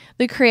think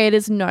the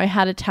creators know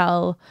how to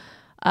tell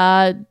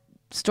a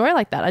story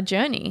like that, a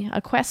journey,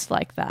 a quest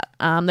like that.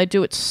 They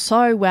do it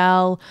so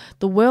well.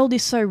 The world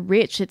is so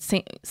rich. It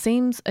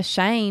seems a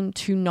shame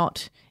to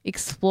not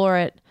explore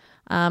it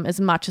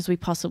as much as we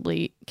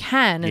possibly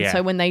can. And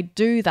so when they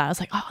do that, I was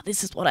like, oh,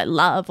 this is what I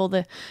love. All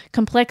the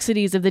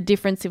complexities of the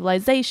different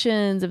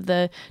civilizations, of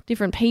the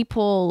different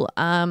people.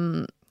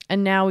 And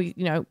now,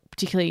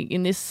 particularly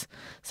in this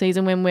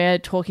season when we're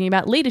talking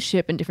about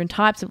leadership and different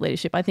types of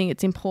leadership, I think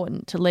it's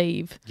important to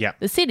leave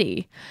the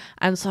city.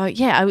 And so,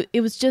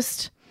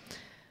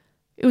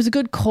 it was a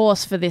good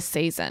course for this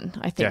season,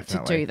 I think,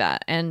 to do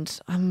that. And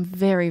I'm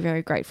very,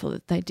 very grateful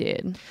that they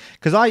did.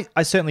 Because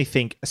I certainly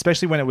think,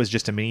 especially when it was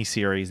just a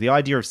mini-series, the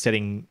idea of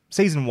setting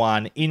season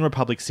 1 in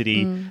Republic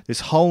City,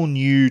 this whole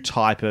new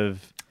type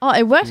of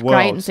it worked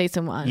great in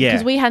season 1.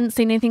 Because we hadn't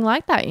seen anything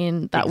like that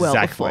in that world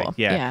before.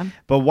 Yeah.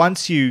 But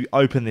once you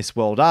open this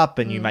world up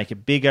and you make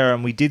it bigger,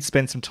 and we did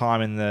spend some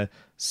time in the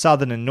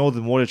Southern and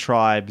Northern Water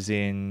Tribes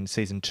in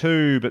season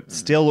 2, but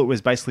still it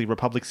was basically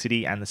Republic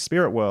City and the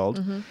Spirit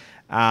World.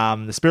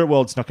 The Spirit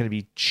World's not going to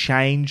be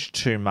changed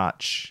too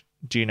much,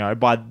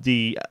 by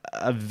the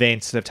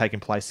events that have taken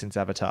place since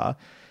Avatar.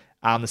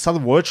 The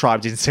Southern Water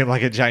Tribe didn't seem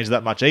like it changed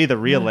that much either,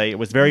 really. It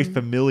was very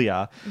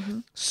familiar.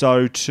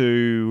 So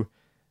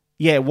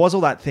it was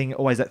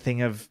always that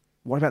thing of,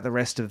 what about the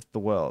rest of the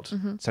world?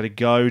 So to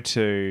go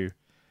to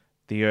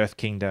the Earth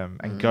Kingdom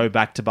and go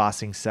back to Ba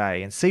Sing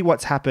Se and see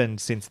what's happened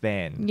since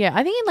then. Yeah,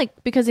 I think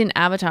because in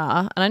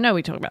Avatar, and I know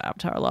we talk about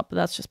Avatar a lot, but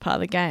that's just part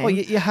of the game. Well,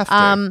 you have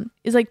to.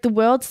 Is the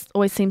world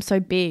always seems so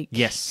big.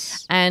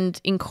 Yes.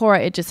 And in Korra,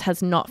 it just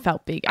has not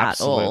felt big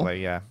at all.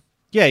 Absolutely, yeah.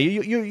 Yeah,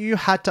 you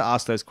had to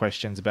ask those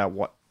questions about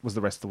what was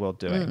the rest of the world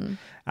doing.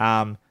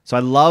 So I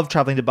love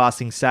traveling to Ba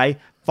Sing Se,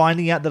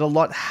 finding out that a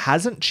lot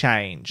hasn't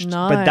changed.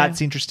 No. But that's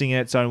interesting in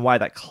its own way.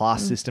 That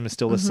class system is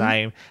still the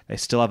same. They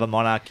still have a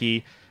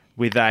monarchy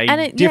with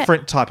a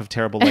different type of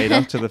terrible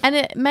leader. And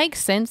it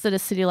makes sense that a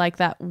city like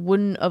that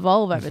wouldn't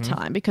evolve over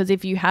time, because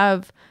if you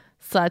have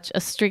such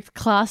a strict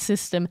class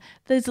system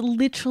that is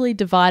literally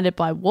divided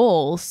by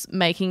walls,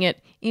 making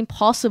it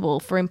impossible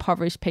for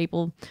impoverished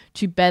people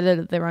to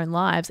better their own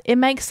lives, it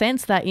makes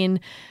sense that in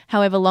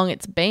however long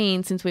it's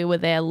been since we were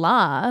there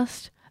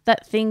last,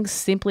 that things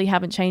simply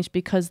haven't changed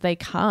because they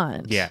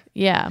can't. Yeah.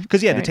 Yeah. Because,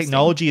 the Very interesting.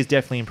 technology has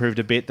definitely improved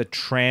a bit. The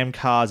tram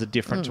cars are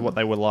different to what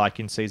they were like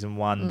in season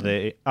one.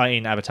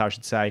 In Avatar, I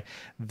should say.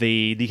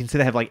 You can see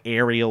they have like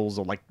aerials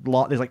or like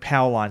there's like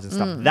power lines and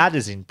stuff. That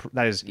is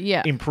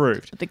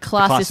improved. The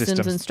class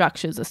systems and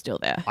structures are still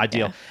there.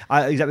 Ideal.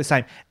 Exactly the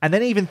same. And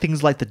then even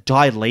things like the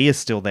Dai Li is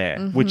still there,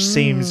 which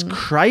seems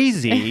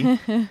crazy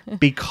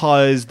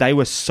because they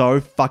were so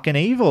fucking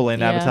evil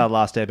in Avatar The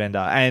Last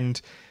Airbender. And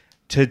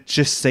to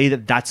just see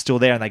that that's still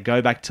there and they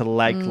go back to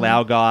Lake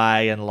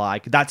Laogai and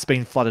like that's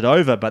been flooded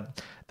over,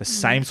 but the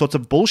same sorts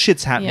of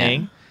bullshit's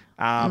happening.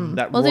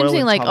 That Well, it's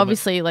interesting, like entitlement-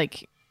 obviously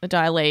like the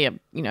Dai Li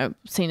are,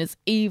 seen as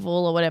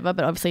evil or whatever,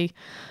 but obviously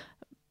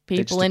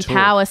people just a in tool.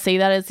 power see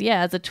that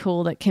as a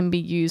tool that can be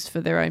used for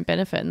their own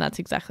benefit, and that's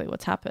exactly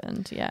what's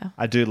happened. Yeah.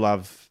 I do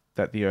love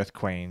that the Earth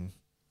Queen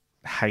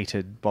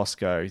hated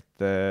Bosco,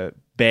 the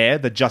bear,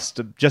 the just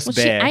Well,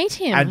 she bear. ate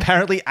him. And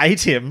apparently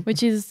ate him.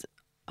 Which is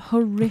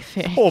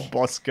horrific. Poor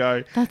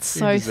Bosco. That's He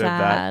so deserved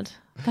that.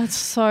 sad. That's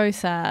so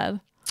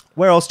sad.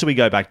 Where else do we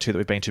go back to that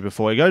we've been to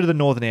before? We go to the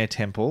Northern Air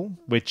Temple,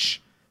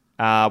 which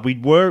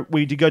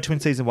we did go to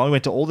in season one. We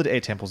went to all the air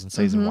temples in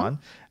season one,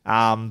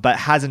 but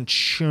hasn't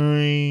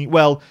changed.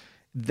 Well,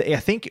 I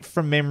think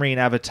from memory in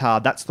Avatar,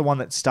 that's the one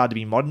that started to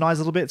be modernized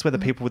a little bit. It's where the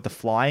people with the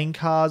flying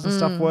cars and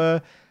stuff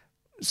were.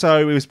 So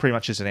it was pretty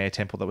much just an air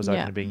temple that was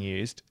open and being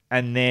used.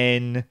 And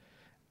then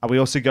we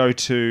also go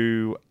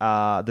to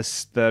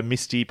the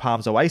Misty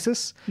Palms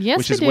Oasis, Yes,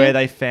 which we is do. where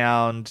they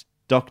found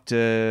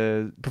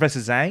Professor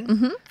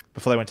Zhang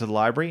before they went to the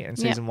library in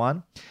season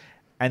one.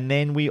 And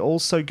then we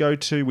also go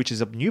to, which is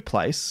a new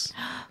place,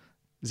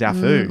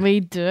 Zaofu.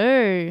 We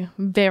do.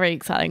 Very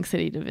exciting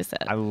city to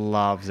visit. I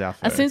love Zaofu.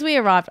 As soon as we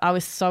arrived, I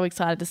was so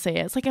excited to see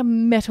it. It's like a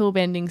metal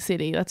bending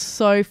city. That's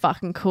so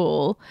fucking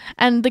cool.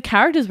 And the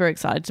characters were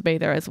excited to be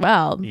there as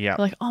well. Yeah.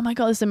 They're like, oh my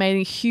God, this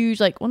amazing, huge,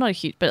 like, well, not a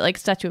huge, but like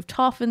statue of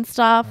Toph and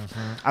stuff.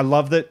 I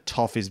love that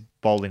Toph is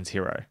Bolin's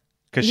hero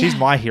because she's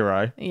my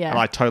hero. Yeah. And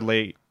I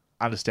totally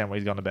understand what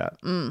he's gone about.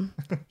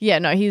 Yeah,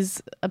 no,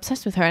 he's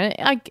obsessed with her.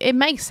 And it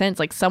makes sense.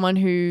 Like someone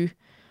who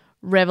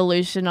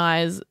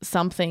revolutionized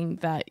something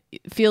that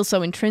feels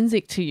so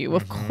intrinsic to you.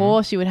 Of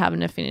course you would have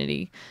an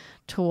affinity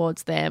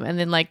towards them. And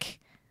then like,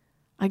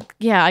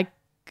 I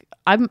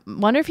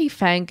wonder if he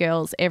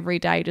fangirls every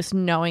day just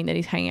knowing that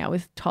he's hanging out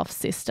with Toph's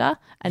sister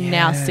and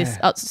now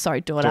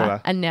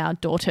daughter and now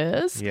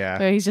daughters. Yeah.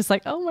 Where he's just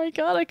like, oh my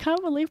God, I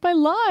can't believe my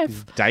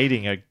life.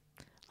 Dating a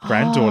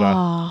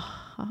granddaughter.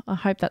 I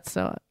hope that's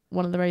not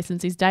one of the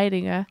reasons he's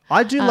dating her.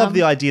 I do love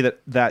the idea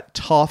that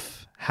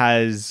Toph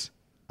has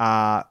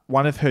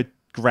one of her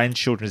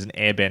grandchildren is an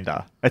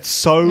airbender. It's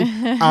so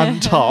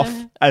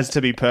un-Toph as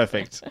to be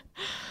perfect.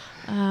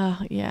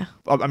 Yeah.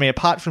 I mean,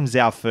 apart from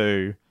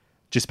Zaofu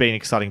just being an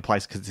exciting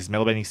place because it's this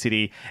metal bending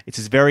city, it's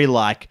this very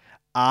like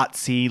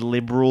artsy,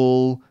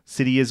 liberal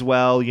city as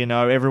well. You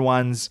know,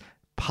 everyone's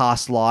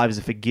past lives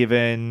are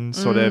forgiven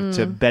sort of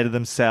to better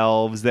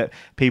themselves, that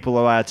people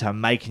are allowed to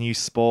make new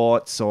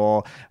sports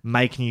or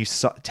make new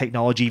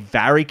technology.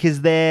 Varric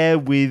is there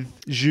with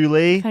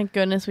Julie. Thank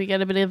goodness we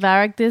get a bit of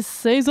Varric this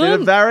season. Bit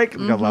of Varric.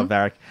 I love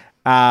Varric.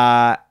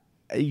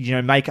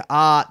 Make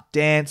art,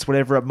 dance,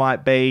 whatever it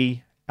might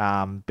be.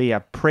 Be a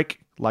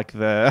prick like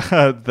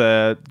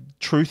the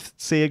truth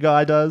seer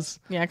guy does.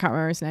 Yeah, I can't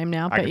remember his name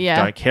now, I but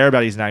yeah. don't care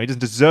about his name. He doesn't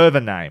deserve a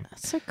name.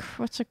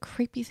 That's a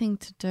creepy thing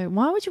to do.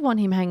 Why would you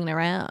want him hanging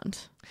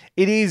around?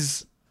 It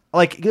is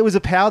like it was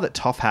a power that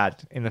Toph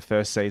had in the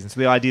first season. So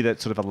the idea that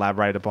sort of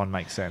elaborated upon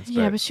makes sense.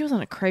 Yeah, but she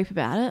wasn't a creep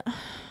about it.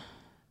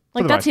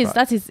 Like the that's most part.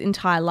 that's his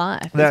entire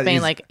life. That It's been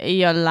is- like,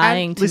 you're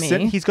lying And to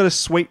listen, me. he's got a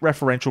sweet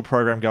referential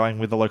program going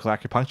with the local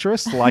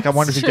acupuncturist. Like, I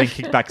wonder if he's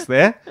getting kickbacks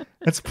there.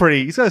 It's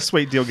pretty. He's got a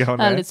sweet deal going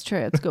there. That is true.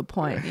 It's a good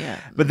point. Yeah.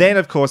 But then,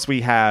 of course,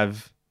 we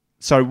have.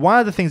 So one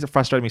of the things that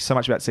frustrated me so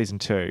much about season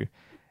 2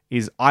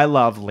 is I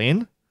love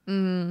Lynn.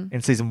 In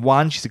season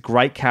 1, she's a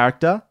great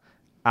character.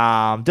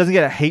 Doesn't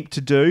get a heap to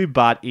do,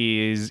 but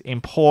is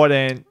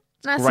important.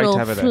 It's Nice great to little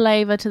have her there.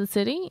 flavour to the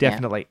city. Yeah.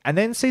 Definitely. And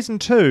then season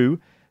 2,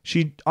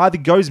 she either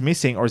goes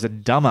missing or is a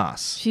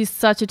dumbass. She's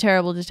such a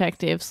terrible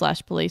detective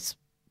 / police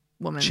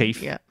woman.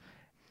 Chief. Yeah.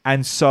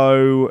 And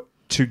so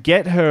to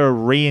get her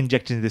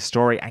re-injected into this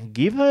story and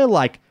give her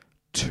like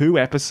 2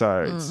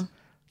 episodes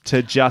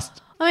to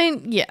just... I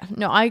mean, yeah.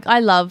 No, I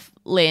love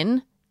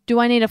Lynn. Do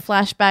I need a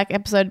flashback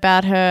episode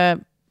about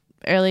her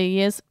earlier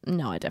years?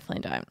 No, I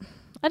definitely don't.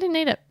 I didn't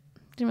need it.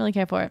 Didn't really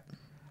care for it.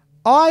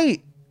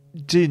 I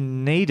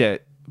didn't need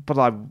it, but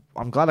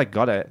I'm glad I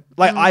got it.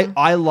 Like,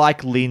 I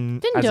like Lynn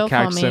Didn't as do a it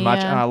character for so me,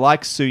 much, yeah. and I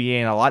like Su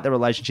Yin. I like the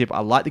relationship.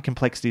 I like the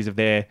complexities of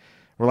their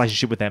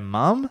relationship with their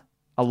mum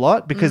a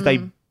lot because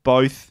they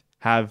both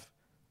have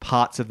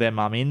parts of their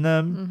mum in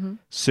them.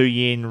 Su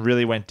Yin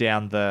really went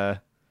down the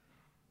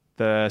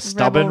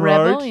stubborn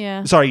road. Rebel,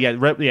 yeah.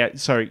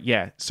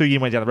 Su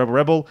Yin went down the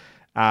rebel.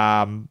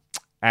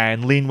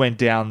 And Lynn went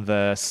down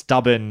the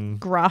stubborn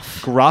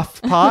Gruff.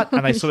 part,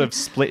 and they sort of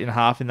split in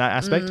half in that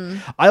aspect.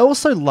 I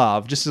also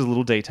love, just as a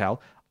little detail,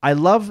 I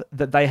love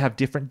that they have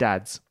different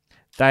dads.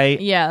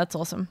 Yeah, that's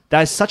awesome.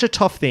 That's such a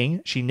tough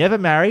thing. She never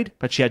married,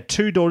 but she had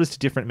 2 daughters to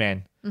different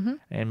men. Mm-hmm.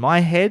 In my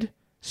head,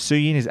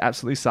 Suyin is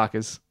absolutely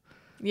Sokka's.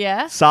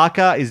 Yeah?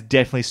 Sokka is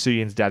definitely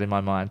Suyin's dad in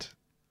my mind.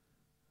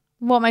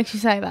 What makes you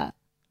say that?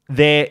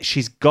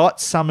 She's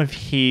got some of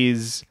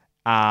his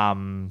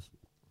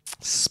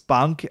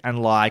spunk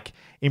and like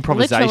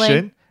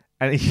improvisation.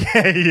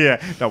 Literally.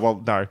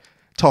 And no.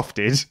 Toph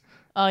did.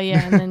 Oh,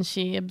 yeah, and then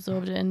she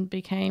absorbed it and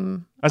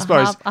became I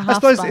suppose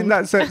spunk. in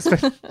that sense,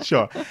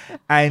 sure.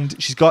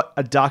 And she's got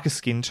a darker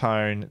skin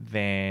tone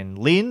than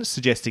Lin,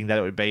 suggesting that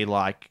it would be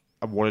like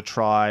a water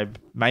tribe,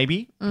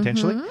 maybe,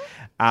 potentially.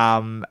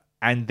 Mm-hmm.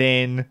 And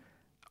then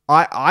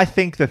I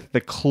think that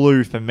the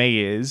clue for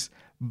me is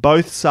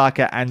both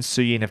Sokka and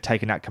Suyin have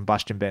taken out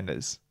combustion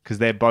benders because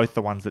they're both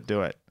the ones that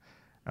do it.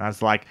 And I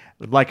was like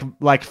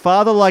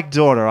father, like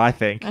daughter, I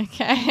think.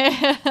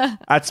 Okay.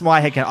 That's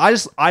my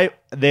headcanon.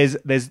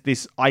 There's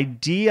this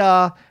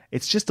idea,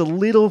 it's just a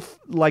little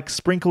like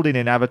sprinkled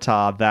in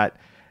Avatar that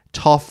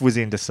Toph was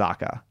into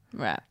Sokka.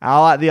 Right. I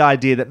like the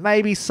idea that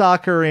maybe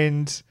Sokka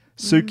and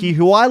Suki,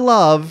 who I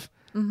love,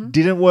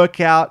 didn't work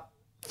out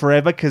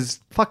forever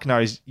because fuck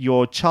knows,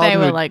 your childhood...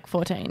 They were like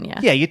 14, yeah.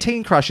 Yeah, your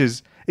teen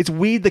crushes. It's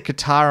weird that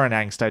Katara and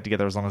Aang stayed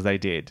together as long as they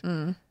did.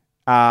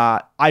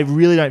 I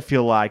really don't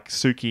feel like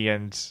Suki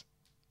and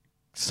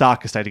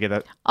Sokka stayed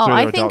together. Oh, through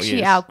their I think adult she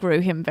years. outgrew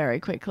him very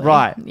quickly.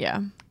 Right.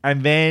 Yeah.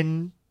 And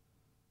then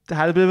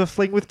had a bit of a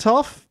fling with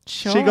Toph.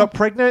 Sure. She got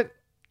pregnant,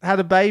 had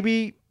a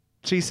baby.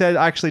 She said,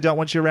 I actually don't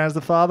want you around as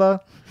the father.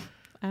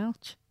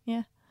 Ouch.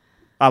 Yeah.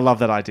 I love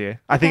that idea.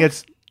 I think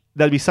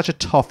that'd be such a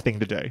Toph thing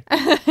to do.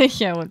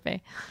 Yeah, it would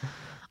be.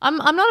 I'm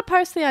not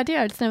opposed to the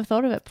idea. I just never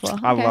thought of it before.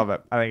 I love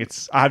it. I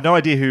have no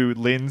idea who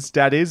Lin's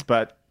dad is,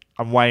 but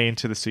I'm way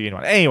into the Suyin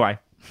one. Anyway.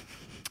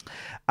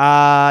 So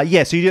I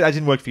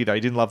didn't work for you though. You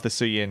didn't love the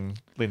Suyin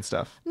Lin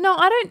stuff. No,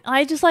 I don't.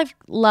 I just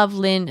love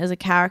Lin as a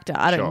character.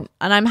 I don't, Sure.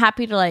 and I'm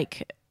happy to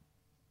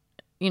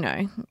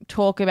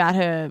talk about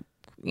her,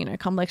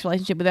 complex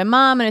relationship with her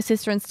mum and her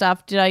sister and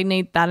stuff. Did I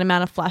need that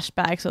amount of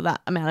flashbacks or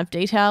that amount of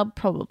detail?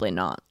 Probably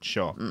not.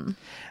 Sure.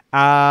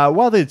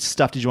 What other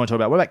stuff did you want to talk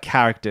about? What about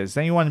characters?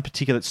 Anyone in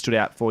particular that stood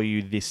out for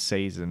you this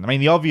season? I mean,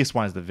 the obvious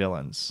one is the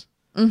villains.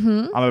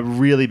 Mm-hmm. I'm a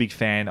really big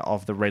fan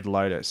of the Red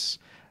Lotus.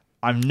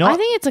 I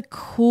think it's a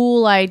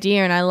cool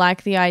idea, and I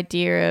like the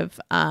idea of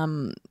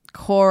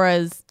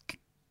Korra's,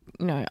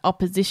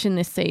 opposition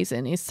this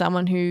season is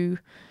someone who,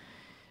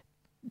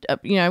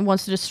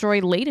 wants to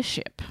destroy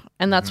leadership.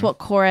 And that's what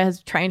Korra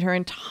has trained her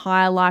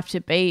entire life to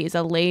be, is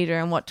a leader,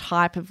 and what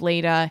type of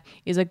leader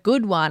is a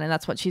good one. And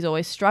that's what she's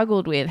always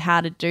struggled with,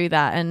 how to do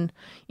that. And,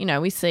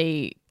 we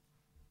see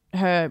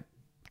her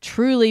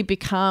truly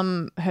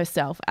become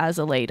herself as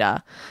a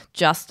leader,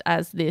 just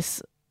as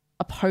this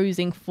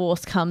opposing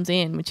force comes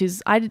in, which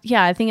is, I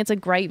think it's a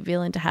great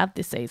villain to have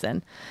this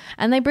season.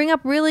 And they bring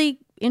up really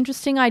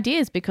interesting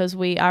ideas because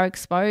we are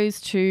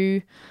exposed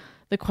to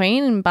the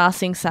Queen and Ba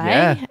Sing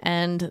Se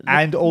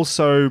and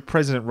also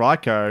President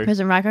Raiko. Who's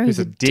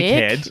a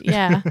dickhead. Dick.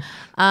 Yeah.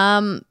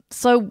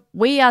 So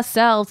we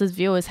ourselves as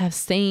viewers have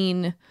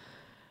seen,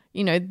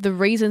 the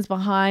reasons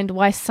behind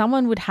why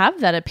someone would have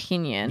that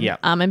opinion. Yeah.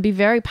 And be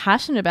very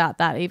passionate about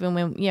that, even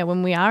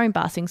when we are in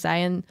Ba Sing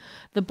Se and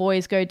the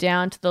boys go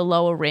down to the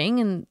lower ring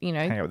and,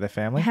 hang out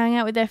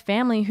with their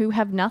family who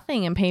have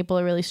nothing, and people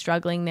are really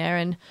struggling there,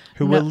 and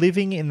who were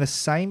living in the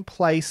same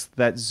place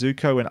that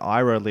Zuko and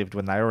Iroh lived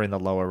when they were in the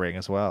lower ring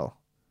as well.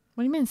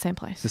 What do you mean same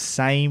place? The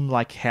same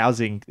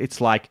housing. It's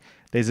like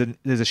there's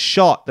a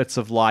shot that's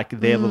of like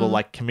their little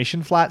like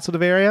commission flat sort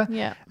of area.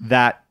 Yeah.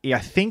 That I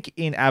think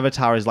in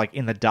Avatar is like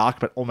in the dark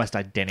but almost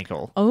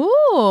identical.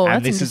 Oh,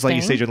 and that's this is like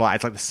you see during light.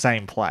 It's like the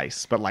same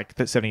place, but like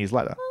 70 years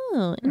later.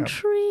 Oh,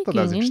 intriguing. I thought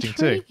that was interesting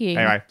too.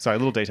 Anyway, sorry, a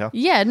little detail.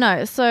 Yeah,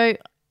 no. So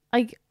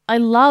I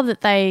love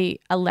that they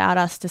allowed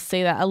us to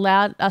see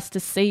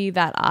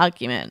that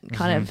argument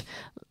kind of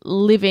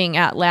living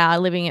out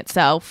loud, living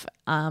itself,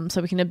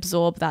 so we can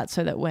absorb that,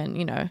 so that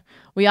when,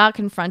 we are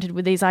confronted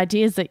with these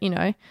ideas that,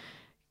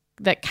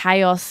 that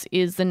chaos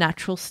is the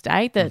natural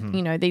state, that,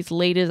 these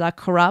leaders are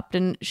corrupt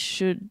and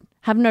should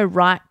have no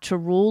right to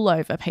rule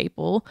over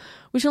people,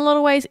 which in a lot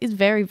of ways is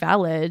very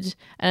valid.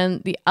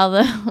 And the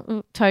other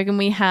token,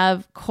 we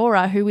have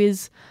Korra, who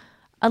is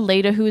a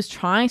leader who is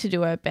trying to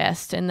do her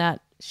best, and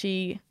that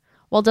she,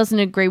 while doesn't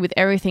agree with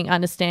everything,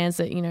 understands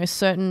that,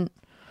 certain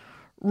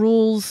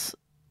rules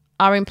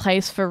are in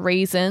place for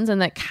reasons,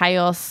 and that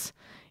chaos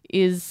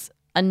is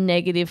a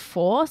negative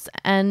force.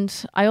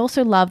 And I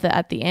also love that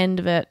at the end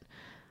of it,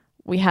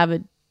 we have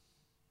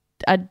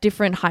a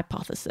different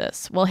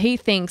hypothesis. Well, he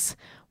thinks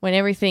when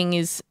everything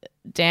is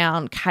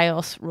down,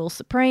 chaos rules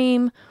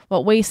supreme.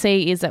 What we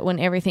see is that when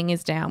everything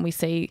is down, we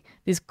see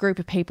this group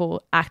of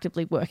people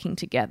actively working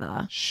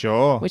together.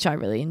 Sure. Which I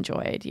really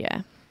enjoyed,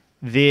 yeah.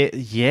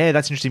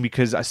 That's interesting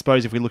because I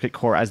suppose if we look at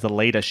Korra as the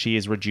leader, she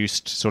is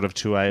reduced sort of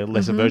to a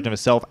lesser version of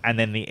herself, and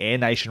then the Air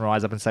Nation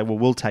rise up and say, well,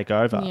 we'll take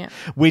over,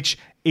 which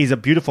is a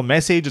beautiful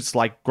message. It's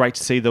like great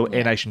to see the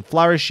Air Nation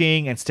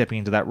flourishing and stepping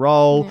into that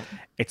role. Yeah.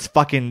 It's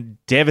fucking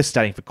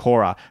devastating for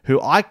Korra, who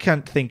I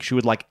can't think she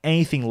would like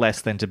anything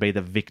less than to be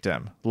the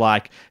victim,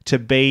 like to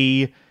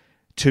be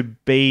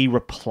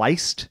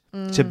replaced,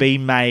 to be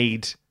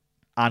made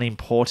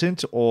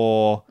unimportant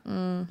or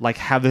like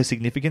have her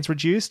significance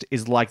reduced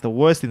is like the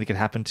worst thing that could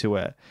happen to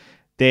her.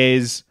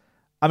 This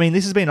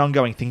has been an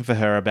ongoing thing for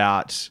her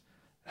about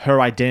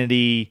her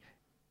identity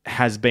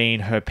has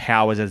been her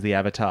powers as the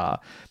Avatar.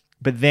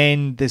 But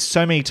then there's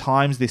so many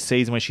times this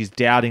season where she's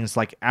doubting, it's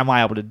like, am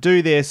I able to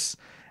do this?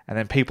 And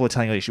then people are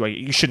telling her,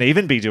 you shouldn't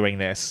even be doing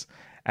this.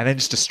 And then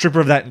just to strip her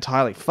of that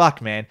entirely,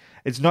 fuck, man.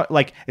 It's not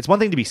like, it's one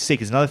thing to be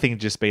sick. It's another thing to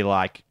just be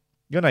like,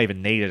 you're not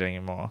even needed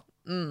anymore.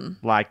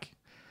 Like,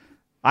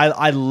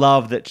 I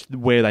love that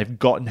where they've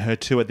gotten her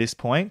to at this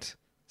point.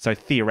 So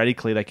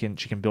theoretically,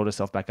 she can build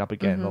herself back up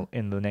again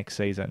in the next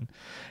season.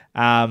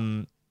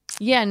 I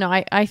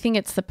think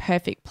it's the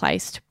perfect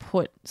place to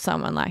put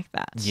someone like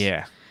that.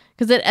 Yeah,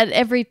 because at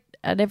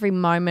every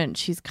moment,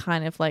 she's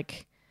kind of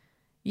like,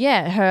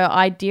 her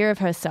idea of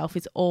herself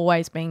is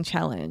always being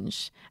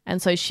challenged,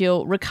 and so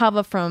she'll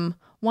recover from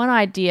one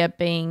idea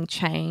being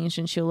changed,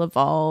 and she'll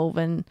evolve,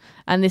 and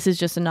this is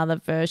just another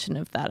version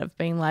of that, of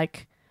being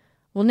like,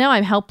 well, now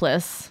I'm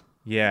helpless.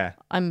 Yeah.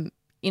 I'm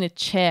in a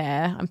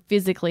chair. I'm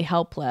physically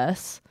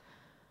helpless.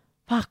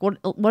 Fuck,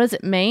 what does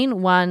it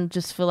mean? One,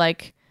 just for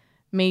like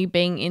me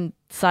being in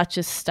such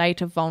a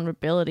state of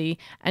vulnerability.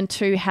 And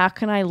two, how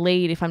can I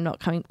lead if I'm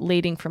not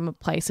leading from a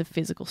place of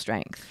physical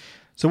strength?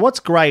 So what's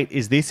great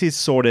is this is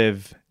sort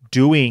of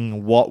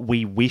doing what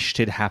we wished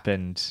had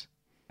happened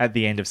at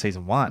the end of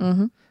season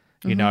 1.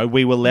 You know,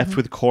 we were left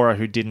with Korra,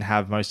 who didn't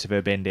have most of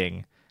her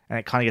bending. And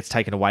it kind of gets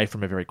taken away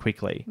from her very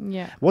quickly.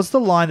 Yeah. What's the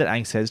line that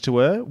Aang says to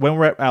her? When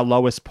we're at our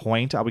lowest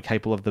point, are we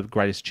capable of the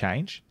greatest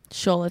change?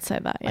 Sure, let's say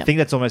that. Yeah. I think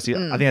that's almost it.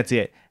 I think that's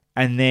it.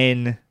 And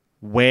then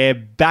we're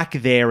back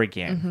there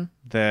again.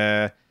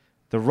 The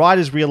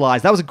writers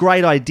realized that was a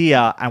great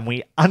idea and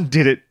we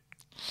undid it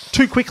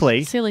too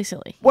quickly. Silly.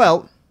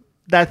 Well,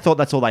 that's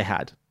all they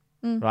had,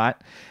 right?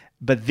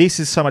 But this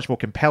is so much more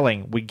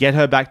compelling. We get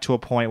her back to a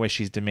point where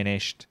she's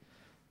diminished.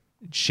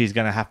 She's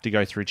going to have to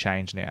go through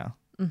change now.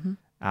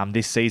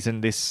 This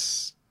season,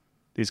 this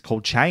is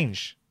called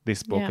Change,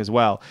 this book as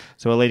well.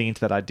 So we're leading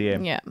into that idea.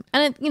 Yeah.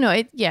 And,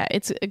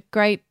 it's a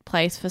great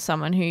place for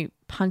someone who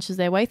punches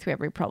their way through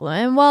every problem.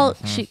 And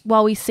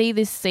while we see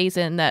this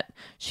season that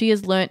she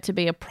has learnt to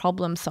be a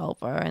problem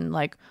solver, and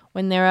like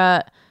when there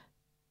are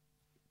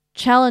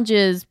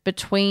challenges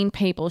between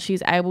people,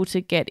 she's able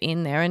to get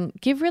in there and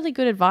give really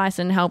good advice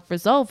and help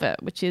resolve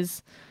it, which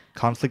is...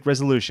 conflict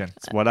resolution.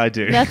 It's what I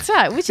do. That's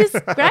right, which is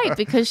great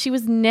because she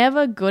was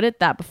never good at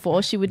that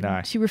before. She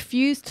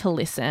refused to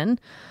listen,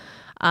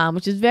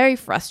 which is very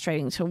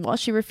frustrating to watch.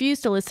 She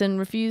refused to listen,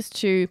 refused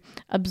to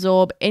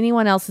absorb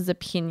anyone else's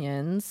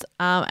opinions,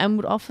 and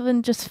would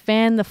often just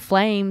fan the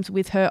flames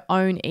with her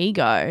own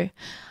ego.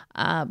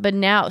 But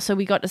now, so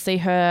we got to see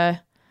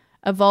her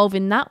evolve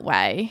in that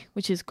way,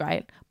 which is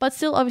great. But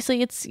still,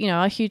 obviously, it's,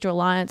 a huge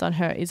reliance on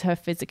her is her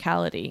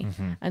physicality.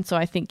 And so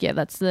I think,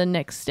 that's the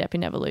next step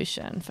in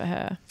evolution for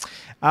her.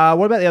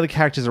 What about the other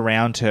characters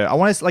around her?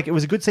 It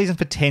was a good season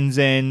for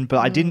Tenzin, but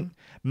I didn't,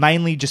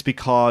 mainly just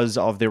because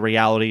of the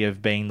reality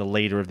of being the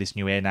leader of this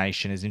new Air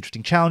Nation is an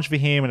interesting challenge for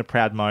him and a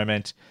proud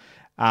moment.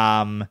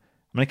 I'm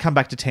going to come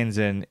back to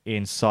Tenzin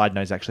in side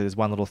notes, actually. There's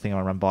one little thing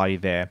I'll run by you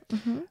there.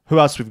 Who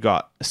else we've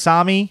got?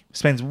 Asami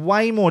spends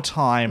way more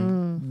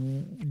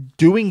time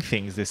doing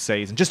things this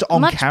season, just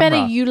on camera. Much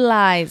better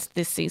utilised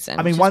this season,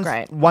 which is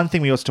great. One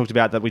thing we also talked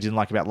about that we didn't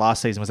like about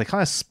last season was they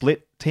kind of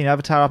split Team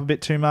Avatar up a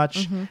bit too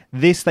much.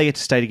 This, they get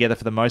to stay together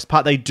for the most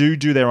part. They do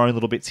their own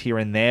little bits here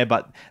and there,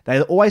 but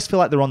they always feel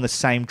like they're on the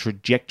same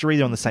trajectory.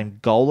 They're on the same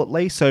goal, at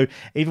least. So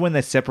even when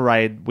they're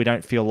separated, we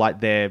don't feel like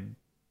they're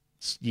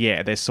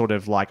sort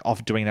of like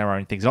off doing their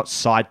own things, not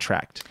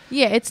sidetracked.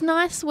 Yeah, it's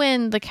nice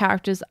when the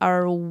characters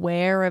are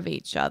aware of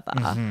each other.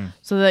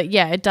 So that,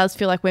 it does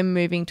feel like we're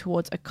moving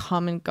towards a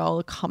common goal,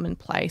 a common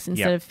place,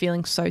 instead of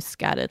feeling so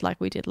scattered like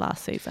we did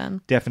last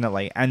season.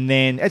 Definitely. And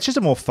then it's just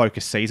a more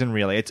focused season,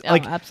 really. It's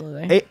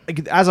absolutely.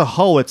 As a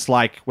whole, it's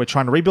like we're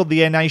trying to rebuild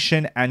the Air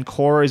Nation and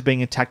Korra is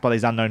being attacked by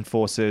these unknown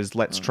forces.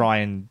 Let's try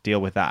and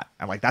deal with that.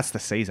 And that's the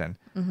season.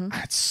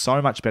 It's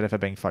so much better for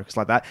being focused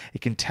like that.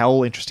 It can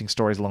tell interesting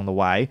stories along the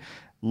way.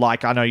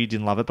 Like, I know you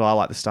didn't love it, but I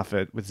like the stuff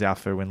with Zhao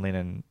Fu and Lin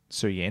and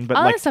Su Yin. But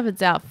I like the stuff with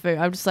Zhao Fu.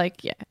 I'm just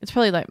like, it's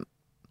probably like one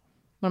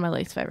of my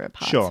least favorite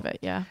parts of it.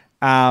 Yeah.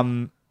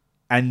 And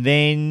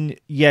then,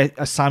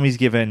 Asami's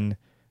given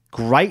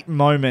great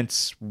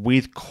moments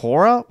with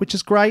Korra, which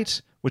is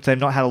great, which they've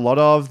not had a lot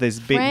of. There's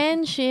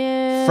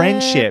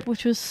friendship,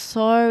 which was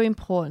so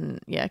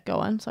important. Yeah, go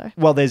on. Sorry.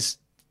 Well, there's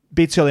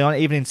bits early on,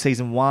 even in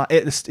season 1,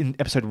 in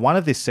episode 1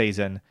 of this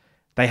season,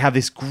 they have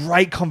this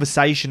great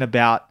conversation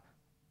about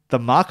the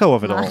Mako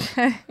of it all.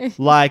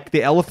 Like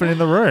the elephant in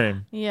the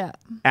room. Yeah.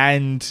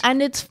 And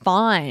it's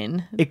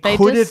fine. It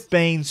could have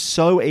been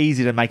so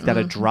easy to make that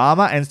a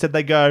drama. And instead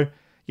they go,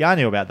 yeah, I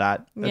knew about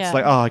that. Yeah. It's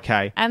like, oh,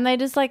 okay. And they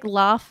just like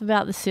laugh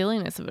about the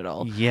silliness of it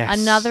all.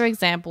 Yes. Another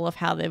example of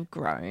how they've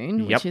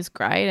grown, which is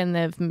great, and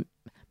they've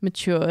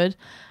matured.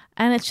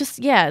 And it's just,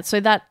 so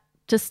that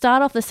to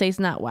start off the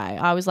season that way,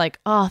 I was like,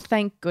 oh,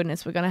 thank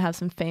goodness we're going to have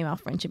some female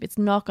friendship. It's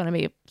not going to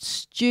be a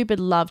stupid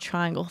love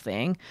triangle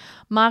thing.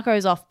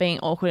 Marco's off being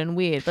awkward and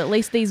weird, but at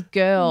least these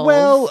girls...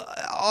 Well,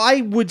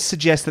 I would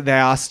suggest that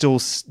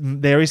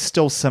there is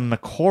still some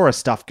Makora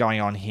stuff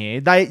going on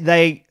here.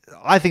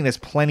 I think there's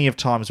plenty of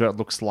times where it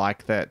looks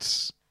like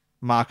that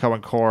Mako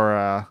and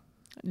Cora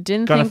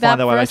didn't going to think that find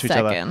their way for a back to each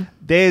other. second.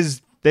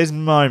 There's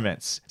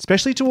moments,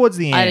 especially towards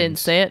the end. I didn't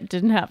see it.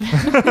 Didn't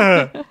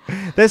happen.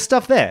 There's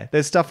stuff there.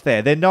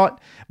 They're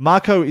not...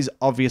 Mako is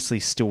obviously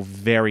still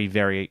very,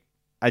 very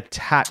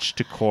attached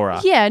to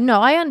Cora. Yeah, no,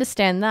 I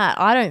understand that.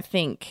 I don't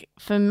think,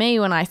 for me,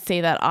 when I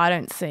see that, I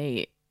don't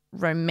see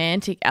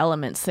romantic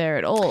elements there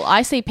at all.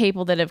 I see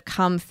people that have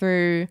come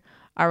through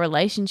a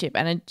relationship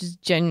and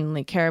just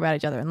genuinely care about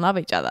each other and love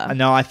each other.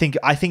 No, I think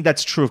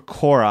that's true of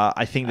Cora.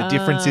 I think the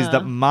difference is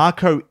that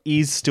Mako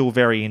is still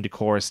very into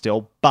Cora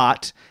still,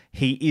 but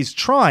he is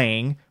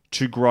trying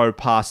to grow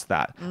past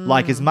that.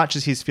 Like, as much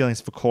as his feelings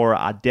for Cora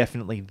are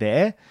definitely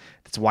there,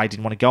 that's why he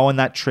didn't want to go on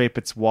that trip.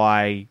 It's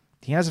why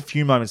he has a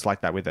few moments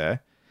like that with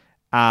her.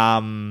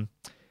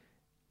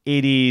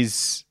 It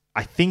is...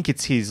 I think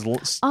it's his...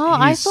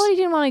 I thought he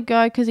didn't want to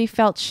go because he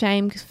felt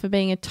shamed for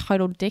being a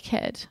total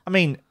dickhead. I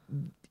mean...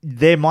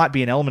 There might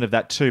be an element of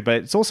that too, but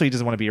it's also he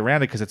doesn't want to be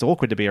around her because it's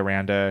awkward to be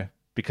around her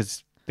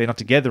because they're not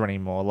together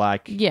anymore.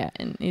 Like, yeah,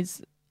 and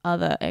his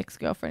other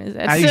ex-girlfriend is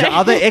there and too. his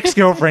other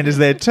ex-girlfriend is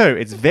there too.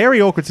 It's a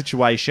very awkward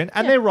situation,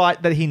 and they're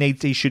right that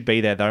he should be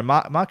there though.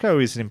 Mako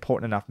is an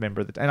important enough member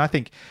of and I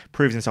think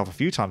proves himself a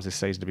few times this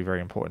season to be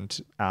very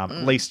important. At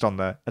least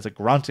as a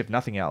grunt, if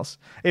nothing else.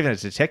 Even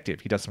as a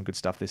detective, he does some good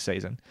stuff this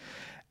season.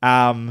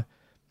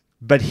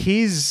 But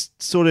his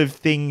sort of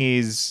thing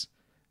is...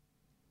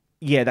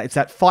 Yeah, it's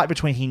that fight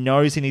between he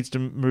knows he needs to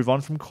move on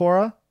from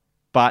Cora,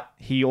 but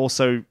he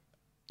also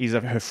is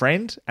her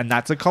friend, and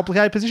that's a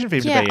complicated position for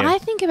him to be in. Yeah, I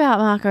think about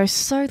Mako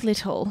so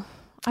little.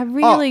 I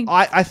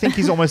think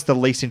he's almost the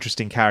least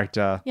interesting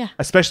character. Yeah.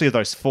 Especially of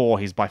those four,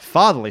 he's by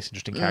far the least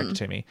interesting character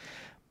to me.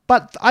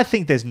 But I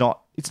think it's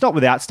not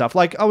without stuff.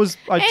 Like, tried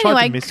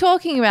to miss...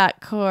 talking about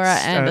Cora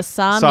and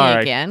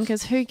Asami again,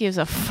 because who gives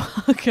a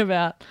fuck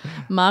about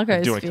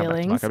Marco's feelings? Come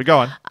back to Marco, but go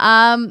on.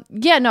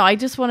 I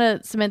just want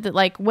to cement that,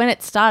 like, when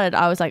it started,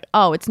 I was like,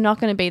 oh, it's not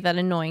going to be that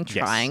annoying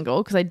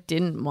triangle, because I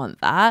didn't want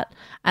that.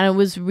 And it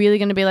was really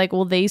going to be like,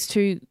 well, these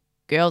two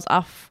girls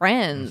are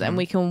friends, and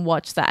we can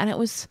watch that. And it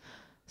was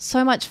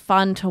so much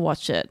fun to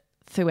watch it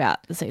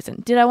throughout the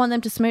season. Did I want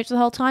them to smooch the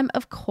whole time?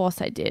 Of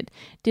course I did.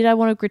 Did I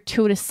want a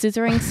gratuitous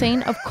scissoring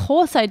scene? Of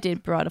course I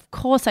did, Brod. Of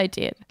course I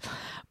did.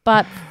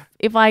 But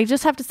if I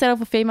just have to settle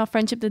for female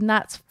friendship, then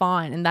that's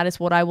fine, and that is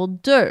what I will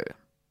do.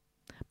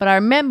 But I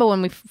remember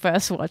when we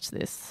first watched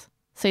this,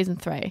 season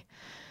 3,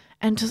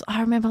 and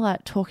I remember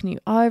like talking to you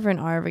over and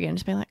over again,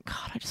 just being like,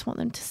 God, I just want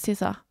them to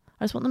scissor.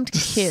 I just want them to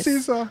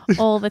kiss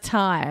all the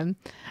time.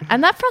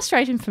 And that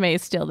frustration for me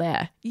is still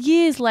there.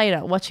 Years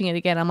later, watching it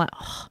again, I'm like,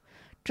 oh,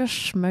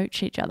 just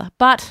smooch each other.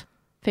 But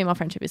female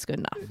friendship is good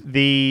enough.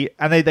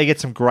 And they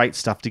get some great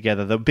stuff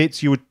together. The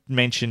bits you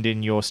mentioned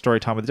in your story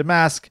time with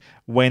Damask,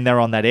 when they're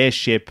on that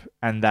airship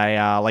and they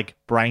are like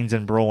Brains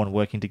and Brawn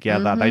working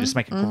together, they just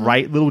make a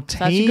great little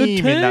team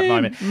in that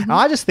moment. And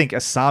I just think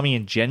Asami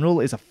in general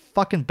is a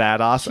fucking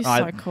badass. She's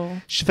so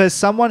cool. For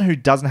someone who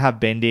doesn't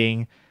have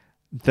bending,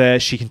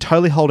 she can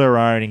totally hold her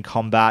own in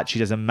combat. She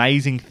does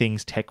amazing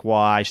things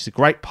tech-wise. She's a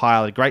great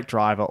pilot, a great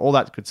driver, all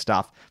that good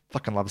stuff.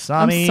 Fucking love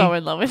Asami. I'm so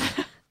in love with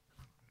her.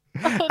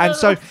 And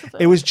so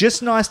it was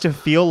just nice to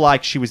feel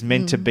like she was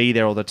meant to be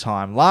there all the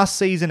time. Last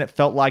season, it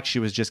felt like she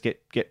was just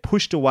get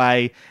pushed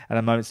away at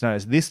a moment's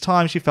notice. This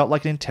time, she felt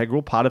like an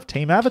integral part of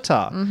Team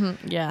Avatar.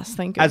 Yes,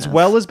 thank goodness. As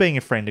well as being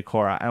a friend to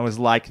Korra. And I was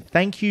like,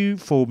 thank you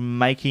for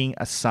giving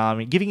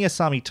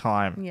Asami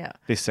time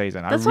this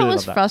season. That's what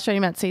was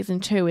frustrating about season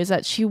 2 is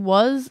that she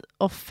was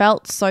or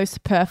felt so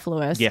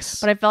superfluous.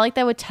 Yes. But I felt like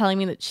they were telling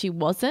me that she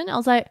wasn't. I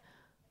was like,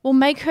 well,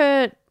 make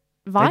her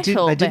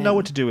vital. They didn't know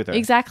what to do with her.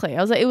 Exactly.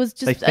 I was like, it was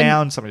just... They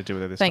found something to do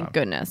with her this time. Thank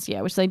goodness, yeah,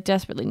 which they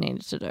desperately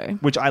needed to do.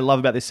 Which I love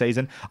about this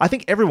season. I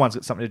think everyone's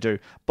got something to do.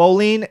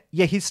 Bolin,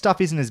 his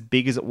stuff isn't as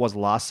big as it was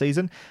last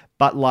season,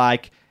 but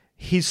like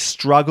his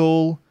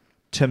struggle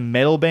to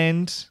metal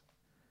bend,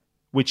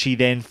 which he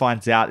then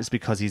finds out is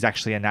because he's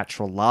actually a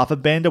natural lava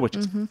bender, which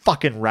is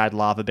fucking rad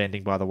lava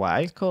bending, by the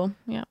way. It's cool,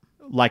 yeah.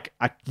 Like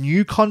a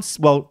new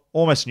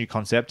almost a new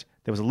concept.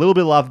 There was a little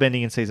bit of lava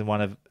bending in season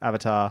 1 of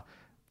Avatar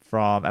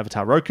from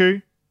Avatar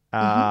Roku,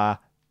 but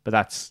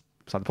that's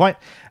beside the point.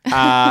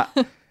 That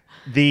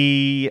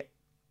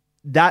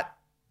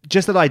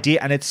idea,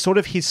 and it's sort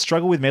of his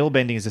struggle with metal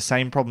bending is the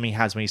same problem he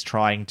has when he's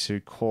trying to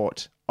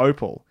court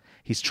Opal.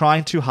 He's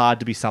trying too hard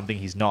to be something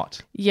he's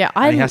not. Yeah,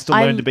 and he has to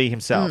learn to be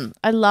himself.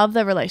 I love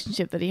the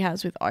relationship that he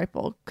has with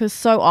Opal because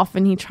so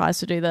often he tries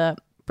to do the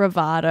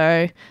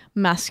bravado,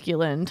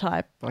 masculine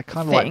type. But I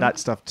kind of thing. like that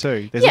stuff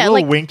too. There's a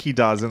little wink he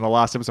does in the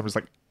last episode. It's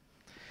like,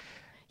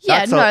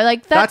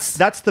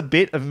 that's the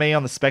bit of me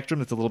on the spectrum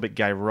that's a little bit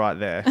gay right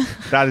there.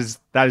 that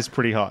is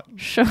pretty hot.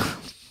 Sure.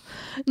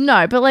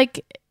 No, but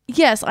like,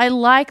 yes, I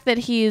like that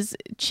he is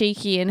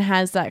cheeky and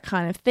has that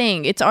kind of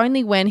thing. It's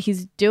only when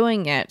he's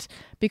doing it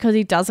because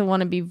he doesn't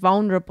want to be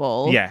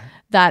vulnerable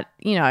that,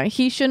 you know,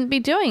 he shouldn't be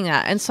doing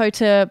that. And so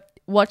to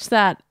watch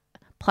that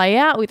play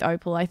out with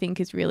Opal, I think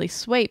is really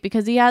sweet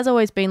because he has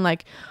always been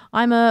like,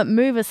 I'm a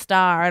mover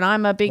star and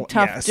I'm a big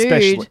tough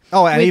dude.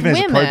 Oh, and with even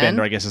women, as a pro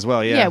bender, I guess, as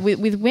well. Yeah. Yeah,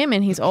 with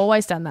women, he's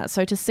always done that.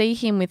 So to see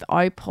him with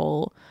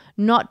Opal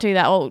not do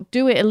that or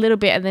do it a little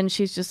bit and then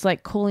she's just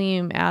like calling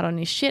him out on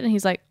his shit and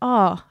he's like,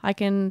 oh, I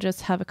can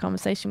just have a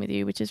conversation with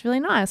you, which is really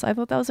nice. I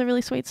thought that was a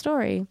really sweet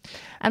story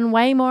and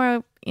way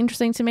more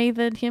interesting to me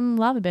than him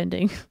lava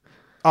bending.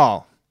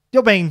 Oh,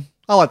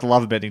 I like the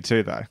lava bending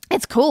too, though.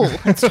 It's cool.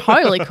 It's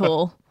totally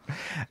cool.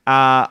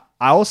 I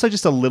also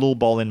just a little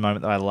Bolin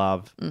moment that I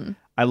love.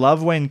 I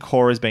love when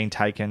Korra's being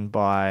taken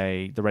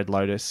by the Red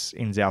Lotus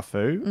in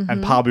Zaofu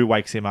and Pabu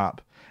wakes him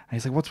up. And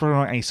he's like, what's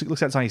wrong? And he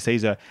looks outside and he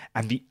sees her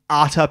and the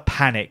utter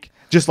panic.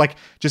 Just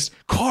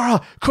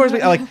Korra's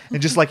being, like,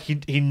 and just like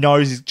he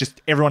knows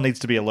everyone needs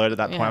to be alert at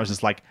that point. I was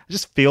just like, I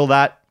just feel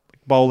that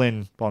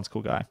Bolin's a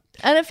cool guy.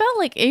 And it felt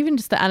like even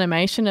just the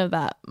animation of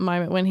that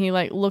moment when he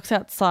like looks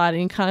outside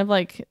and he kind of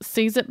like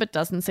sees it but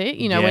doesn't see it,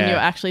 you know, when you're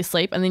actually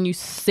asleep and then you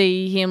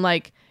see him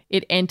like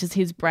it enters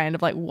his brain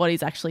of like what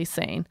he's actually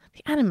seen.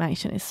 The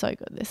animation is so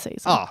good this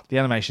season. Oh, the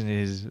animation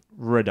is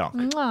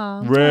redonk.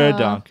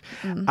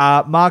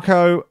 Mwah.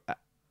 Marco,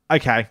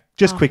 okay,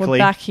 just quickly. We're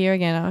back here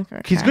again.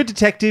 Okay. He's a good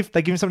detective.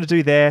 They give him something to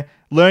do there.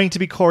 Learning to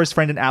be Korra's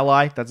friend and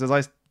ally. That's as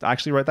I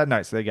actually wrote that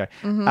note, so there you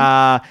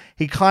go.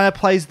 He kind of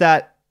plays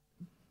that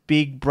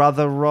big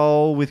brother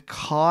role with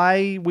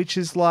Kai, which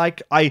is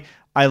like I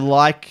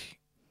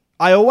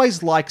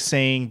always like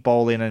seeing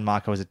Bolin and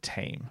Marco as a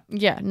team.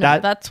 Yeah, no,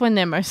 that's when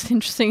they're most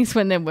interesting is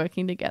when they're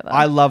working together.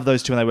 I love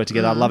those two when they work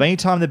together. I love any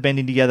time they're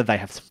bending together. They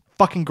have some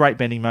fucking great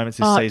bending moments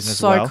this season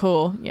as well. So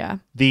cool, yeah.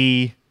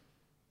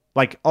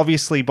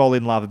 Obviously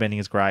Bolin lava bending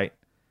is great.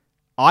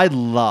 I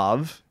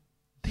love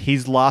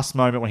his last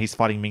moment when he's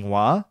fighting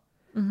Minghua,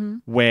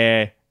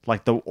 where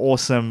like the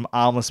awesome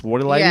armless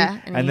water lady,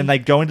 and then they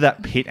go into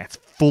that pit and it's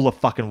full of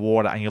fucking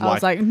water, and you're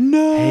like,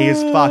 no, he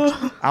is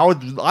fucked. I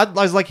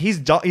was like, he's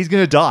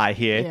gonna die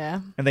here. Yeah.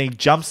 And then he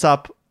jumps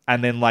up,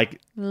 and then like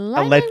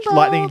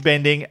lightning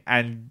bending,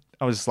 and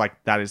I was just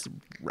like, that is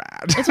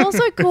rad. It's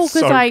also cool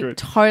because I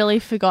totally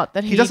forgot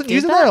that he doesn't did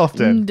use it that that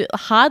often.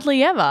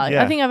 Hardly ever.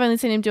 Yeah. I think I've only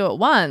seen him do it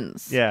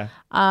once. Yeah.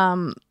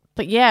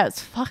 But yeah,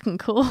 it's fucking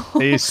cool.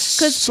 It is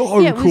so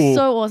cool. It was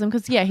so awesome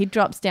because he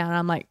drops down and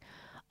I'm like,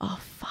 oh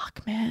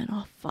fuck, man,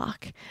 oh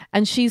fuck,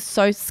 and she's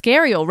so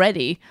scary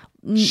already.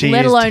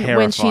 Let alone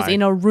when she's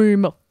in a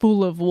room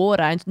full of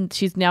water and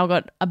she's now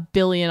got a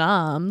billion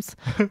arms.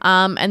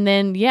 And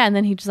then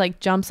he just like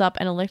jumps up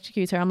and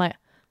electrocutes her. I'm like,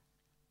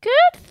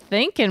 good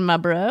thinking, my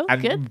bro.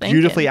 And good thinking.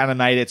 Beautifully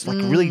animated. It's like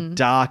really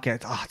dark and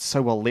it's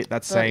so well lit,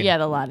 that scene. Yeah,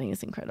 the lighting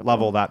is incredible.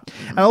 Love all that.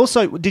 And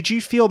also, did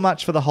you feel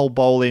much for the whole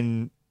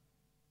Bolin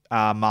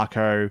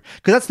Marco?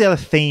 Because that's the other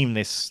theme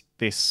this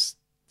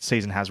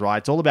season has, right?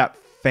 It's all about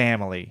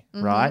family,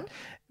 right?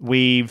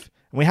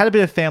 We had a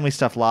bit of family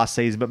stuff last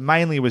season, but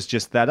mainly it was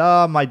just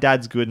that, my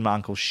dad's good and my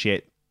uncle's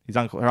shit.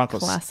 Her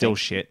uncle's Classic. still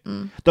shit.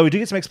 Though we do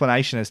get some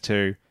explanation as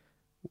to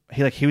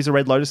he was a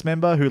Red Lotus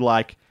member who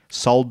like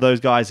sold those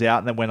guys out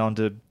and then went on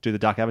to do the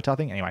Dark Avatar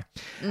thing. Anyway,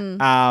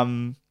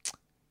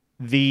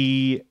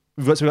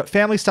 we've got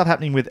family stuff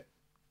happening with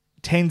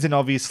Tenzin,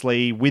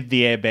 obviously, with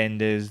the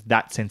Airbenders,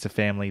 that sense of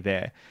family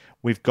there.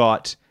 We've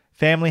got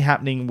family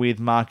happening with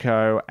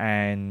Marco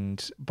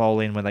and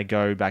Bolin when they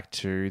go back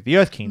to the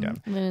Earth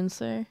Kingdom. Lin and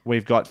Sue.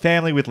 We've got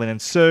family with Lin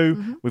and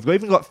Sue. We've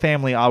even got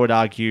family, I would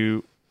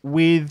argue,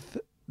 with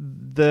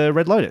the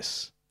Red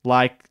Lotus.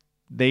 Like,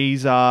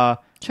 these are...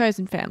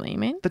 Chosen family, you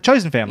mean? The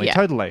chosen family,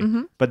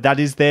 totally. But that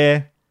is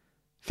their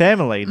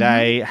family.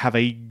 They have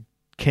a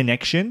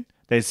connection.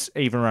 There's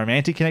even a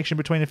romantic connection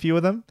between a few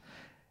of them.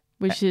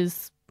 Which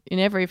is in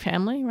every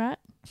family, right?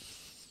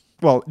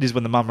 Well, it is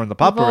when the mama and the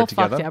papa are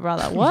together. Fucked our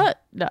brother.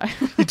 What? No.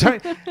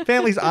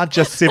 Families aren't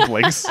just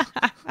siblings.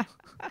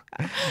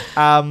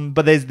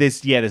 But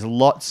there's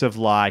lots of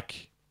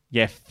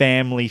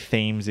family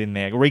themes in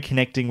there.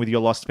 Reconnecting with your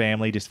lost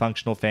family,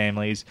 dysfunctional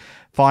families,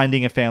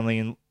 finding a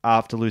family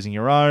after losing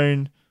your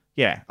own.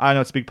 Yeah, I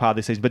know it's a big part of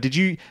this season. But did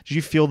you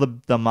feel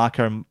the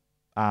Marco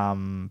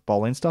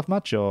Bolin stuff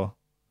much, or?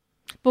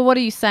 But what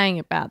are you saying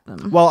about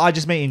them? Well, I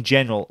just mean in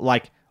general.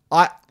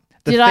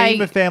 The theme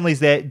of families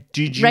there,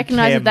 did you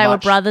recognize that they were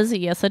brothers?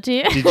 Yes, I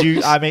did.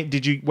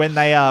 Did you when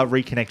they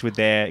reconnect with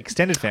their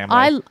extended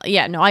family?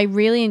 I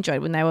really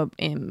enjoyed when they were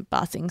in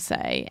Ba Sing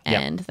Se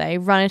and they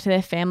run into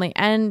their family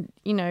and,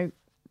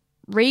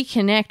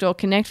 reconnect or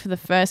connect for the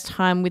first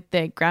time with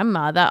their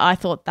grandmother, I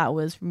thought that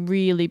was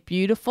really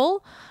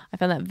beautiful. I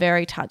found that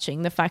very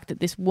touching. The fact that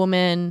this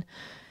woman,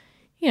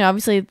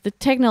 obviously the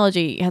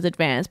technology has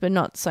advanced, but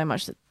not so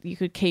much that you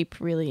could keep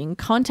really in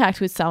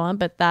contact with someone,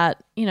 but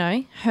that,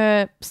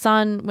 her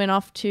son went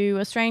off to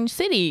a strange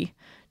city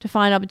to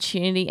find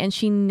opportunity and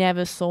she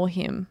never saw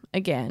him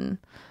again.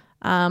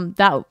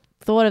 That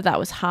thought of that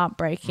was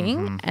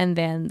heartbreaking. And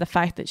then the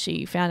fact that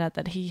she found out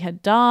that he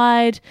had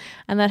died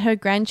and that her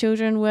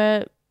grandchildren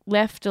were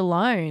left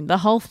alone. The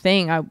whole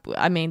thing,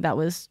 I mean, that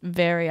was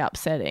very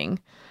upsetting.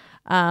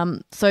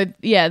 So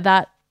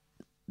yeah,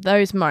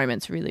 those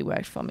moments really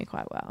worked for me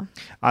quite well.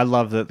 I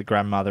love that the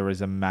grandmother is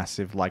a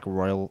massive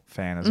royal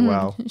fan as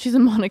well. She's a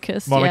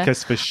monarchist.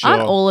 Monarchist for sure.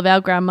 Aren't all of our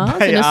grandmas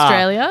They in are.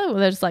 Australia? Well,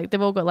 they're just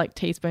they've all got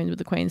teaspoons with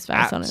the Queen's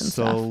face on it and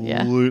stuff.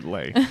 Yeah.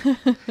 Absolutely.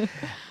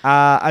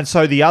 And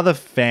so the other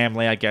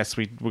family, I guess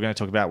we're going to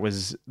talk about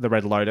was the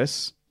Red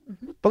Lotus.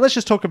 But let's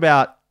just talk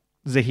about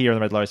Zahir and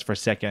the Red Lotus for a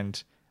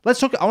second. I want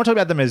to talk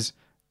about them as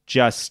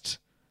let's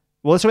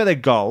talk about their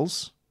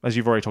goals, as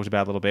you've already talked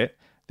about a little bit.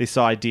 This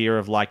idea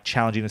of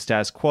challenging the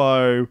status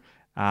quo,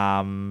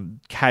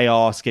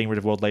 chaos, getting rid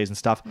of world leaders and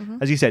stuff.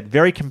 As you said,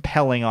 very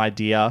compelling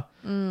idea.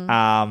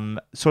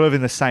 Sort of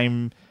in the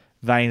same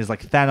vein as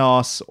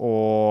Thanos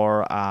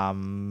or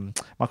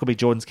Michael B.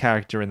 Jordan's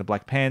character in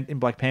Black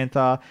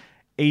Panther.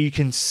 You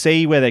can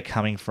see where they're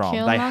coming from.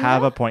 Killmonger? They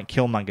have a point.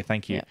 Killmonger,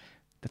 thank you.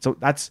 Yep.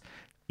 That's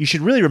you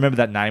should really remember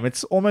that name.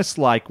 It's almost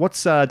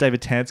what's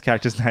David Tennant's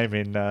character's name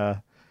in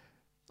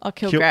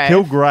Kilgrave.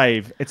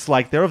 Kilgrave. It's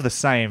they're of the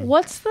same.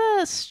 What's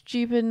the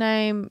stupid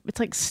name? It's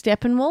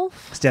Steppenwolf.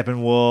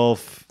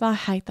 Steppenwolf. I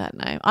hate that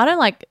name. I don't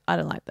like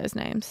those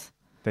names.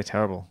 They're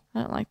terrible.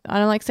 I don't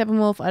like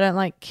Steppenwolf. I don't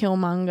like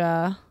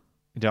Killmonger.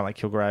 You don't like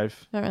Kilgrave?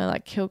 I don't really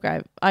like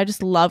Kilgrave. I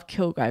just love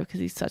Kilgrave because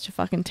he's such a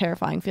fucking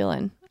terrifying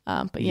villain.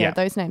 But yeah,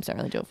 those names don't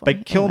really do it for me.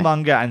 But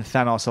Killmonger and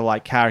Thanos are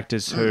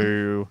characters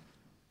who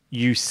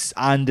you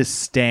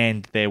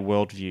understand their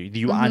worldview.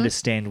 You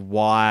understand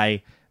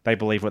why they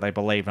believe what they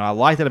believe. And I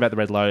like that about the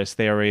Red Lotus.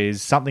 There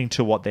is something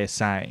to what they're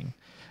saying.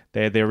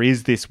 There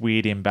is this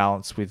weird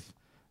imbalance with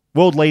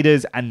world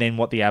leaders and then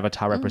what the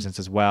Avatar represents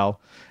as well.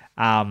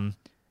 And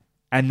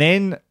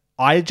then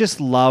I just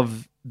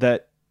love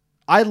that.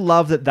 I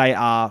love that they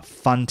are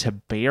fun to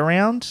be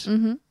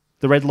around.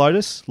 The Red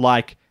Lotus,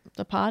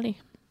 the party.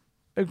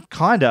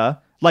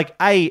 Kinda.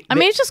 I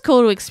mean, it's just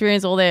cool to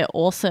experience all their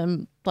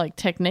awesome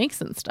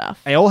techniques and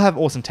stuff. They all have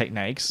awesome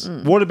techniques.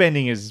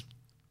 Waterbending is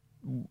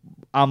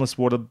armless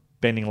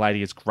waterbending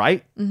lady is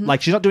great.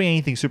 She's not doing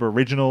anything super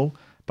original,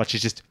 but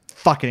she's just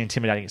fucking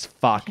intimidating as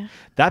fuck. Yeah.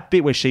 That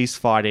bit where she's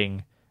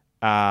fighting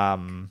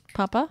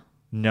Papa?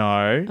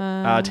 No.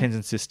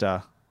 Tenzin's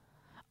sister.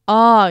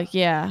 Oh,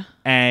 yeah.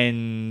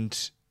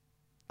 And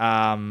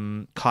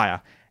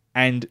Kaya.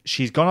 And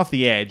she's gone off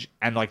the edge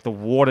and the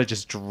water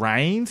just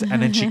drains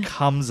and then she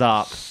comes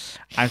up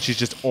and she's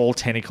just all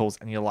tentacles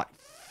and you're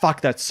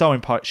fuck, that's so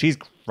important. She's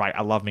great.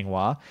 I love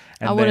Ming-Hua.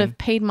 I would have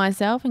peed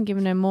myself and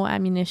given her more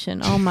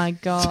ammunition. Oh my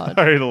God.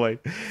 Totally.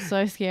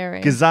 So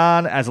scary.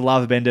 Ghazan as a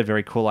lava bender,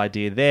 very cool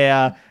idea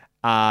there.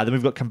 Then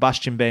we've got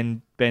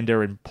Combustion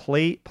Bender and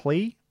Plea.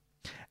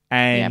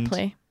 And,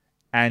 Plea.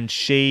 And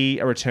she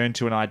returned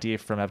to an idea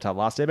from Avatar: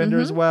 Last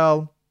Airbender as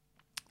well.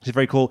 Which is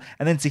very cool.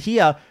 And then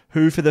Zahir,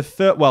 who for the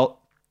first,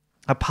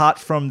 apart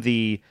from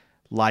the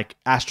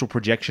astral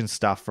projection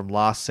stuff from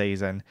last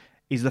season,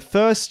 is the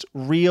first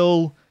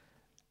real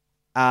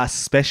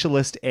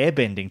specialist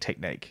airbending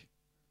technique.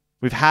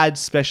 We've had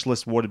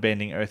specialist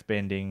waterbending,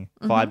 earthbending,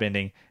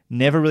 firebending,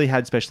 never really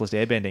had specialist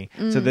airbending.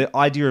 So the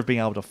idea of being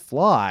able to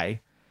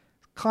fly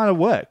kind of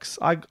works.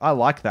 I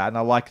like that, and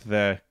I like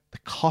the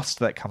cost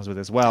that comes with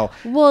it as well.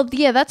 Well,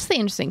 yeah, that's the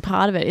interesting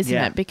part of it, isn't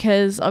it?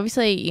 Because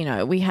obviously,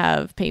 we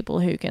have people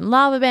who can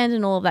lava bend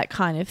and all of that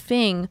kind of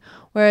thing.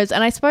 Whereas,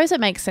 and I suppose it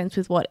makes sense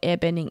with what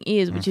airbending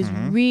is, which is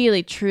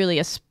really, truly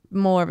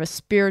more of a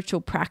spiritual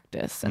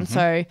practice. And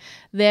so,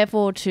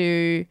 therefore,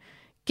 to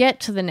get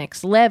to the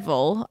next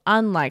level,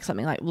 unlike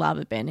something like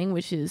lava bending,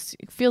 which it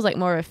feels like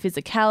more of a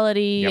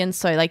physicality. And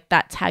so,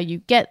 that's how you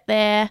get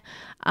there.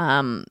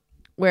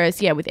 Whereas,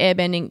 with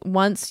airbending,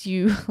 once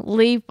you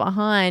leave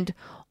behind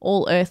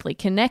all earthly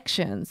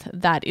connections,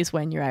 that is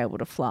when you're able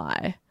to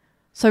fly.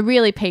 So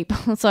really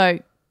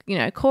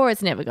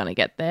Korra's never going to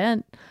get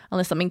there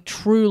unless something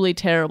truly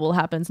terrible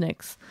happens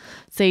next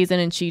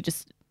season and she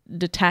just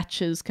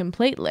detaches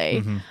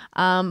completely.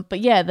 But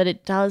yeah, that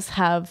it does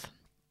have,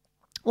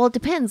 it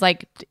depends,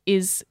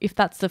 if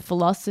that's the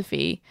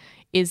philosophy,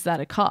 is that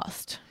a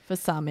cost? For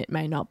some, it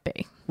may not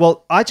be.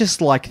 Well, I just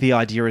like the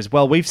idea as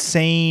well. We've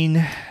seen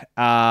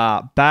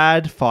bad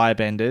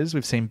firebenders,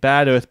 we've seen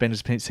bad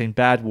earthbenders, we've seen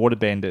bad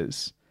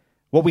waterbenders.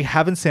 What we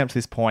haven't seen up to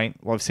this point,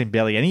 I've seen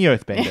barely any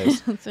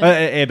earthbenders,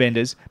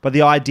 airbenders, but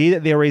the idea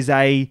that there is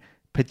a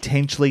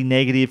potentially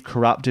negative,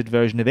 corrupted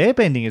version of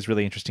airbending is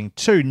really interesting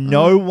too.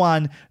 No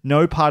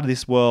part of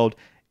this world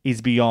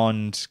is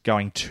beyond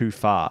going too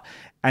far.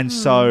 And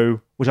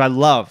so, which I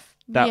love,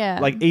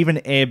 that even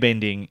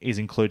airbending is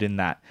included in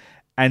that.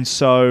 And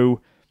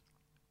so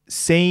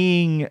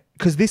seeing,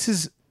 because this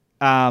is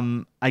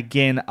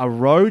again a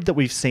road that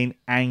we've seen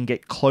Aang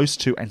get close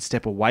to and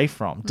step away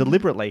from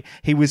deliberately.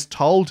 He was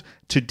told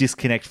to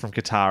disconnect from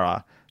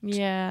Katara.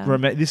 Yeah.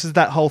 This is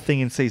that whole thing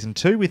in season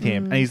 2 with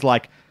him, and he's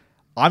like,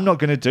 I'm not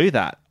going to do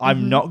that.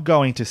 I'm not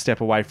going to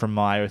step away from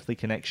my earthly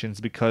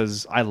connections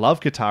because I love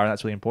Katara and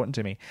that's really important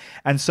to me.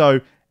 And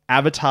so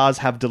avatars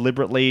have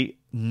deliberately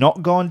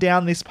not gone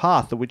down this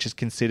path, which is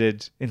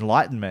considered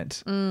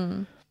enlightenment.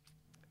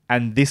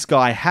 And this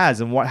guy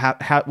has. And what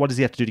does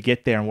he have to do to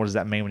get there? And what does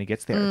that mean when he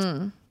gets there?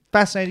 It's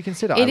fascinating to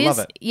consider. I love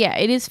it. Yeah,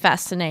 it is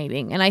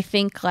fascinating. And I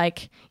think,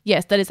 like,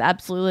 yes, that is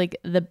absolutely like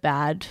the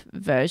bad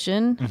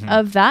version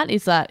of that,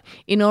 is that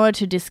in order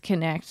to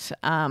disconnect,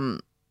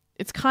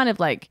 it's kind of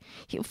like,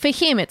 for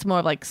him, it's more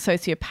of like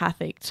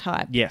sociopathic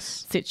type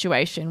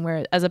situation,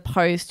 where as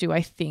opposed to,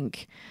 I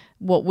think,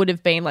 what would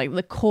have been like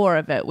the core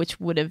of it, which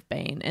would have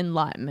been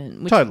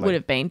enlightenment, which would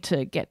have been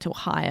to get to a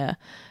higher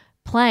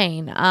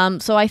plane.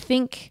 So I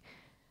think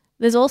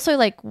there's also,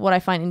 like, what I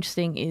find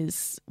interesting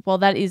is, while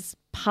that is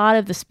part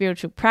of the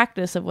spiritual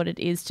practice of what it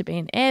is to be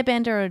an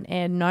airbender or an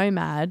air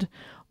nomad,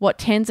 what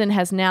Tenzin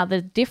has now,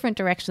 the different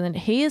direction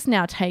that he has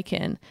now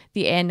taken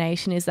the Air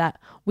Nation, is that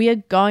we are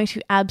going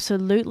to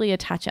absolutely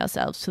attach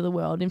ourselves to the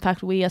world. In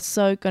fact, we are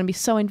going to be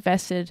so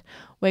invested,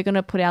 we're going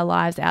to put our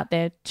lives out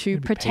there to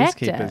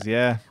protect it.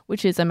 Yeah.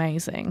 Which is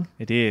amazing.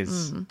 It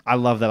is. I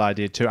love that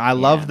idea too. I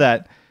love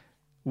that.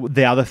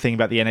 The other thing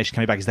about the Air Nation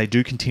coming back is they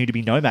do continue to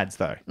be nomads,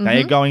 though.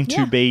 They are going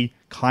to be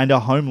kind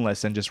of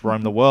homeless and just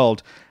roam the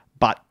world,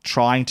 but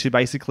trying to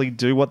basically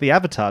do what the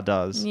Avatar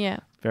does. Yeah.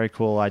 Very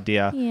cool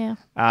idea. Yeah.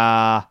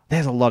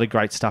 There's a lot of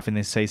great stuff in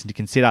this season to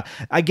consider.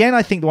 Again,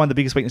 I think one of the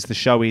biggest weaknesses of the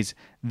show is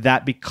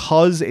that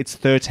because it's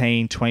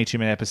 13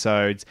 22-minute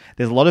episodes,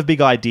 there's a lot of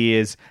big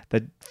ideas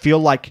that feel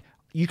like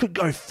you could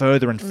go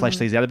further and flesh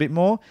these out a bit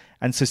more.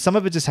 And so some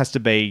of it just has to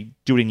be,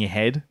 do it in your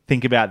head.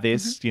 Think about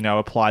this,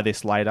 apply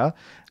this later.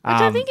 Which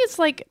I think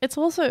it's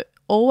also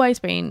always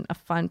been a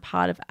fun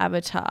part of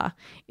Avatar,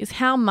 is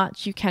how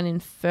much you can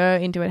infer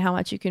into it, how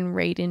much you can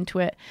read into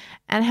it,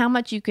 and how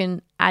much you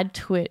can add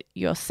to it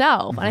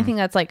yourself. And I think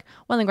that's like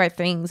one of the great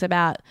things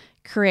about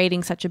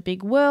creating such a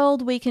big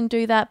world. We can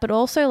do that, but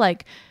also,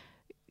 like,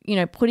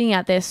 putting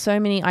out there so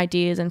many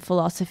ideas and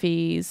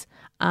philosophies,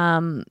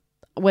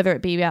 whether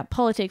it be about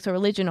politics or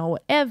religion or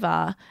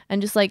whatever, and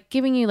just like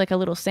giving you like a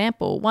little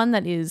sample, one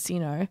that is,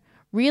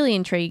 really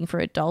intriguing for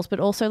adults, but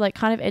also like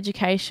kind of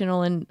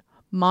educational and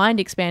mind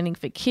expanding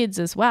for kids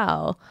as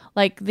well.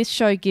 Like, this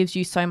show gives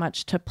you so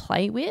much to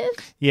play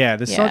with. Yeah,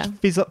 there's so much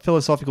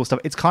philosophical stuff.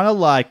 It's kind of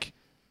like,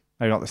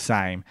 maybe not the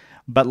same,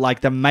 but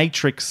like The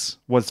Matrix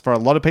was, for a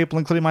lot of people,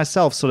 including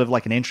myself, sort of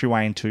like an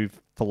entryway into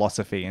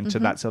philosophy, into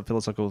that sort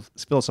of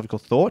philosophical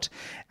thought.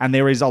 And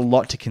there is a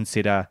lot to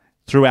consider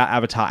throughout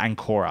Avatar and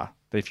Korra.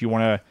 That if you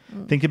want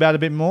to think about it a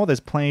bit more,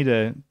 there's plenty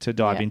to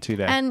dive into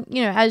there. And,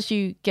 as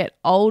you get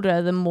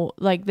older, the more,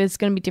 like, there's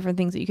going to be different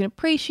things that you can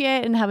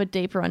appreciate and have a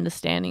deeper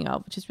understanding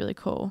of, which is really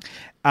cool.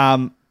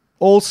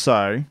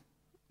 Also,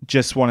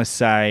 just want to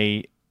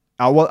say,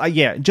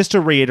 just to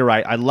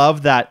reiterate, I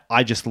love that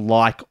I just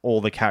like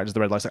all the characters of the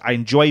Red Lotus. Like, I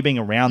enjoy being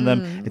around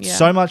them. It's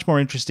so much more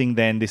interesting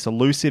than this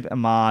elusive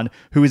Aman,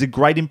 who is a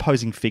great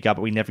imposing figure,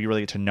 but we never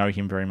really get to know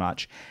him very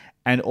much.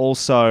 And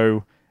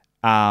also,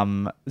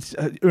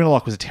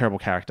 Unalaq was a terrible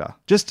character.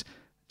 Just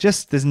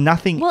there's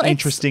nothing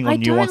interesting or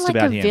nuanced about him. I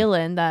don't like a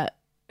villain that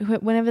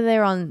whenever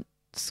they're on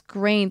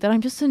screen, that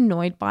I'm just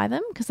annoyed by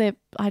them because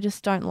I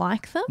just don't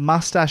like them.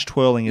 Mustache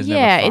twirling is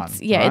never fun.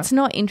 It's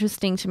not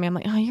interesting to me. I'm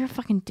like, oh, you're a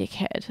fucking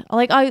dickhead.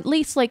 Like, at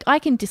least I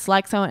can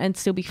dislike someone and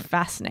still be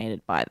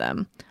fascinated by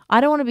them. I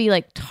don't want to be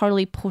like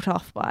totally put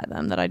off by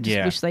them, that I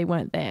just wish they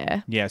weren't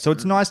there. Yeah, so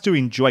it's nice to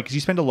enjoy, because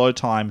you spend a lot of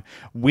time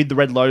with the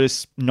Red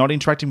Lotus, not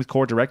interacting with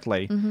Korra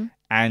directly.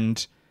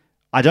 And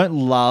I don't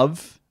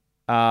love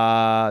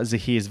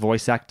Zahir's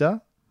voice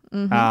actor,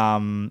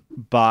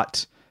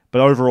 but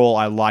overall,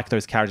 I like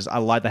those characters. I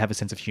like they have a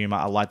sense of humor.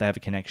 I like they have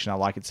a connection. I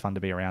like it's fun to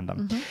be around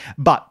them.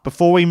 But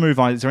before we move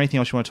on, is there anything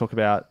else you want to talk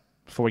about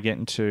before we get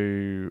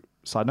into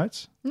side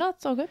notes? No,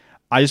 it's all good.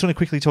 I just want to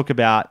quickly talk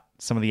about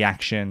some of the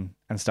action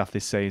and stuff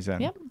this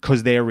season,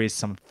 because there is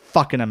some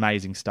fucking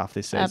amazing stuff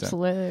this season.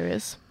 Absolutely, there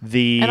is.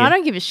 And I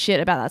don't give a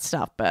shit about that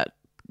stuff, but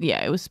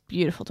yeah, it was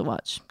beautiful to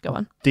watch. Go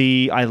on.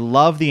 I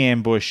love the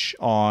ambush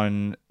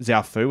on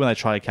Zaofu when they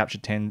try to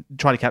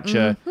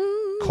capture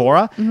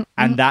Korra,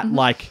 and that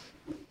like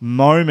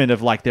moment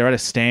of like they're at a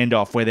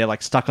standoff where they're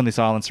like stuck on this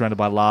island surrounded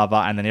by lava,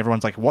 and then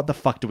everyone's like, "What the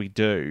fuck do we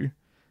do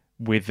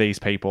with these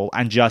people?"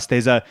 And just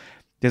there's a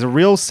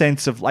real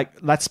sense of like,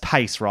 let's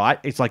pace, right?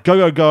 It's like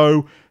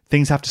go.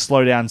 Things have to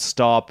slow down,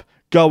 stop,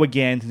 go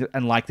again,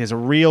 and like there's a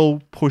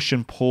real push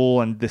and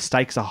pull, and the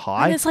stakes are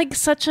high. And it's like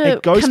such a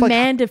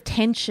command of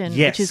tension,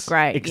 which is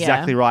great.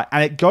 Exactly right.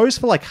 And it goes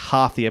for like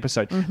half the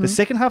episode. The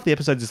second half of the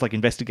episode is like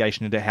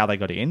investigation into how they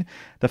got in.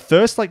 The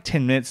first like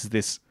 10 minutes is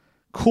this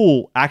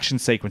cool action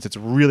sequence. It's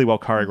really well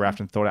choreographed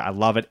and thought out. I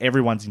love it.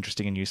 Everyone's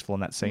interesting and useful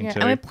in that scene too.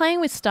 And we're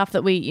playing with stuff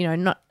that we,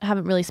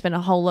 haven't really spent a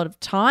whole lot of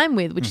time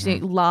with, which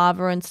is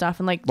lava and stuff,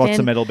 and lots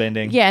of metal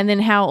bending. Yeah, and then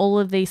how all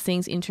of these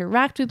things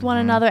interact with one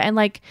another, and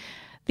like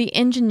the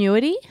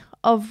ingenuity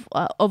of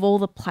all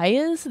the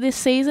players this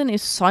season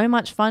is so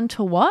much fun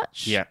to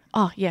watch. Yeah.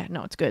 Oh yeah,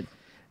 no, it's good.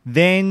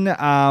 Then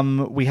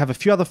we have a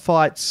few other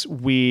fights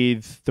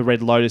with the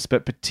Red Lotus,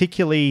 but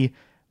particularly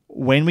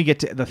when we get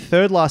to the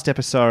third last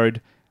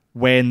episode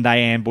when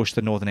they ambush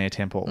the Northern Air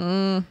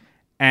Temple.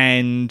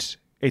 And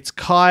it's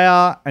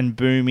Kaya and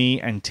Boomy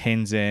and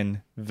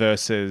Tenzin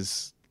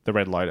versus the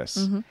Red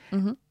Lotus.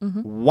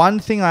 One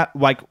thing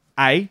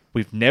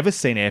we've never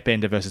seen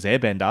Airbender versus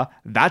Airbender.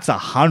 That's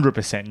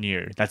 100%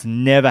 new. That's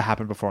never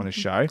happened before on this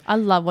show. I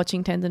love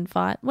watching Tenzin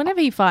fight.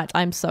 Whenever he fights,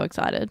 I'm so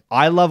excited.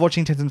 I love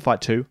watching Tenzin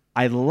fight too.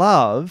 I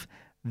love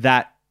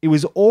that it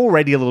was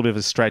already a little bit of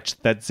a stretch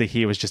that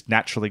Zahir was just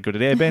naturally good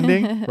at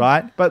airbending,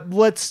 right? But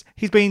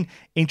he's been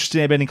interested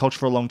in airbending culture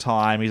for a long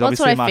time. He's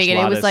obviously a martial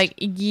artist. It was like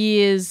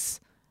years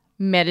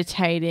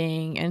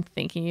meditating and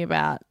thinking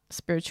about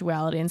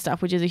spirituality and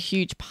stuff, which is a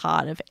huge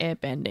part of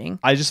airbending.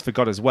 I just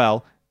forgot as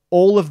well,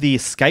 all of the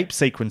escape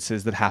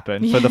sequences that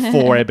happen for the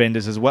 4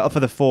 airbenders as well,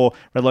 for the 4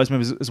 Red Lotus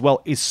members as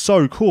well, is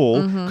so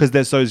cool because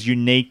there's those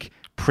unique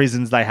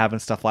prisons they have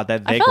and stuff like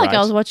that. I felt like I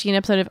was watching an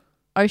episode of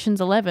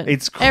Ocean's 11.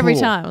 It's cool. Every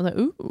time. I was like,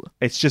 ooh.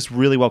 It's just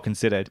really well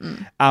considered.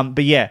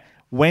 But yeah,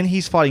 when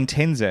he's fighting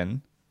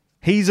Tenzin,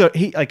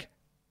 Zahir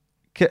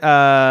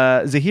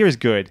is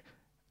good,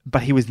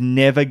 but he was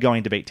never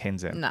going to beat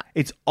Tenzin. No.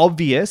 It's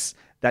obvious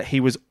that he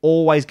was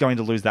always going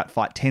to lose that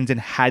fight. Tenzin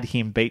had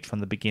him beat from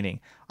the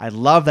beginning. I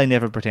love they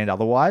never pretend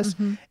otherwise.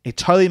 It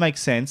totally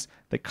makes sense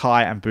that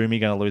Kai and Boomy are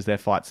going to lose their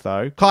fights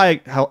though.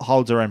 Kai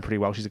holds her own pretty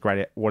well. She's a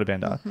great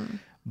waterbender.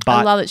 But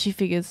I love that she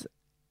figures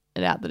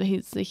it out that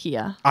he's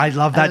here. I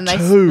love that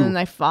too. And then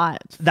they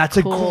fight.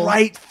 That's cool. A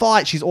great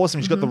fight. She's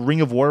awesome. She's got the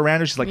ring of water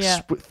around her. She's like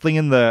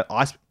flinging the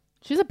ice.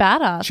 She's a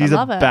badass. She's I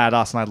love a it.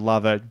 badass and I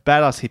love her.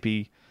 Badass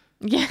hippie.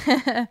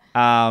 Yeah.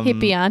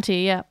 Hippie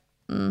auntie, yeah.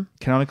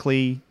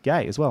 Canonically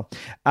gay as well.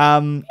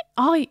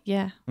 Oh,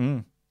 yeah.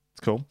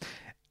 It's cool.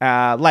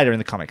 Later in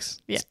the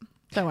comics. Yeah.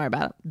 Don't worry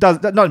about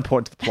it. Not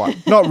important to the plot.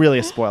 Not really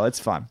a spoiler. It's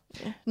fine.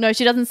 No,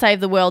 she doesn't save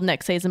the world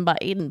next season by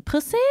eating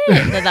pussy.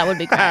 That would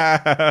be great.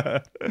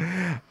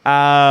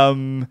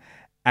 And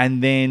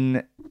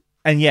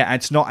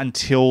it's not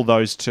until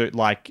those two,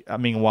 like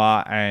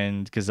Minghua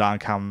and Kazan,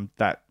 come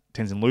that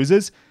Tenzin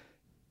loses.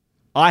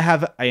 I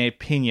have an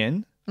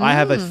opinion. I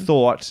have a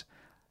thought.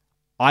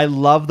 I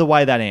love the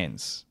way that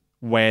ends,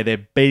 where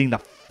they're beating the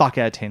fuck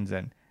out of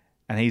Tenzin.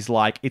 And he's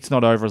like, it's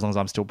not over as long as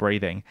I'm still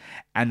breathing.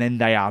 And then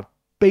they are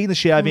beating the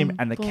shit out of him,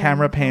 and the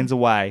camera pans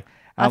away.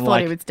 I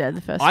thought he was dead the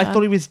first time. I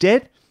thought he was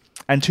dead.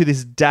 And to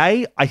this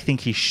day, I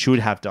think he should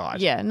have died.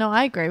 Yeah, no,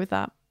 I agree with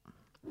that.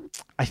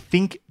 I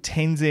think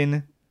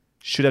Tenzin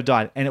should have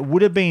died. And it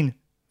would have been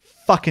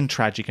fucking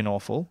tragic and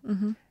awful.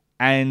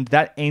 And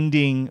that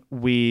ending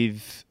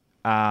with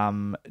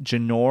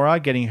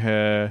Jinora getting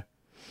her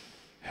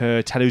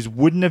tattoos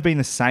wouldn't have been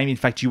the same. In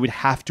fact, you would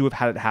have to have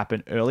had it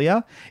happen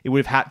earlier. It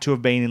would have had to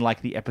have been in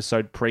like the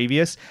episode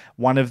previous.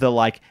 One of the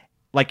like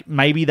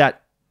maybe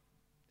that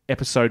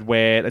episode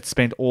where it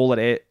spent all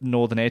at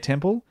Northern Air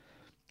Temple.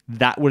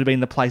 That would have been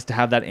the place to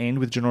have that end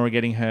with Jinora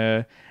getting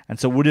her, and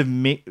so you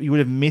would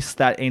have missed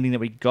that ending that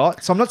we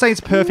got. So I'm not saying it's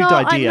a perfect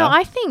idea.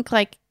 I think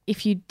like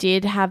if you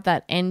did have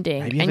that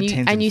ending,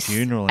 and you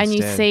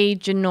see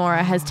Jinora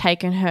has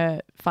taken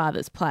her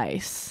father's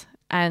place,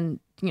 and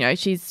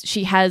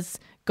she has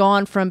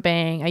gone from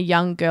being a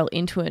young girl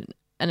into an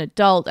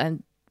adult,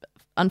 and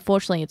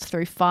unfortunately it's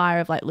through fire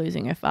of like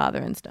losing her father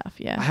and stuff.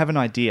 Yeah, I have an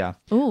idea.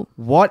 Ooh,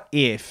 what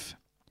if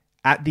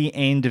at the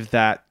end of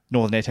that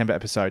Northern Air Temple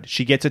episode,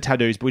 she gets her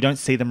tattoos, but we don't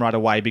see them right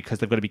away because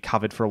they've got to be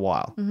covered for a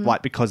while,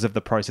 like because of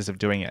the process of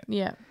doing it.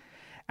 Yeah.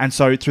 And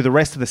so through the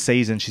rest of the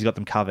season, she's got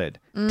them covered.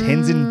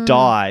 Tenzin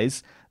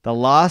dies. The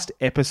last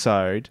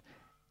episode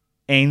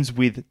ends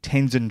with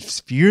Tenzin's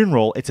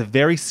funeral. It's a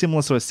very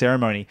similar sort of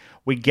ceremony.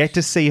 We get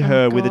to see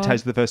her with the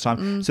tattoos for the first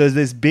time. So there's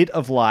this bit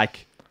of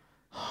like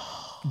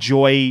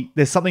joy.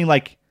 There's something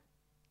like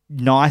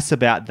nice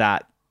about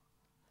that.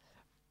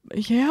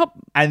 Yep.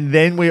 And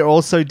then we're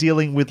also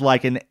dealing with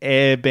like an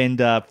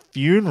airbender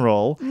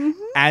funeral,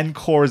 and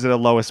Korra's at a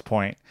lowest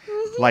point.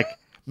 Like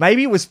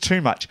maybe it was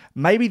too much.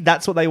 Maybe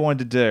that's what they wanted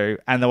to do,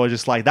 and they were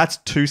just like, that's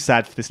too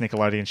sad for this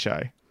Nickelodeon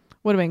show.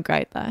 Would have been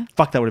great though.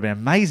 Fuck, that would have been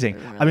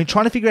amazing. I've been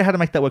trying to figure out how to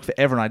make that work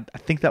forever, and I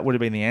think that would have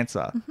been the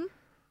answer.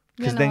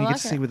 Because then you get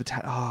to see with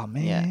the oh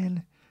man.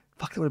 Yeah.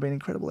 Fuck, that would have been an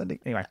incredible ending.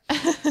 Anyway.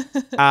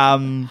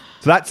 So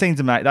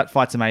that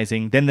fight's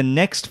amazing. Then the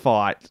next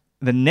fight,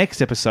 the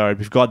next episode,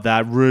 we've got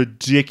that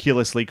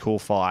ridiculously cool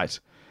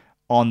fight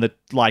on the,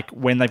 like,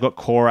 when they've got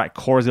Korra.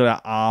 Korra's got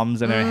her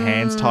arms and her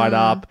hands tied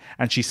up,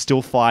 and she's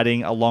still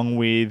fighting along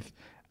with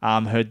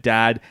her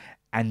dad.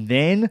 And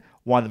then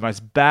one of the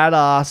most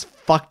badass,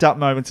 fucked up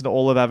moments in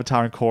all of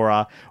Avatar and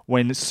Korra,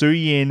 when Su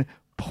Yin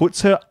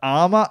puts her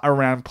armor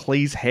around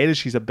Plee's head as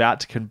she's about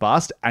to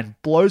combust and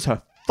blows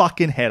her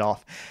fucking head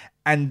off.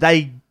 And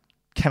they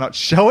cannot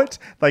show it.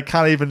 They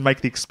can't even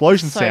make the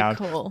explosion So sound.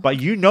 cool. But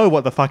you know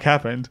what the fuck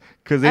happened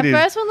because At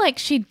first, when like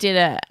she did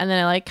it and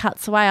then it like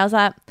cuts away, I was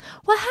like,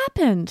 "What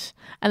happened?"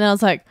 And then I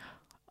was like,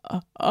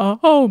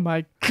 "Oh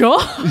my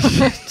god!"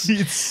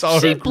 It's so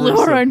she blew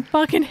gruesome. her own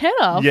fucking head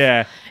off.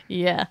 Yeah.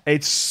 Yeah.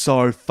 It's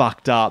so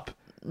fucked up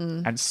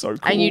and so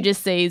cool. And you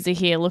just see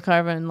Zahir look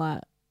over and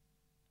like,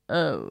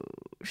 "Oh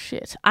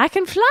shit, I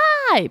can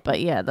fly!" But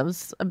yeah, that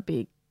was a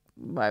big.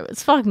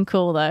 It's fucking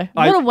cool though.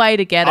 What a way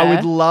to get her. I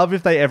would love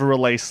if they ever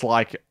release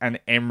like an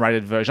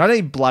M-rated version. I don't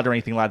need blood or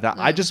anything like that.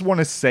 I just want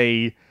to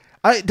see.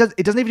 It doesn't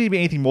even need to be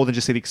anything more than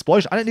just see the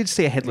explosion. I don't need to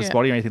see a headless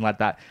body or anything like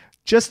that.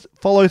 Just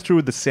follow through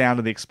with the sound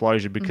of the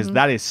explosion because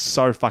that is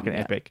so fucking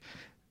epic.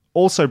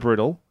 Also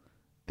brutal,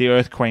 the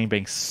Earth Queen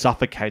being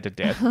suffocated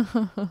to death.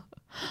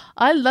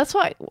 That's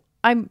why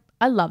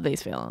I love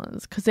these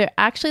villains because they're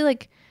actually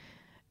like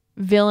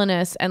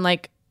villainous and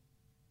like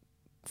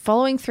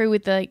following through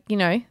with the,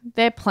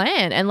 their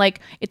plan, and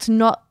like it's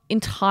not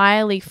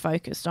entirely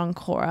focused on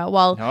Cora.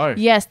 While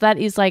yes, that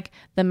is like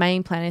the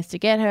main plan is to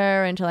get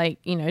her and to like,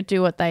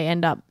 do what they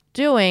end up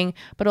doing,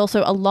 but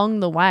also along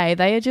the way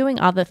they are doing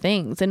other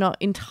things. They're not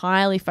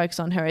entirely focused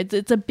on her.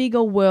 It's a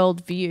bigger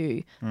world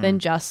view than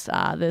just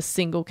the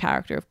single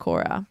character of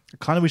Cora. I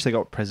kind of wish they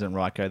got President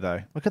Raiko though.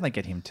 Why couldn't they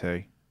get him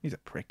too? He's a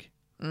prick.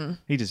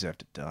 He deserved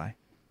to die.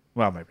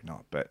 Well, maybe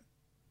not, but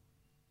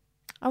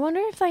I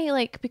wonder if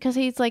they because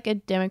he's like a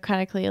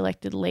democratically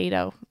elected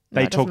leader.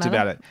 They talked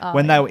about it.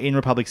 When they were in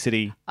Republic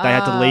City, they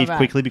had to leave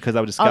quickly because they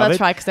were discovered. Oh, that's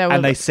right.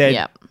 And they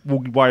said, we'll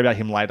worry about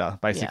him later,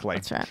 basically. Yeah,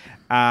 that's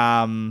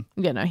right.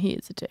 No, he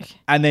is a dick.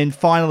 And then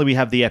finally we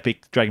have the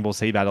epic Dragon Ball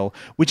Z battle,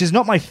 which is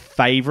not my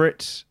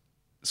favorite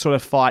sort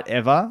of fight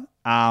ever.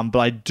 But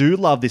I do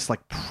love this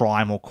like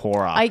primal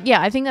Cora.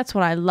 I think that's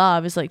what I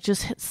love is like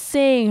just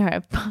seeing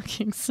her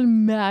fucking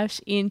smash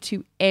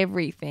into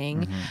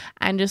everything,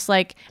 and just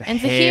like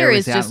Zahir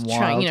is just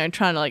trying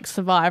to like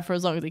survive for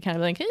as long as he can.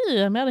 Be like,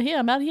 hey, I'm out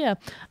of here,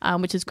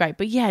 which is great.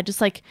 But yeah,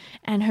 just like,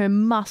 and her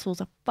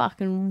muscles are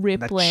fucking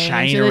rippling. The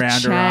chain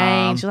around her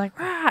arm. She's like,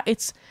 rah!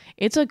 It's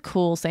a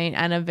cool scene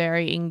and a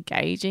very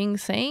engaging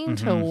scene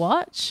to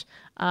watch,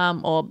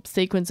 or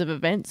sequence of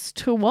events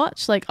to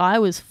watch. Like I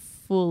was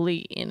fully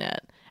in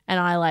it, and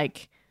I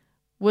like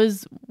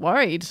was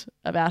worried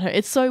about her.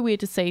 It's so weird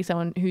to see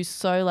someone who's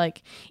so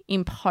like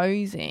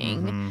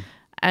imposing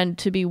and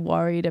to be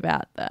worried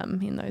about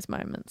them in those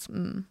moments.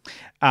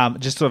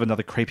 Just sort of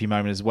another creepy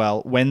moment as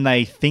well when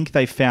they think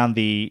they found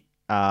the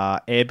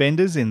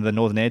airbenders in the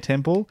Northern Air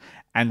Temple,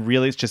 and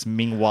really it's just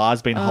Ming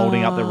Hua's been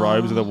holding up the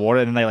robes of the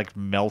water, and then they like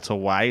melt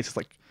away. It's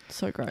like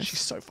so gross.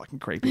 She's so fucking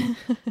creepy.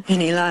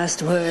 Any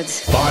last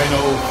words?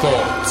 Final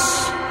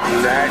thoughts.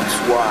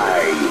 That's why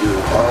you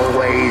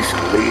always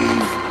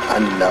leave a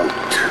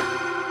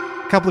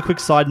note. A couple of quick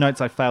side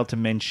notes I failed to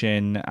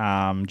mention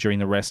during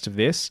the rest of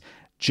this.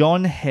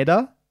 John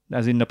Heder,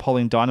 as in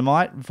Napoleon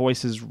Dynamite,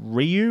 voices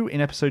Ryu in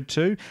episode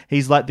 2.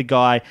 He's like the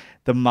guy,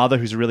 the mother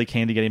who's really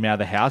keen to get him out of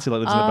the house. He like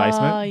lives in the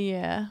basement. Oh,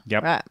 yeah.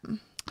 Yep. Right.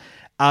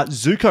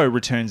 Zuko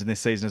returns in this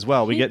season as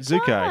well. We get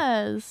Zuko.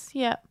 Does.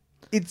 Yep.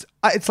 It's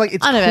like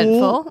it's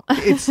uneventful.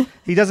 Cool.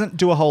 He doesn't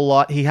do a whole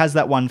lot. He has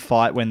that one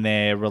fight when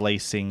they're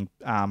releasing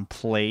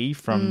Plea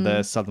from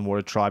the Southern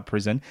Water Tribe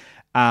prison,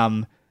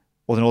 or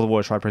the Northern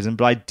Water Tribe prison.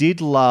 But I did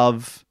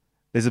love.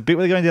 There's a bit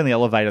where they're going down the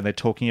elevator and they're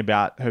talking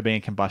about her being a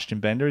combustion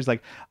bender. He's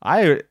like,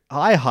 I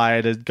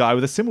hired a guy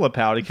with a similar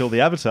power to kill the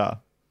Avatar.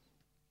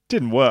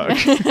 Didn't work.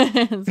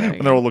 And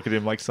they're all looking at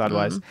him like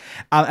sideways.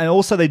 And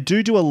also they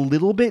do a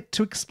little bit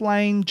to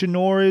explain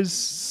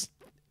Janora's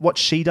what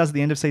she does at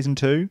the end of season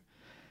 2.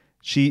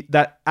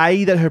 That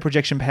her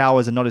projection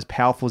powers are not as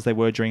powerful as they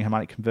were during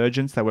harmonic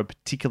convergence. They were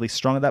particularly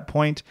strong at that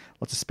point.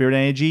 Lots of spirit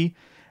energy.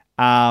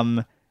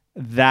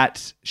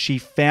 That she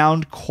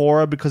found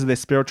Cora because of their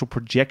spiritual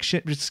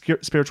projection,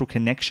 spiritual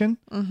connection.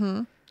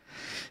 Mm-hmm.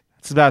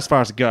 That's about as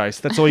far as it goes.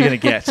 That's all you're going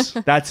to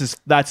get. That's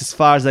as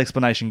far as the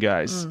explanation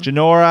goes.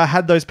 Janora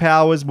had those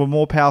powers, were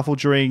more powerful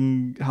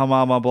during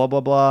Hamama, blah,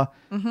 blah, blah.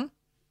 Mm-hmm.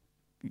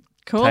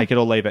 Cool. Take it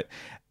or leave it.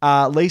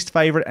 Least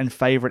favourite and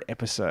favourite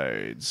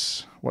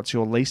episodes. What's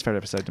your least favourite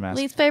episode, Damas?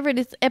 Least favourite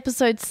is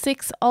episode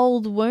 6,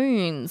 Old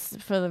Wounds,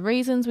 for the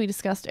reasons we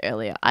discussed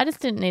earlier. I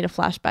just didn't need a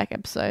flashback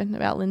episode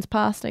about Lynn's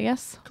past, I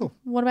guess. Cool.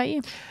 What about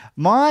you?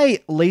 My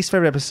least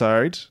favourite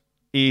episode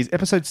is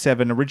episode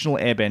 7, Original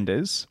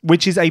Airbenders,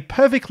 which is a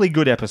perfectly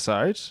good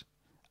episode.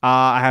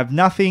 I have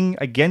nothing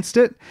against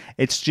it.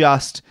 It's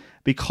just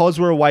because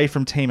we're away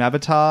from Team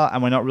Avatar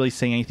and we're not really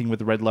seeing anything with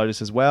the Red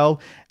Lotus as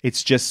well,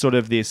 it's just sort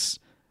of this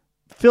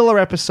filler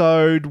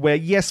episode where,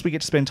 yes, we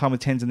get to spend time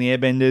with Tenzin and the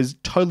Airbenders.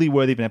 Totally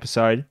worthy of an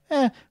episode.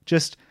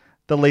 Just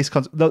the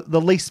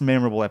least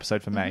memorable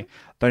episode for me.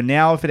 Though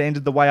now, if it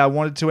ended the way I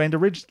wanted to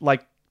end,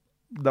 like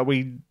that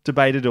we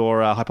debated or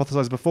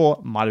hypothesized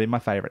before, might have been my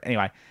favourite.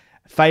 Anyway,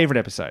 favourite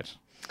episode.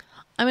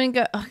 I'm going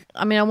to go...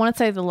 I want to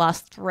say the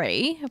last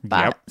 3,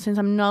 but since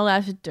I'm not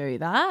allowed to do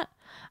that,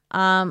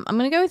 I'm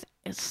going to go with,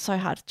 it's so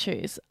hard to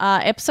choose.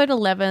 Episode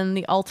 11,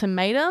 The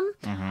Ultimatum.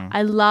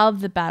 I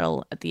love the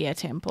battle at the Air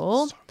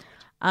Temple.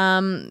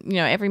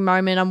 Every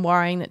moment I'm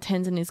worrying that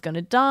Tenzin is going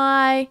to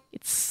die.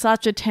 It's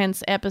such a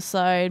tense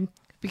episode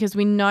because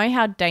we know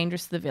how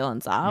dangerous the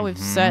villains are. We've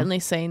certainly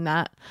seen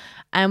that.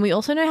 And we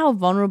also know how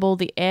vulnerable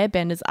the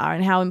airbenders are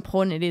and how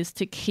important it is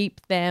to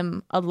keep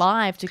them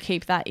alive, to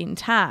keep that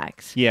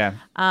intact. Yeah.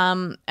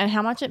 And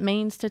how much it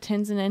means to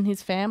Tenzin and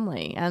his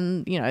family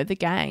and, the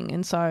gang.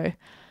 And so,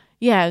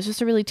 yeah, it was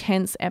just a really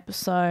tense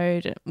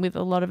episode with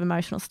a lot of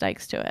emotional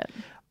stakes to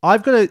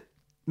it.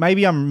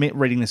 Maybe I'm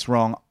reading this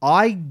wrong.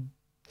 I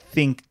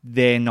think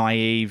they're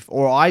naive,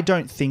 or I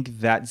don't think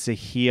that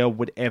Zahir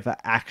would ever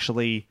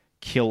actually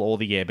kill all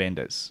the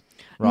airbenders.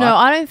 Right? No,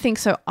 I don't think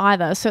so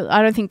either. So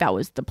I don't think that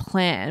was the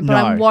plan. But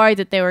I'm worried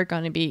that there were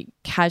going to be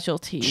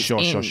casualties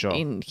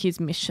in his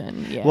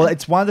mission. Yeah. Well,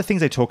 it's one of the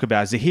things they talk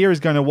about. Zahir is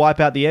going to wipe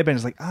out the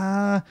airbenders.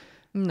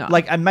 No.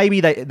 And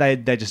maybe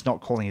they're just not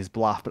calling his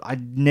bluff. But I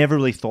never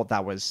really thought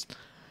that was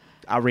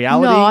a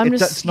reality.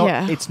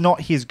 No, it's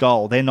not his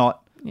goal. They're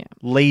not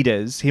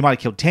leaders. He might have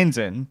killed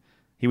Tenzin.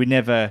 He would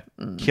never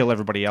kill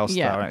everybody else,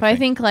 though. I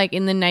think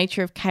in the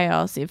nature of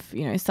chaos, if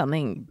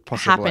something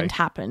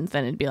happens,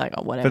 then it'd be like,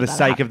 oh, whatever. For the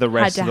sake of the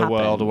rest of the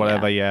world or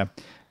whatever, yeah.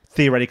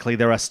 Theoretically,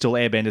 there are still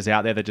airbenders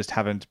out there that just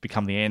haven't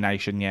become the Air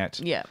Nation yet.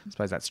 Yeah. I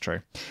suppose that's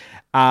true.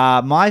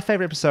 My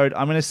favorite episode,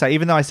 I'm going to say,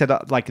 even though I said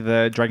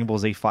the Dragon Ball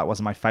Z fight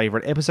wasn't my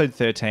favorite, episode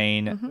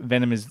 13,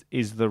 Venom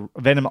is the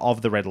Venom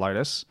of the Red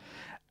Lotus.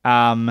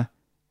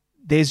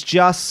 There's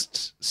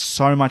just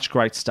so much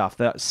great stuff.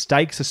 The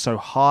stakes are so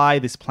high,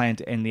 this plan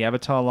to end the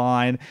Avatar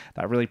line,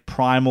 that really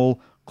primal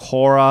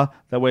Korra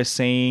that we're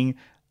seeing.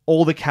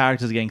 All the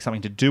characters are getting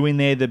something to do in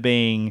there.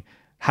 They're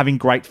having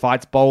great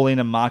fights. Bolin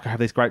and Marco have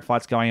these great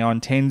fights going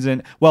on.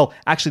 Tenzin. Well,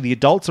 actually, the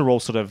adults are all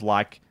sort of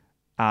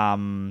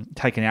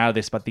taken out of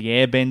this, but the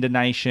Airbender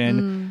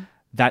Nation,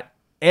 that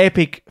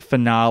epic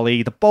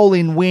finale, the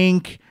Bolin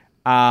wink,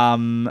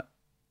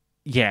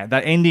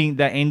 that ending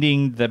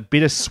the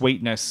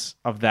bittersweetness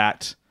of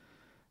that.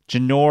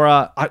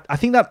 Jinora, I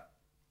think that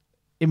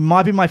it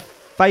might be my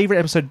favorite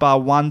episode bar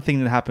one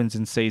thing that happens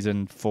in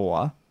season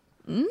 4.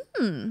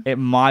 It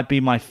might be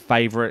my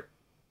favorite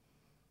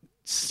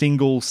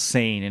single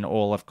scene in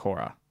all of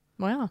Korra.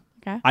 Wow.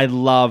 Okay. I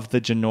love the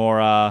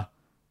Jinora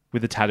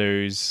with the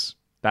tattoos,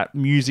 that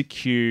music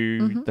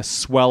cue, the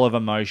swell of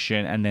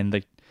emotion, and then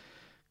the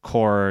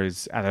Korra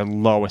is at her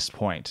lowest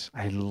point.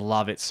 I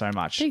love it so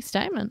much. Big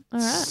statement. All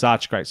right.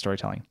 Such great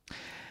storytelling.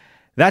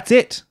 That's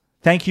it.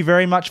 Thank you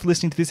very much for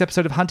listening to this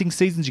episode of Hunting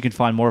Seasons. You can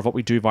find more of what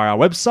we do via our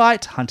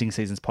website,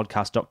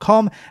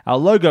 huntingseasonspodcast.com. Our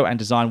logo and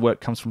design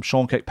work comes from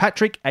Sean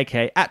Kirkpatrick,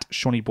 aka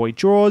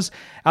 @ShawneeBoyDraws.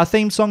 Our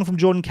theme song from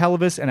Jordan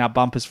Calavis and our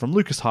bumpers from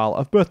Lucas Heil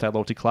of Birthday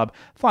Loyalty Club.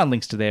 Find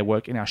links to their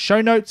work in our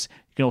show notes.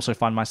 You can also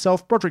find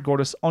myself, Broderick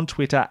Gordis, on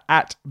Twitter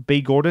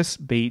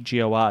 @BGordis,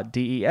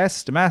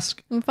 BGORDES, Damask.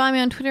 You can find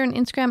me on Twitter and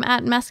Instagram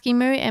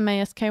 @MaskyMoo,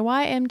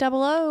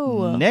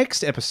 MASKYMOO.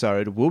 Next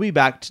episode, we'll be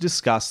back to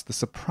discuss The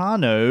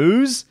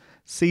Sopranos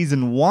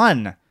Season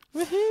 1.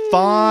 Woohoo.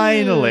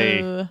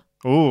 Finally.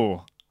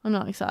 Ooh. I'm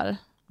not excited.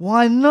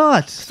 Why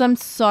not? Because I'm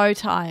so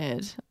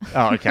tired.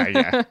 Oh, okay,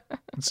 yeah.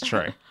 It's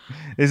true.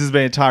 This has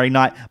been a tiring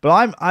night.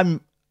 But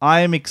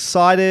I'm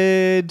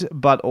excited,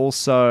 but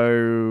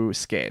also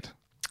scared.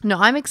 No,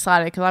 I'm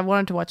excited because I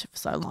wanted to watch it for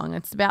so long.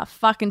 It's about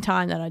fucking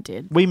time that I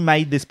did. We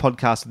made this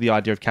podcast with the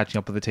idea of catching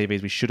up with the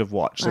TVs we should have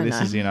watched. So this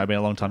has, been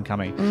a long time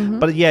coming.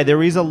 But yeah,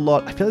 there is I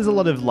feel there's a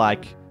lot of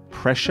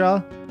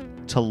pressure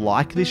to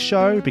like this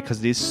show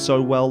because it is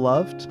so well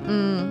loved,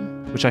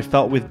 which I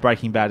felt with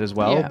Breaking Bad as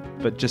well,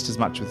 but just as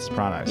much with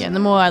Sopranos. Yeah, and the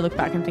more I look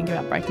back and think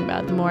about Breaking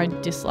Bad, the more I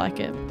dislike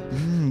it.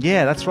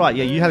 Yeah, that's right.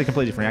 Yeah, you had a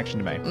completely different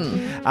reaction to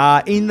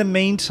me. In the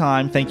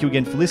meantime, thank you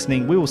again for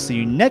listening. We will see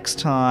you next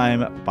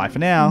time. Bye for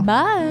now.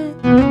 Bye.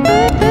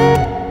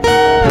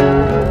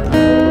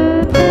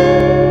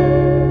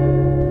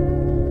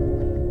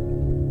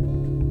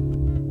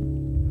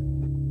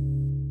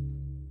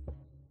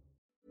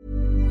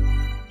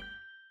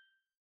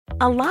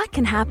 A lot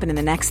can happen in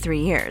the next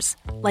 3 years.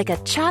 Like a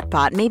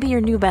chatbot may be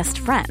your new best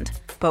friend.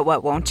 But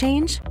what won't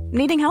change?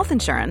 Needing health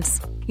insurance.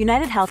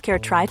 United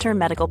Healthcare Tri-Term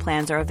Medical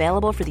Plans are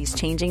available for these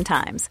changing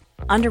times.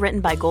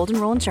 Underwritten by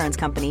Golden Rule Insurance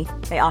Company,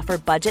 they offer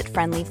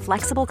budget-friendly,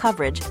 flexible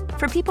coverage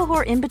for people who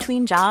are in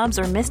between jobs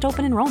or missed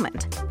open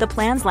enrollment. The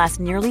plans last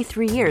nearly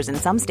 3 years in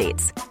some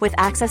states, with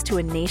access to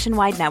a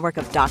nationwide network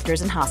of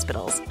doctors and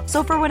hospitals.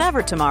 So for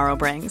whatever tomorrow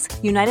brings,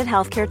 United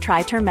Healthcare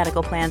Tri-Term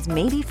Medical Plans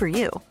may be for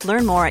you.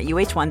 Learn more at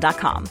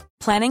UH1.com.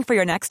 Planning for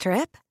your next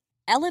trip?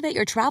 Elevate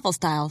your travel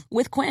style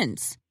with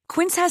Quince.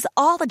 Quince has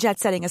all the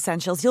jet-setting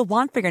essentials you'll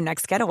want for your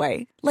next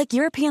getaway, like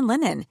European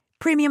linen,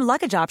 premium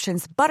luggage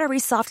options, buttery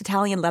soft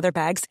Italian leather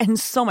bags, and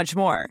so much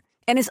more.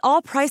 And is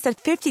all priced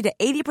at 50 to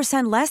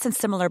 80% less than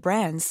similar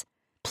brands.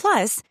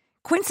 Plus,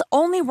 Quince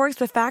only works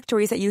with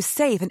factories that use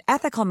safe and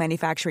ethical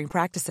manufacturing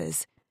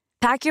practices.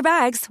 Pack your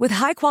bags with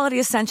high-quality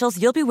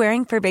essentials you'll be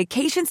wearing for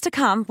vacations to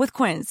come with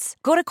Quince.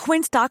 Go to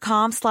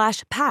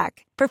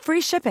quince.com/pack for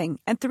free shipping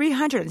and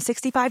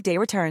 365-day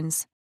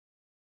returns.